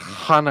tells him it's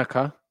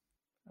Hanukkah.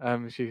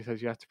 She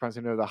says you have to pronounce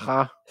it with a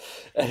ha.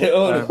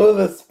 all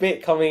the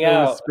spit coming All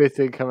the out.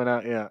 spitting coming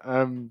out.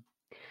 Yeah.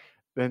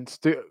 Then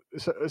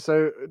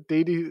so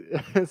Dee Dee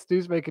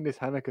Stu's making this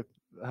Hanukkah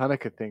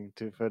thing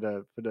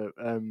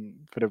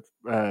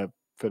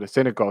for the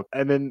synagogue,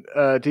 and then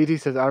Dee Dee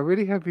says, "I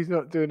really hope he's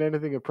not doing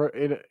anything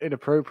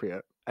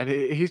inappropriate." And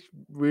he's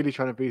really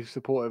trying to be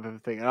supportive of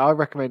everything. And I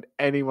recommend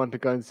anyone to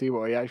go and see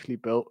what he actually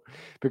built,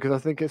 because I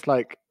think it's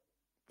like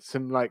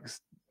some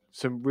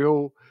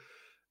real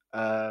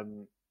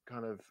kind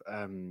of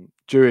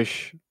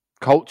Jewish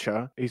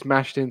culture. He's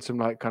mashed in some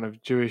like kind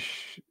of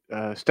Jewish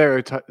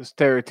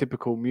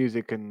stereotypical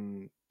music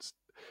and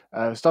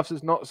stuff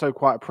that's not so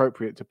quite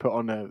appropriate to put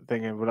on a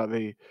thing. And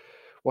like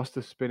what's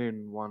the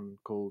spinning one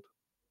called?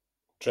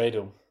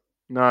 Dreidel.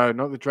 No,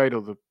 not the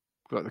dreidel.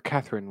 The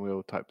Catherine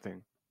wheel type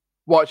thing.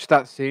 Watch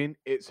that scene;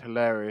 it's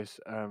hilarious.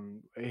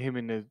 Him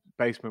in the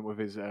basement with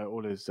his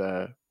all his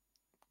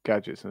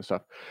gadgets and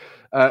stuff.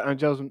 Yeah, we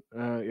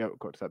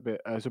got to that bit.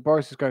 So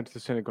Boris is going to the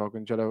synagogue,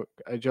 and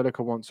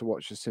Angelica wants to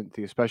watch the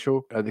Cynthia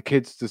special. The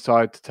kids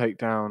decide to take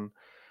down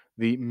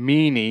the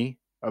meanie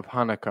of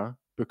Hanukkah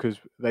because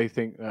they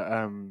think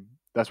that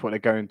that's what they're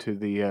going to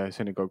the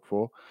synagogue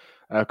for.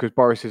 Because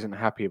Boris isn't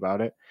happy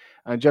about it.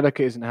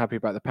 Angelica isn't happy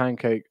about the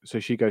pancake, so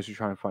she goes to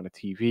try and find a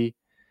TV.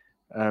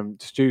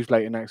 Stu's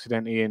late and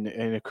accidentally in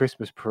a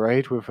Christmas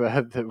parade with the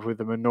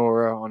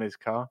menorah on his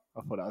car.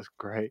 I thought that was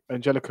great.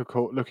 Angelica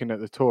caught looking at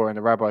the tour, and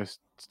the rabbi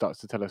starts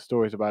to tell her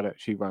stories about it.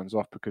 She runs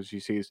off because she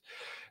sees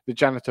the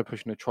janitor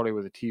pushing a trolley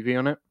with a TV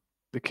on it.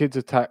 The kids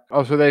attack.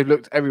 Oh, so they've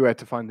looked everywhere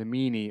to find the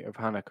meanie of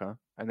Hanukkah,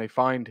 and they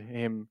find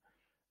him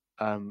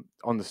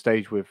on the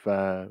stage with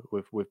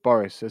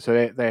Boris.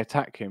 So they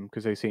attack him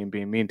because they see him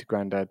being mean to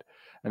Granddad,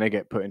 and they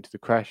get put into the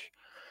crash.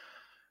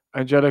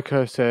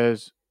 Angelica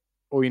says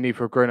all you need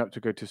for a grown-up to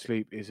go to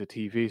sleep is a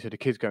TV, so the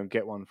kids go and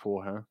get one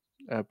for her.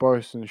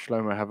 Boris and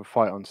Shlomo have a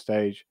fight on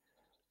stage,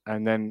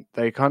 and then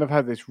they kind of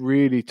have this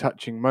really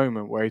touching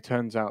moment where it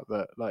turns out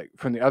that, like,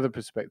 from the other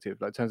perspective,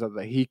 like, it turns out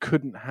that he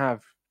couldn't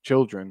have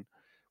children,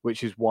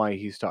 which is why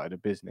he started a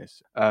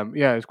business.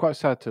 Yeah, it's quite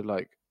sad to,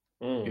 like,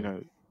 you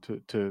know,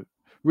 to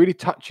really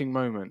touching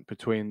moment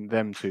between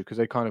them two, because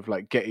they kind of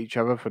like get each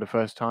other for the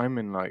first time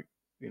in, like,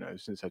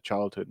 since their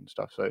childhood and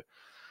stuff. So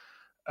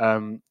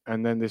and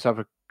then this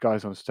other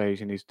guy's on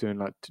stage, and he's doing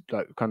like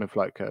kind of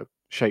like a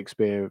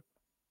Shakespeare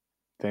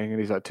thing, and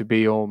he's like, to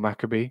be all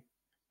Maccabee.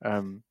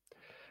 Then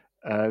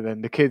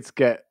the kids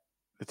get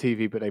the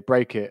TV, but they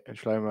break it, and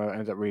Shlomo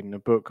ends up reading a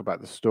book about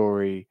the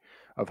story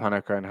of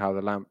Hanukkah and how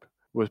the lamp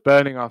was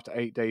burning after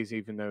 8 days,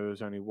 even though there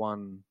was only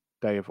 1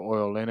 day of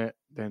oil in it.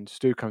 Then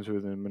Stu comes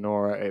with a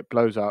menorah, it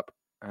blows up,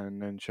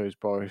 and then shows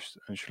Boris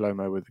and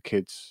Shlomo with the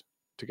kids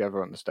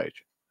together on the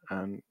stage.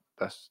 And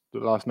that's the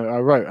last note I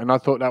wrote. And I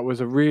thought that was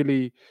a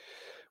really,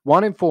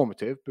 one,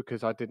 informative,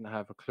 because I didn't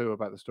have a clue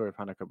about the story of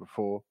Hanukkah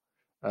before,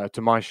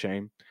 to my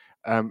shame.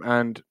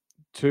 And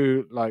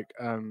two, like,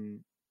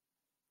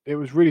 it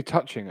was really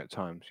touching at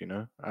times, I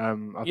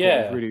thought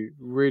it was really,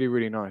 really,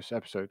 really nice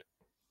episode.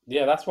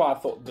 Yeah, that's why I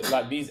thought that,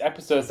 like, these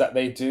episodes that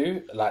they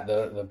do, like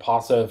the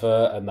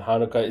Passover and the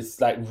Hanukkah,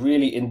 it's like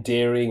really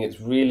endearing.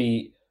 It's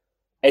really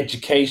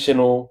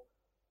educational,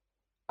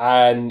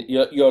 and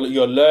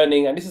you're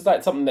learning. And this is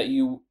like something that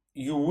you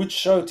would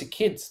show to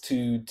kids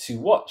to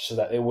watch so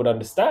that they would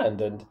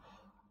understand. And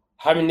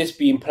having this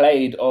being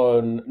played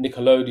on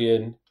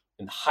Nickelodeon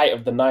in the height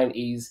of the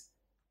 '90s,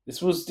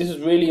 this was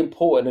really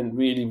important and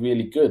really,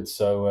 really good.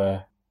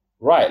 So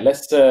right,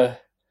 let's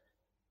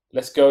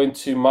go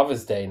into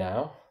Mother's Day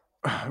now.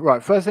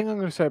 Right, first thing I'm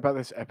going to say about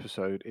this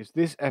episode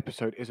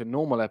is a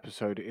normal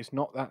episode. It's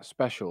not that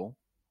special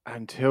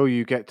until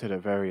you get to the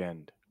very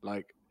end.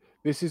 Like,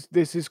 this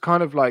is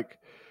kind of like,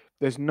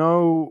 it's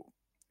normal.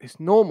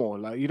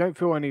 Like, you don't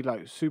feel any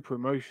like super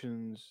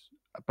emotions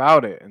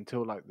about it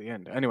until like the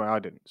end. Anyway, I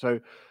didn't.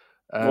 So,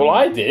 Well,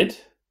 I did.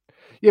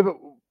 yeah, but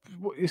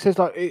it says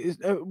like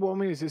what I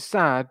mean is it's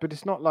sad, but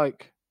it's not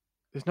like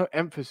there's no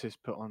emphasis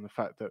put on the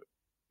fact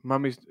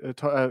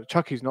that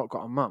Chucky's not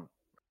got a mum.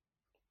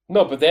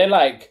 No, but they're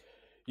like,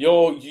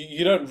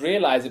 you don't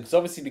realize it because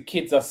obviously the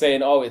kids are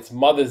saying, "Oh, it's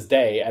Mother's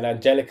Day," and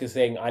Angelica's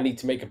saying, "I need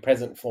to make a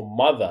present for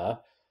Mother,"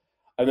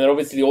 and then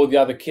obviously all the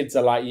other kids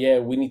are like, "Yeah,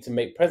 we need to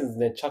make presents,"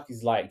 and then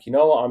Chucky's like, "You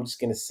know what? I'm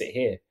just gonna sit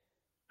here."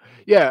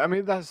 Yeah, I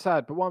mean that's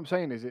sad, but what I'm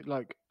saying is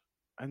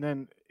and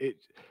then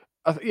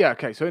yeah,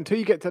 okay. So until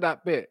you get to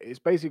that bit, it's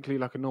basically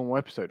like a normal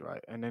episode,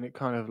 right? And then it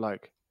kind of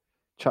like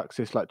chucks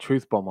this like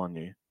truth bomb on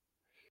you.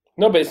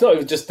 No, but it's not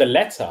even just the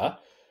letter,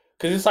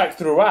 because it's like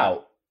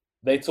throughout.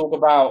 They talk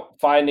about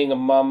finding a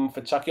mum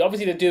for Chucky.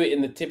 Obviously, they do it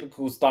in the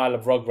typical style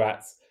of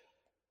Rugrats,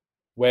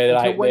 where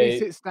Until like when he they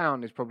sits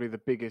down is probably the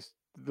biggest,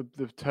 the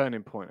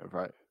turning point of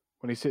right.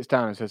 When he sits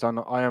down and says,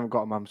 I haven't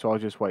got a mum, so I'll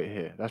just wait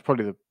here." That's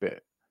probably the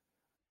bit.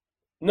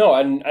 no,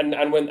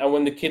 and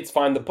when the kids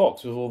find the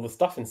box with all the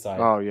stuff inside,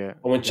 Oh yeah,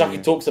 and when yeah, Chucky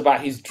yeah. talks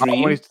about his Oh, when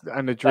dream he's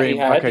and the that he dream.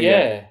 had, Okay, yeah.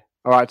 yeah.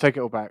 All right, I take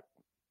it all back.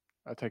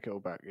 I take it all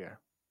back. Yeah.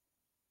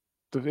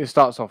 It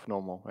starts off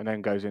normal and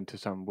then goes into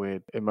some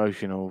weird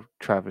emotional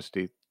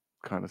travesty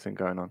kind of thing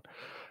going on.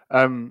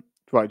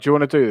 Right, do you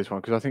want to do this one?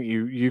 Because I think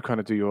you kind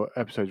of do your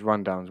episodes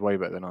rundowns way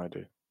better than I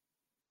do.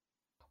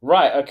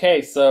 Right,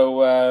 okay,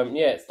 so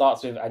yeah, it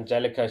starts with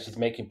Angelica. She's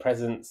making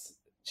presents.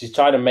 She's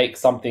trying to make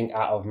something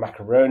out of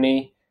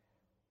macaroni,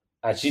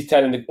 and she's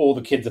telling all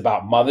the kids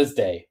about Mother's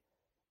Day.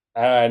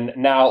 And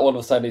now all of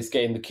a sudden, it's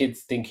getting the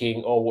kids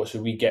thinking, "Oh, what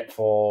should we get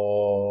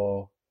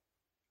for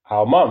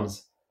our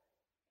mums?"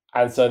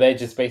 And so they're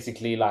just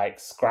basically like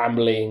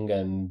scrambling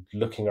and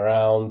looking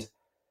around.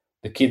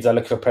 The kids are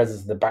looking for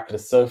presents in the back of the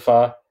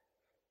sofa.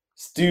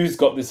 Stu's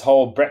got this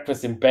whole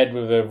breakfast in bed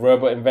with a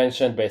robot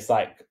invention, but it's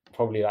like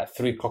probably like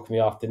 3 o'clock in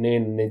the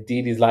afternoon, and then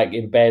Dee Dee's like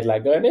in bed,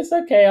 like going, "It's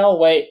okay, I'll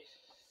wait."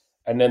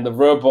 And then the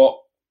robot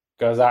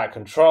goes out of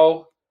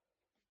control.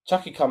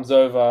 Chucky comes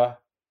over,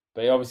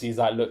 but obviously he's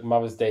like, "Look,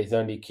 Mother's Day is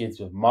only kids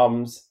with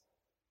mums."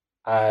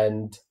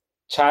 And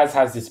Chaz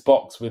has this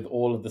box with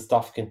all of the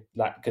stuff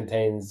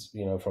contains,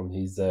 from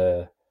his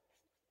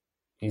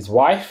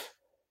wife,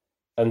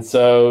 and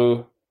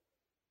so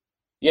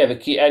yeah,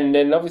 and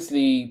then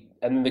obviously,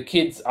 and then the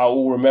kids are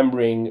all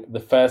remembering the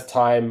first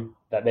time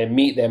that they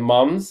meet their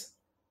mums.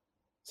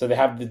 So they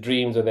have the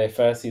dreams where they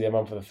first see their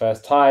mum for the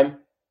first time,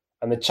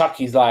 and the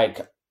Chucky's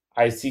like,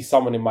 "I see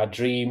someone in my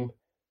dream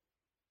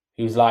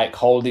who's like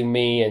holding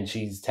me, and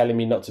she's telling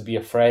me not to be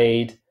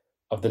afraid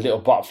of the little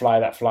butterfly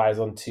that flies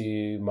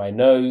onto my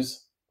nose."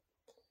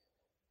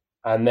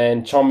 And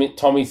then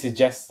Tommy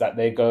suggests that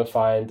they go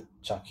find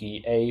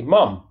Chucky a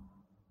mum.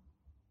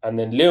 And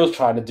then Lil's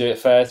trying to do it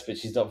first, but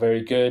she's not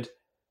very good.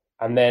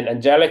 And then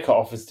Angelica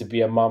offers to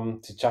be a mum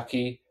to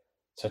Chucky.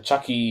 So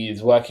Chucky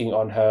is working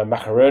on her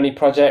macaroni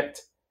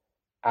project.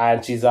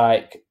 And she's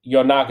like,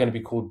 "You're now going to be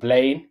called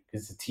Blaine,"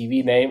 because it's a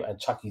TV name, and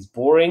Chucky's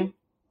boring.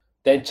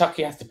 Then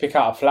Chucky has to pick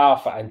out a flower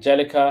for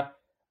Angelica.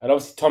 And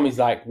obviously Tommy's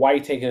like, "Why are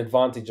you taking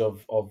advantage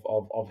of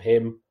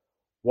him?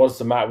 What's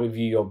the matter with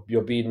you?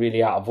 You're being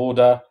really out of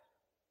order."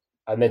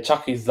 And then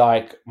Chucky's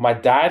like, "My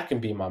dad can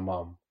be my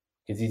mum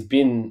because he's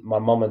been my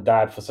mum and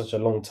dad for such a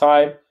long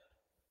time."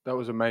 That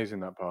was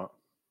amazing. That part.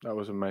 That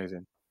was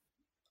amazing.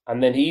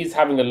 And then he's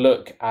having a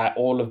look at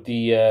all of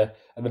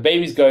and the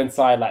babies go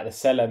inside like the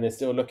cellar, and they're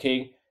still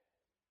looking,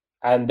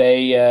 and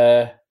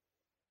they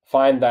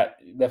find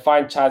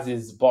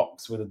Chaz's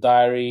box with a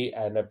diary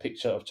and a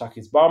picture of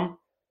Chucky's mum.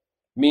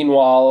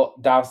 Meanwhile,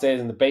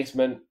 downstairs in the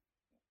basement,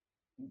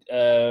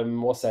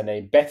 what's her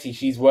name? Betty,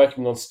 she's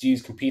working on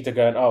Stu's computer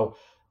going, "Oh,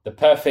 the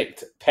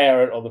perfect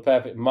parent or the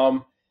perfect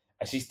mum."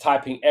 And she's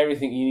typing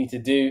everything you need to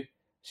do.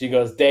 She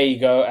goes, "There you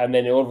go." And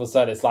then all of a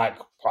sudden it's like,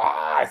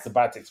 it's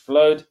about to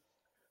explode.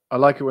 I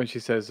like it when she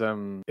says,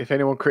 "If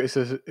anyone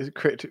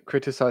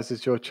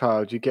criticizes your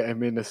child, you get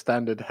him in a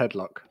standard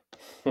headlock."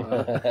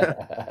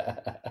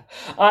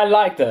 I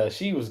liked her.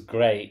 She was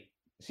great.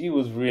 She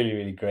was really,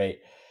 really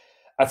great.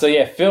 And so,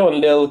 yeah, Phil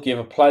and Lil give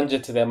a plunger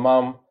to their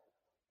mum.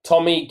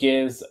 Tommy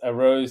gives a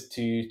rose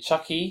to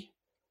Chucky.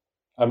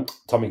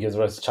 Tommy gives a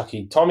rose to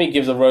Chucky. Tommy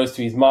gives a rose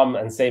to his mum,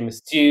 and same as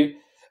Stu.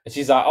 And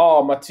she's like,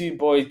 "Oh, my 2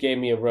 boys gave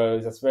me a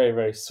rose. That's very,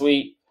 very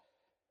sweet."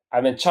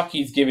 And then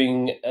Chucky's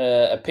giving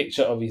a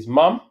picture of his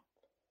mum.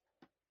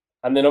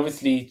 And then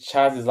obviously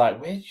Chaz is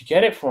like, "Where did you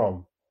get it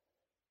from?"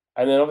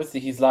 And then obviously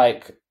he's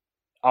like,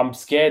 "I'm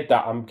scared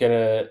that I'm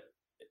gonna,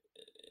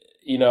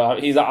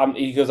 he's like,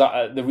 he goes,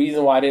 "The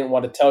reason why I didn't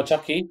want to tell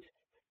Chucky,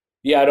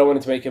 yeah, I don't want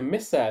it to make him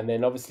miss that." And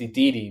then obviously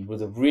Dee Dee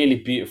was a really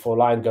beautiful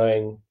line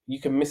going, "You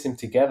can miss him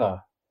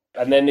together."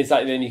 And then it's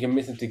like, then you can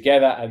miss him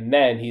together. And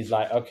then he's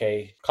like,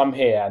 "Okay, come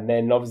here." And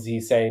then obviously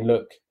he's saying,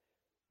 "Look,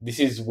 this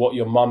is what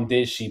your mum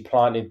did. She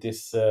planted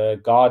this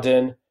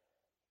garden,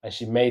 and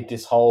she made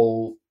this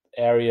whole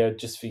area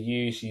just for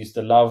you. She used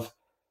to love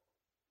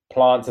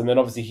plants." And then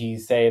obviously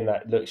he's saying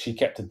that, look, she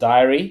kept a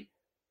diary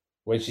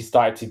when she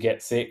started to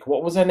get sick.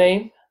 What was her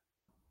name?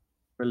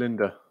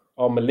 Melinda.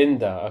 Oh,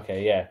 Melinda.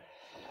 Okay, yeah.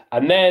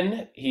 And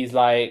then he's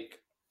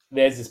like,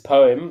 "There's this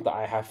poem that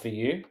I have for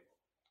you."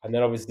 And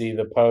then obviously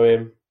the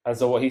poem. And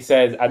so what he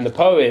says, and the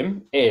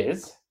poem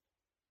is,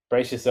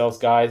 brace yourselves,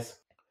 guys.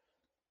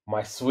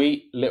 "My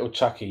sweet little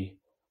Chucky,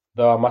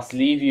 though I must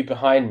leave you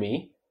behind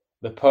me,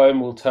 the poem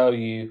will tell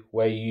you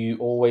where you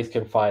always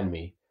can find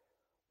me.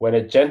 When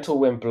a gentle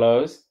wind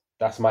blows,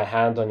 that's my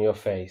hand on your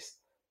face.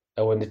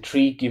 And when the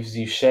tree gives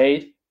you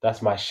shade,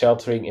 that's my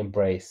sheltering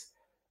embrace.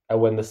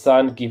 And when the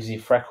sun gives you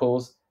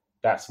freckles,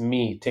 that's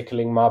me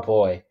tickling my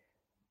boy.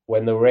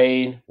 When the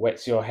rain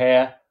wets your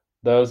hair,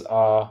 those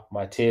are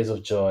my tears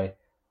of joy.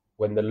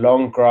 When the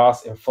long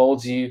grass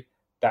enfolds you,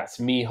 that's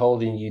me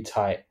holding you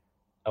tight.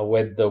 And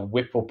when the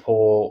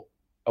whippoorwill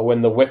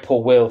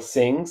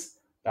sings,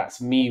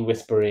 that's me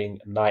whispering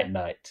night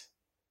night."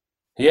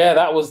 Yeah,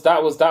 that was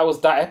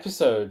that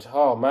episode.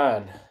 Oh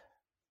man.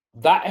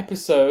 That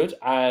episode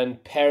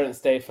and Parents'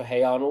 Day for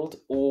Hey Arnold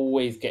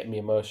always get me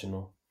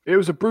emotional. It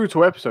was a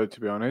brutal episode, to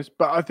be honest,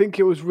 but I think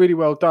it was really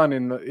well done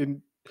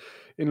in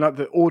like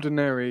the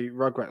ordinary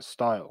Rugrats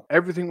style.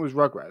 Everything was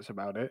Rugrats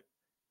about it.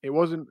 It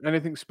wasn't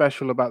anything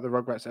special about the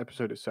Rugrats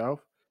episode itself,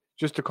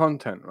 just the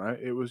content, right?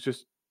 It was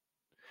just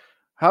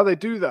how they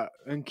do that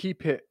and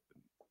keep it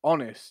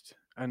honest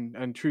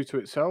and true to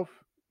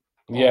itself.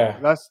 Oh, Yeah,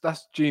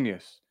 that's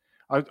genius.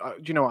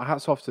 You know what?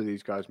 Hats off to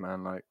these guys,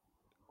 man. Like,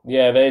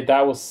 yeah,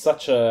 that was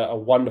such a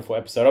wonderful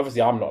episode.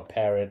 Obviously, I'm not a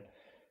parent,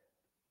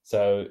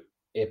 so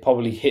it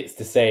probably hits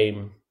the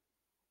same.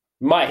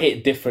 Might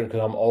hit different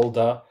because I'm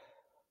older,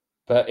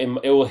 but it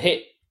will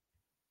hit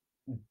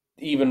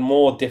even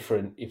more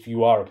different if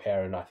you are a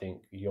parent. I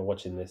think you're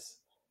watching this.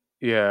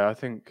 yeah, I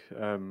think.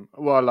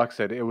 Well, like I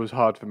said, it was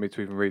hard for me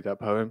to even read that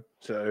poem.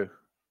 So,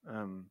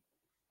 um,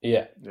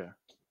 Yeah. yeah,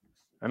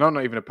 and I'm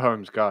not even a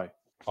poems guy.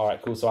 All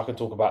right, cool. So I can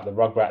talk about the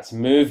Rugrats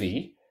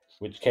movie,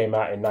 which came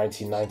out in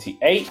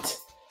 1998.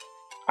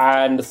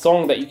 And the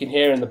song that you can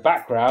hear in the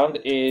background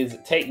is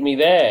Take Me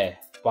There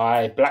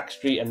by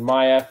Blackstreet and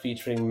Maya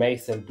featuring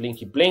Mace and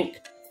Blinky Blink.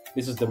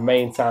 This was the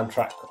main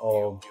soundtrack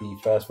of the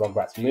first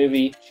Rugrats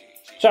movie,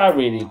 which I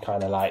really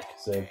kind of like.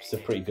 So it's a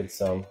pretty good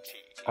song.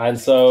 And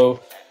so,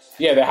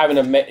 yeah, they're having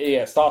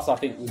it starts, I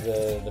think, with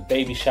the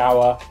baby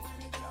shower.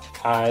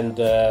 And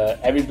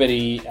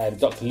everybody and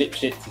Dr.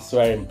 Lipschitz is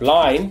swearing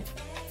blind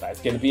that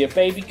it's going to be a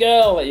baby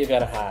girl that you're going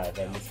to have.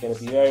 And it's going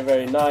to be very,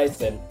 very nice.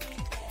 And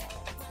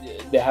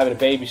they're having a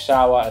baby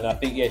shower, and I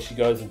think, yeah, she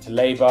goes into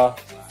labor.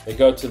 They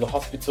go to the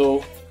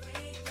hospital,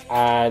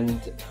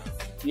 and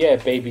yeah,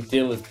 baby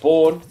Dill is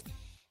born.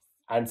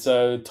 And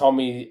so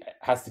Tommy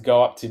has to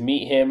go up to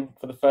meet him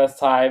for the first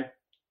time,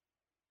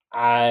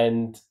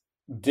 and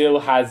Dill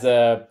has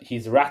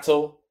his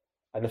rattle,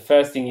 and the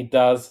first thing he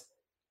does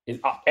is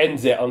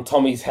upends it on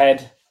Tommy's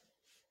head.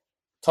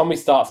 Tommy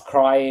starts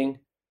crying,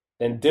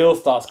 then Dill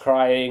starts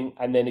crying,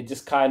 and then it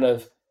just kind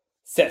of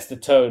sets the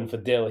tone for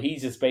Dill.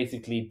 He's just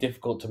basically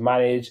difficult to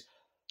manage,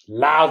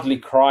 loudly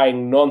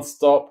crying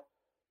non-stop,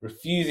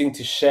 refusing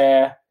to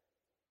share,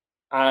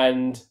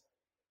 and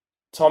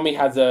Tommy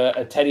has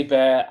a teddy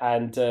bear,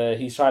 and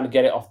he's trying to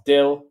get it off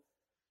Dill,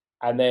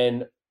 and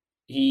then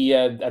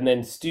and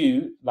then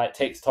Stu like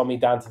takes Tommy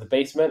down to the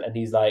basement, and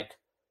he's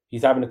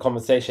having a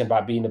conversation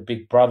about being a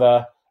big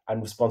brother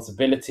and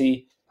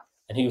responsibility,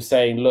 and he was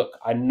saying, "Look,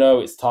 I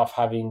know it's tough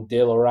having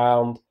Dill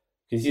around,"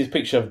 because he sees a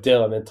picture of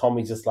Dill, and then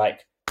Tommy just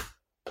like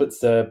puts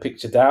the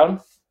picture down,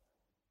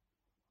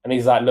 and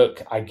he's like,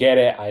 "Look, I get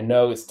it. I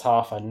know it's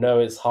tough. I know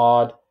it's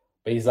hard."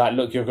 But he's like,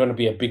 "Look, you're going to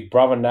be a big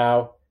brother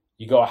now.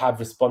 You got to have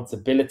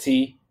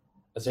responsibility."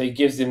 And so he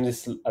gives him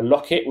a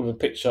locket with a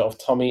picture of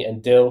Tommy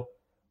and Dill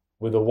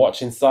with a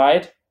watch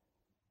inside.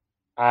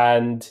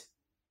 And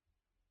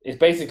it's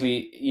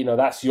basically,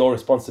 that's your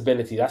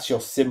responsibility. That's your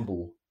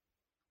symbol.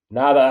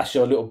 Now that that's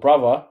your little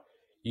brother,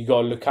 you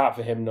got to look out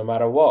for him no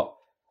matter what.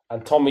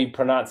 And Tommy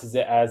pronounces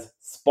it as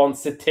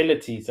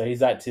sponsitility. So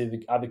he's like to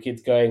the other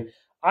kids going,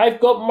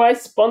 "I've got my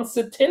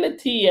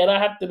sponsitility and I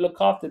have to look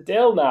after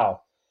Dill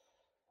now."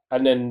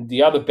 And then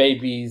the other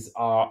babies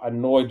are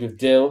annoyed with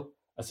Dill.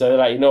 And so they're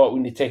like, "You know what? We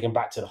need to take him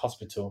back to the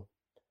hospital."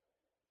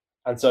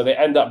 And so they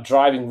end up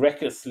driving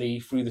recklessly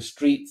through the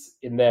streets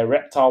in their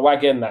reptile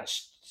wagon that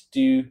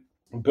Stu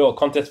built a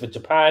contest for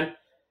Japan. And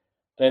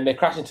then they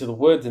crash into the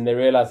woods and they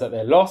realize that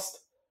they're lost.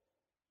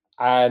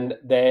 And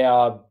they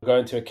are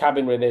going to a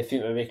cabin where they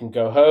think that they can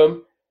go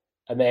home.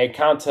 And they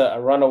encounter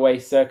a runaway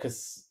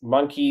circus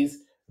monkeys.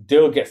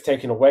 Dill gets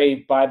taken away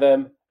by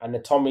them. And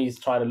then Tommy's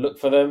trying to look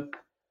for them.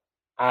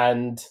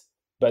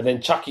 But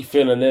then Chucky,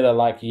 Phil, and Lil are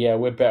like, "Yeah,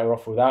 we're better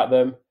off without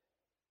them."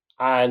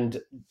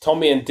 And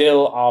Tommy and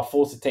Dill are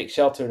forced to take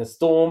shelter in a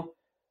storm.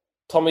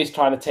 Tommy's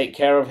trying to take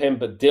care of him,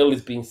 but Dill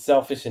is being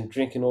selfish and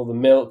drinking all the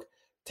milk,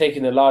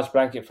 taking a large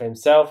blanket for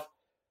himself.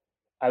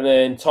 And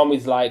then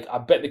Tommy's like, "I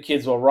bet the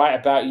kids were right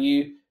about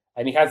you."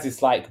 And he has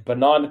this like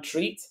banana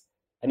treat,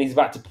 and he's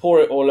about to pour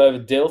it all over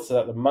Dill so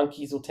that the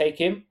monkeys will take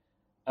him.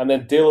 And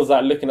then Dill is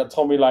like looking at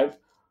Tommy like,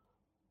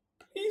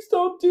 "Please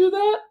don't do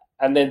that."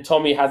 And then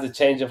Tommy has a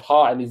change of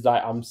heart, and he's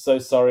like, "I'm so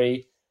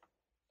sorry.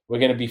 We're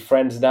going to be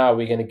friends now.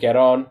 We're going to get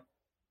on."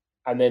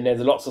 And then there's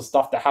lots of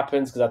stuff that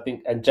happens because I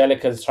think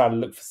Angelica's trying to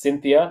look for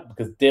Cynthia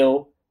because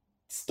Dill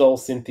stole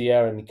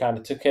Cynthia and he kind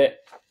of took it.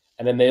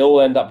 And then they all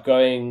end up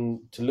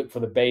going to look for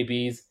the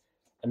babies,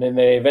 and then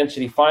they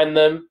eventually find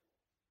them.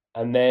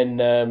 And then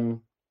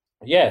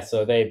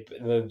so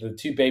the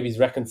two babies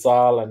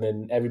reconcile, and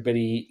then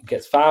everybody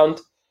gets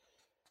found.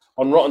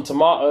 On Rotten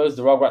Tomatoes,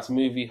 the Rugrats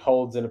movie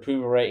holds an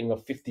approval rating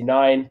of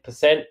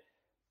 59%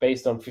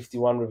 based on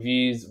 51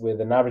 reviews with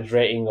an average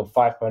rating of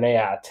 5.8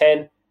 out of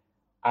 10.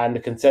 And the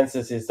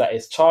consensus is that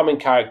it's charming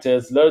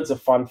characters, loads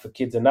of fun for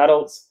kids and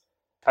adults.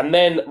 And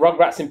then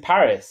Rugrats in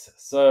Paris.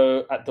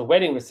 So at the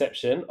wedding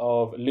reception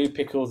of Lou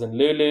Pickles and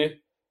Lulu,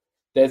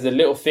 there's a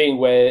little thing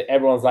where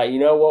everyone's like, "You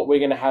know what? We're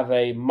going to have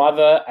a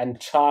mother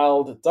and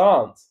child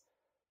dance."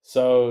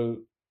 So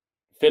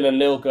Phil and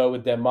Lil go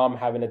with their mum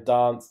having a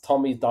dance.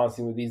 Tommy's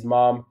dancing with his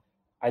mum.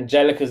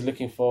 Angelica's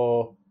looking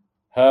for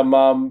her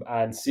mum,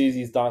 and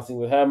Susie's dancing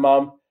with her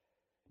mum.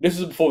 This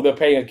was before they were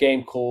playing a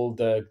game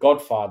called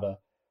Godfather.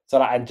 So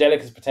like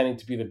Angelica's pretending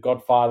to be the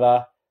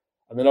Godfather,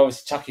 and then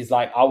obviously Chucky's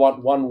like, "I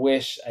want one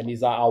wish," and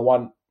he's like, I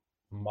want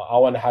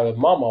to have a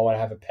mum, I want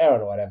to have a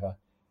parent or whatever."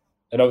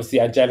 And obviously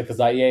Angelica's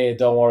like, "Yeah, yeah,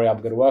 don't worry, I'm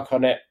going to work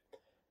on it."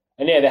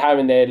 And yeah, they're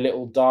having their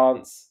little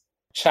dance.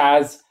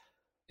 Chaz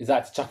is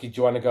like to Chucky, "Do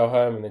you want to go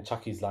home?" And then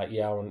Chucky's like,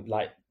 "Yeah, I want,"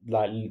 like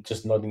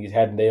just nodding his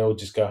head, and they all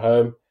just go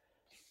home.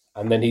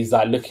 And then he's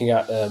like looking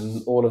at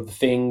all of the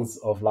things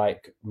of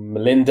like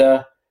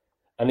Melinda,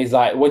 and he's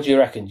like, "What do you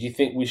reckon? Do you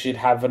think we should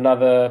have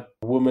another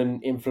woman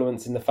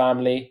influence in the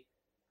family?"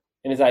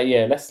 And he's like,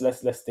 "Yeah,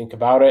 let's think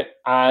about it."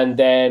 And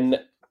then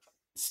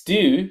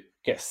Stu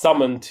gets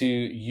summoned to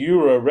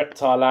Euro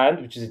Reptile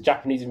Land, which is a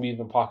Japanese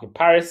amusement park in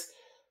Paris,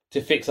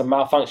 to fix a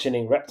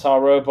malfunctioning reptile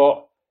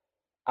robot.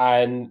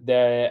 And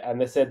they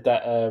said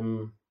that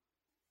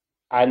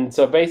and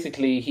so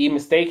basically he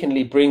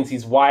mistakenly brings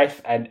his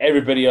wife and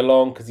everybody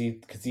along because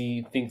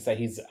he thinks that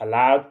he's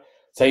allowed.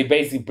 So he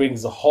basically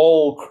brings the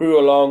whole crew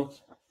along,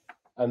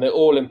 and they're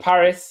all in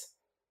Paris.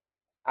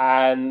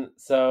 And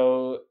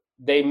so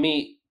they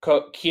meet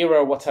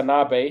Kira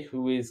Watanabe,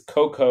 who is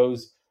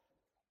Coco's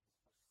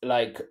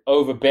like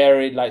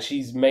overbearing, like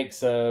she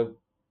makes her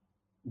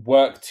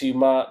work too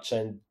much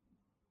and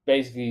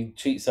basically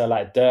treats her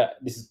like dirt.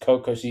 This is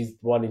Coco, she's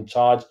the one in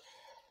charge.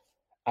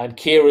 And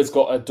Kira's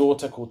got a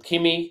daughter called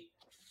Kimmy,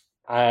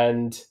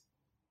 and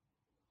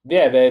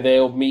yeah,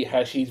 they'll meet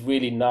her. She's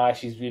really nice,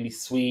 she's really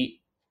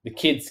sweet. The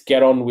kids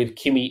get on with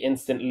Kimmy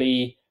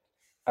instantly,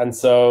 and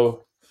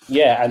so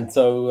yeah, and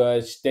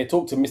so they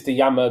talk to Mr.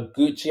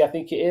 Yamaguchi, I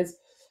think it is,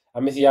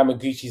 and Mr.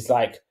 Yamaguchi's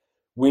like,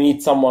 "We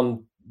need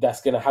someone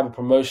that's going to have a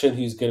promotion,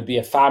 who's going to be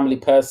a family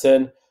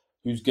person,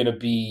 who's going to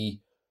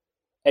be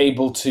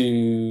able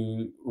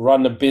to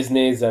run a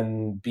business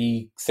and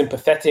be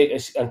sympathetic."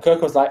 And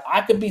Coco's like,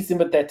 "I could be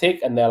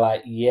sympathetic," and they're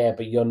like, "Yeah,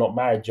 but you're not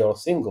married, you're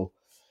single."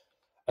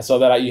 And so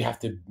they're like, "You have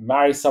to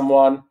marry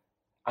someone."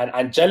 And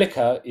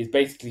Angelica is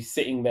basically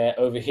sitting there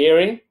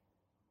overhearing,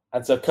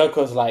 and so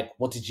Coco's like,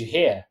 "What did you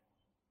hear?"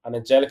 And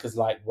Angelica's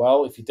like,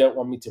 "Well, if you don't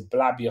want me to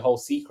blab your whole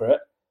secret,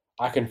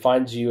 I can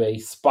find you a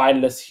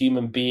spineless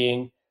human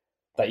being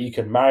that you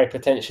can marry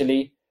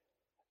potentially."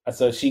 And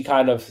so she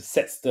kind of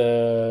sets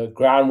the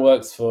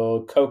groundworks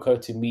for Coco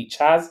to meet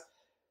Chaz.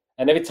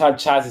 And every time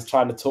Chaz is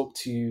trying to talk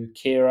to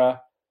Kira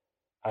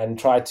and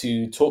try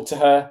to talk to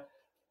her,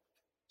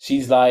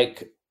 she's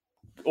like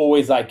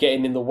always like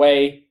getting in the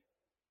way.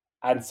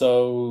 And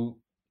so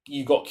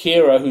you got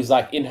Kira who's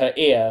like in her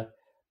ear,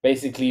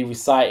 basically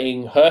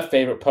reciting her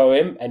favorite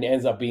poem, and it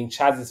ends up being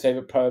Chaz's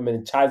favorite poem.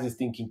 And Chaz is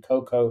thinking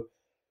Coco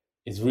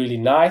is really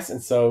nice.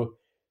 And so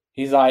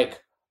he's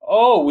like,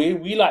 "Oh,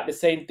 we like the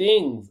same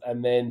things."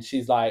 And then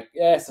she's like,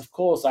 "Yes, of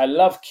course, I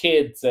love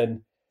kids."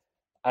 And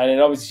then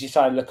obviously she's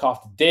trying to look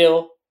after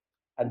Dill,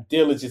 and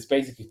Dill is just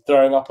basically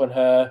throwing up on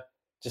her,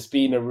 just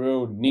being a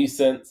real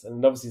nuisance.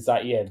 And obviously it's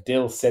like, yeah,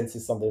 Dill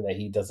senses something that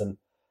he doesn't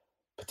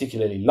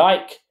particularly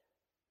like.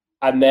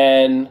 And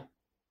then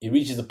it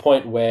reaches a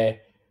point where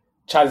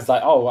Chaz is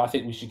like, "Oh, I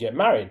think we should get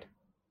married."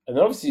 And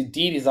then obviously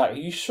Dee Dee's like, "Are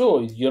you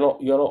sure you're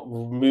not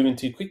moving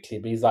too quickly?"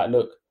 But he's like,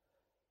 "Look,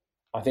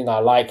 I think I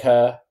like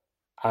her,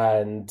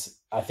 and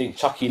I think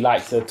Chucky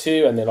likes her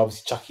too." And then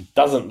obviously Chucky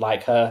doesn't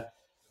like her.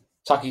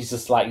 Chucky's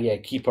just like, "Yeah,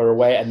 keep her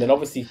away." And then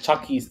obviously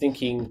Chucky's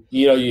thinking,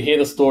 you hear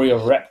the story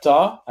of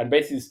Reptar, and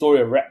basically the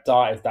story of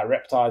Reptar is that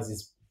Reptar is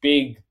this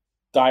big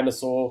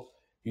dinosaur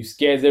who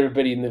scares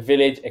everybody in the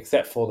village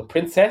except for the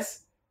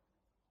princess.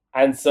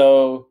 And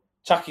so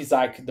Chucky's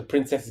like, "The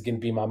princess is going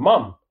to be my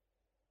mum."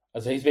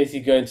 And so he's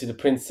basically going to the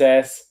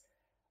princess,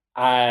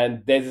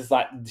 and there's this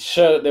like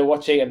show that they're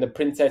watching, and the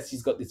princess,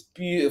 she's got this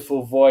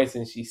beautiful voice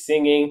and she's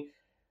singing,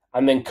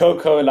 and then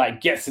Coco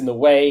like gets in the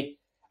way,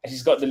 and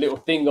she's got the little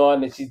thing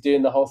on, and she's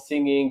doing the whole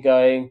singing,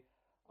 going,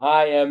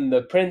 "I am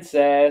the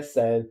princess,"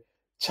 and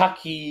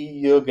 "Chucky,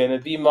 you're gonna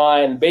be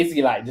mine,"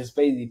 basically like just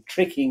basically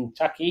tricking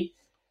Chucky.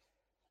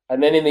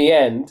 And then in the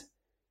end,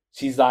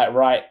 she's like,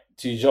 right,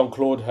 to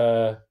Jean-Claude,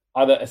 her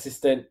other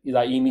assistant,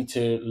 like, "You need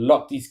to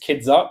lock these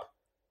kids up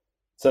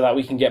so that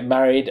we can get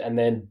married, and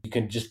then you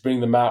can just bring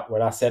them out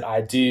when I said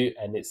I do,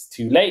 and it's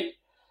too late."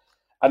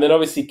 And then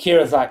obviously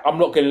Kira's like, "I'm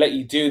not going to let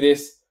you do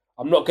this.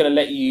 I'm not going to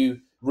let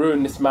you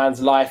ruin this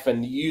man's life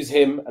and use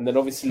him." And then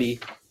obviously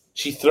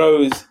she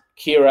throws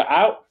Kira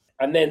out,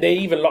 and then they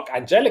even lock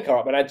Angelica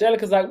up. And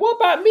Angelica's like, "What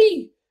about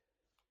me?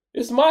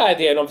 It's my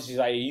idea." And obviously she's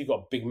like, "You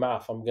got a big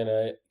mouth. I'm going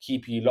to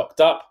keep you locked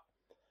up."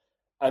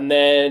 And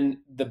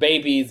then the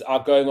babies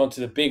are going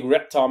onto the big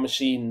reptile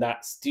machine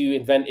that Stu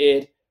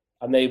invented,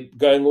 and they're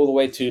going all the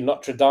way to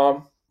Notre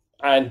Dame.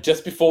 And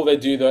just before they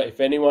do that, if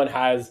anyone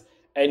has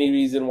any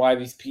reason why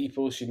these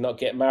people should not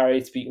get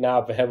married, speak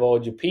now, forever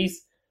hold your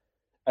peace.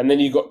 And then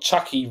you got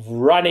Chucky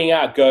running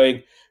out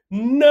going,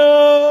 "No!"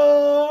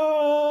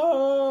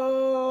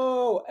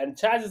 And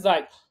Chaz is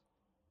like,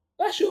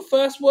 "That's your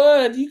first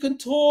word. You can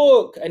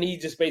talk." And he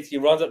just basically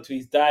runs up to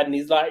his dad and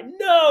he's like,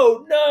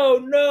 "No, no,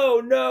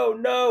 no, no,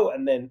 no."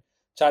 And then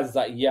Chaz is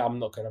like, yeah, I'm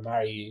not going to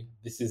marry you.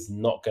 This is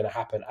not going to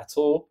happen at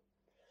all.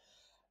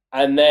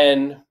 And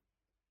then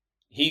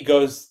he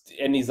goes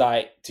and he's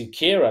like to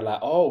Kira, like,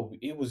 oh,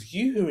 it was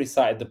you who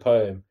recited the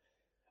poem.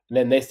 And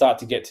then they start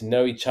to get to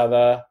know each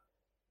other.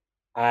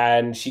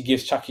 And she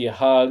gives Chucky a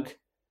hug.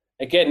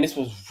 Again, this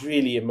was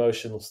really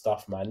emotional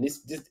stuff, man.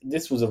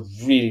 This was a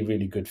really,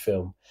 really good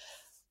film.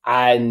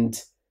 And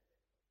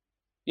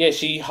yeah,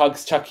 she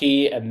hugs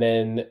Chucky, and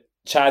then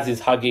Chaz is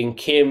hugging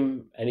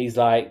Kim, and he's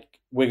like,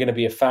 we're going to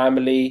be a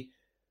family.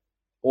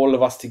 All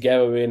of us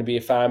together, we're going to be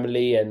a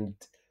family, and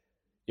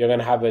you're going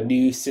to have a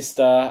new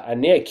sister.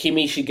 And yeah,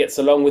 Kimmy, she gets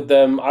along with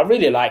them. I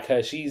really like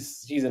her.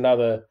 She's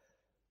a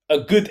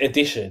good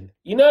addition.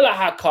 You know, like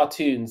how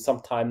cartoons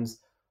sometimes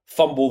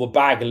fumble the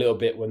bag a little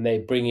bit when they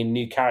bring in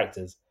new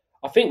characters.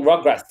 I think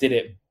Rugrats did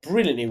it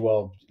brilliantly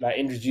well, like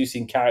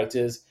introducing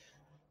characters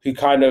who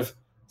kind of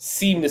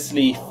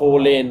seamlessly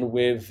fall in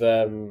with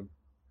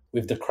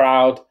the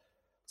crowd.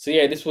 So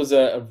yeah, this was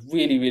a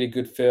really, really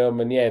good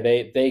film, and yeah,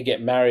 they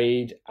get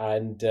married,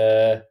 and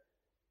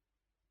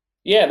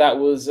yeah, that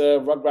was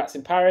Rugrats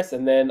in Paris.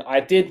 And then I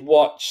did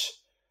watch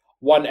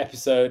one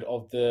episode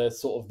of the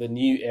sort of the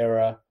new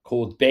era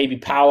called Baby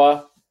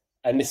Power,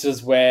 and this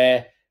was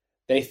where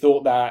they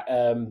thought that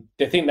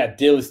they think that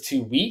Dill is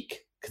too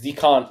weak because he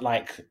can't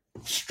like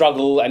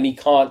struggle and he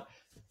can't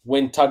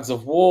win tugs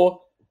of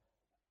war,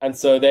 and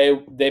so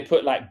they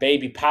put like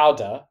baby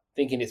powder,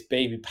 thinking it's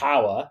baby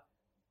power,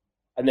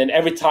 and then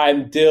every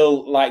time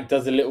Dill like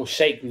does a little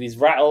shake with his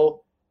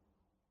rattle,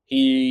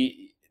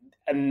 they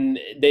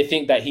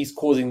think that he's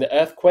causing the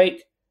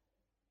earthquake,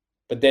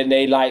 but then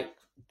they like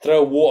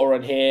throw water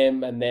on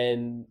him, and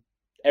then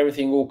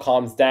everything all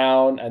calms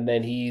down, and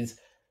then he's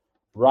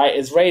right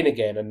as rain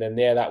again. And then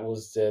yeah, that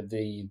was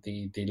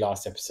the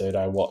last episode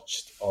I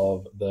watched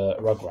of the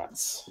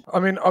Rugrats. I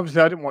mean,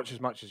 obviously, I didn't watch as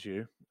much as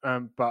you,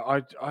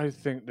 but I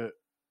think that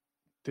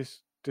this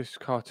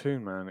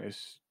cartoon, man, it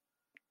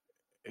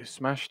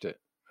smashed it.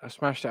 I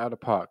smashed it out of the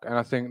park, and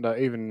I think that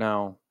even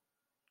now,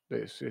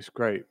 it's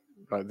great.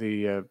 Like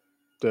the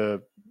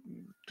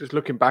just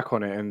looking back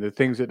on it and the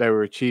things that they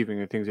were achieving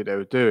and things that they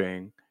were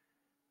doing,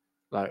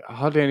 like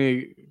hardly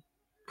any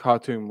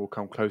cartoon will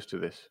come close to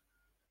this.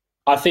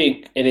 I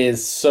think it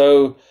is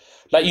so,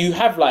 like, you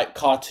have like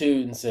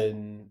cartoons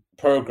and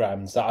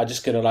programs that are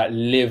just gonna like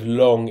live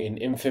long in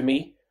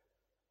infamy.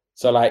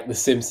 So like The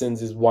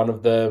Simpsons is one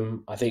of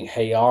them. I think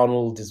Hey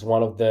Arnold is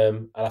one of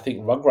them, and I think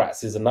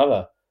Rugrats is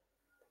another.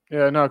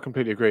 Yeah, no, I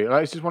completely agree.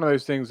 Like, it's just one of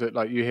those things that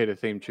like you hear the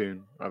theme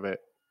tune of it,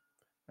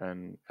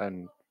 and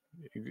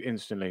you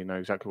instantly know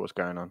exactly what's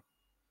going on.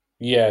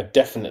 Yeah,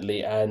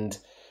 definitely. And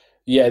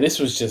yeah, this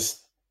was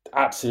just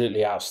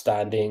absolutely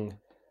outstanding.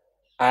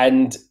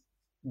 And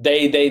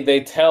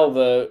they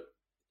tell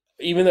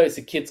even though it's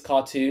a kids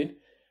cartoon,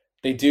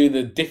 they do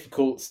the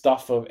difficult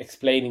stuff of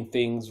explaining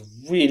things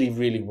really,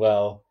 really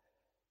well.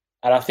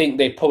 And I think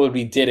they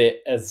probably did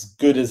it as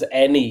good as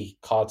any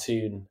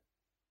cartoon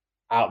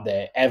out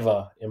there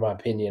ever, in my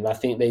opinion. I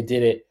think they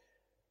did it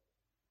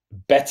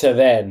better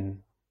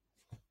than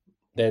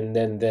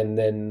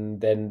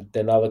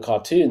other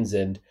cartoons.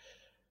 And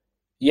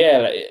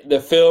yeah, the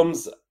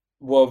films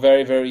were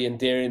very, very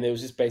endearing. It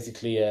was just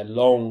basically a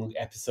long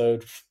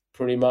episode,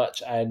 pretty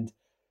much. And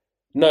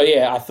no,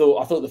 yeah, I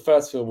thought the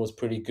first film was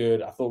pretty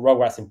good. I thought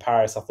Rugrats in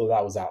Paris, I thought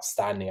that was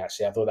outstanding.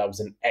 Actually, I thought that was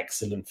an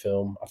excellent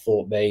film. I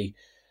thought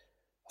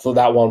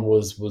that one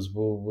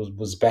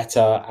was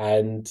better.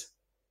 And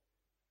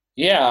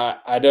yeah,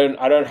 I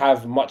don't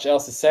have much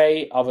else to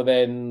say other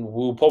than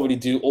we'll probably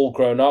do All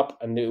Grown Up,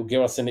 and it will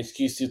give us an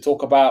excuse to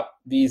talk about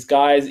these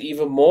guys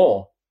even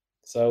more.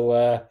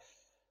 So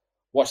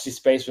watch this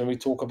space when we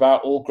talk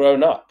about All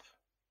Grown Up.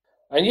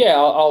 And yeah,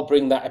 I'll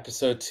bring that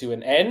episode to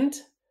an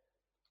end.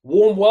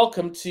 Warm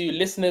welcome to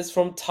listeners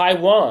from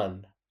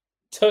Taiwan.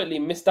 Totally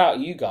missed out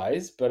you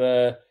guys,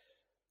 but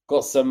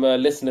got some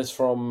listeners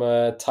from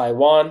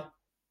Taiwan.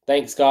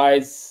 Thanks,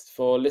 guys,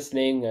 for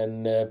listening,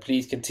 and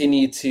please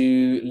continue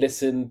to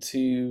listen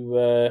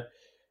to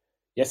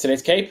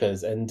Yesterday's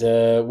Capers. And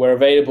we're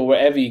available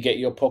wherever you get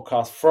your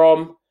podcast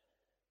from.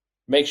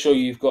 Make sure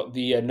you've got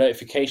the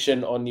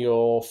notification on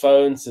your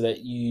phone so that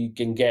you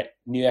can get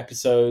new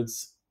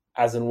episodes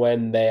as and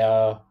when they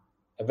are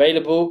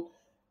available.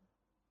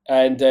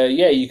 And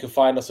yeah, you can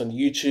find us on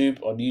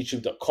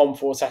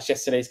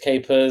youtube.com/Yesterday's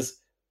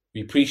Capers.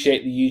 We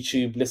appreciate the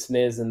YouTube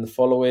listeners and the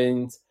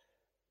followings.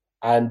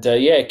 And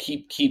yeah,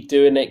 keep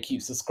doing it,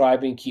 keep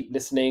subscribing, keep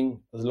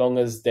listening, as long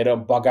as they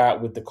don't bug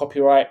out with the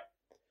copyright.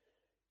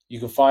 You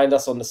can find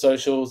us on the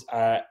socials.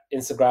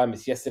 Instagram,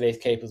 it's Yesterday's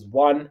Capers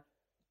 1.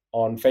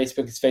 On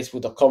Facebook, it's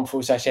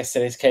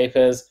facebook.com/Yesterday's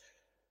Capers.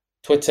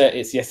 Twitter,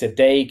 it's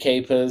Yesterday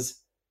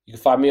Capers. You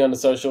can find me on the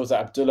socials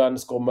at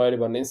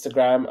Abdullah_Molim on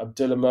Instagram,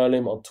 Abdullah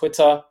Molim on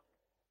Twitter.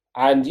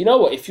 And you know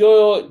what? If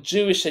you're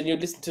Jewish and you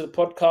listen to the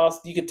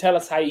podcast, you can tell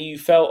us how you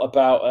felt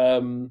about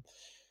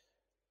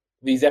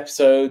these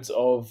episodes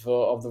of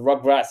the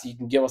Rugrats. You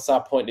can give us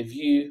our point of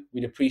view.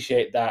 We'd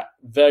appreciate that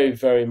very,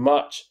 very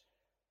much.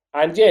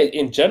 And yeah,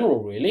 in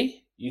general,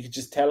 really, you could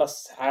just tell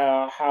us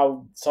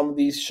how some of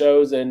these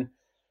shows and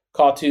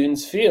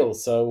cartoons feel.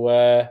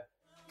 So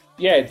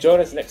yeah, join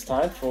us next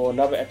time for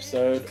another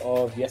episode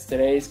of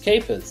Yesterday's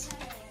Capers.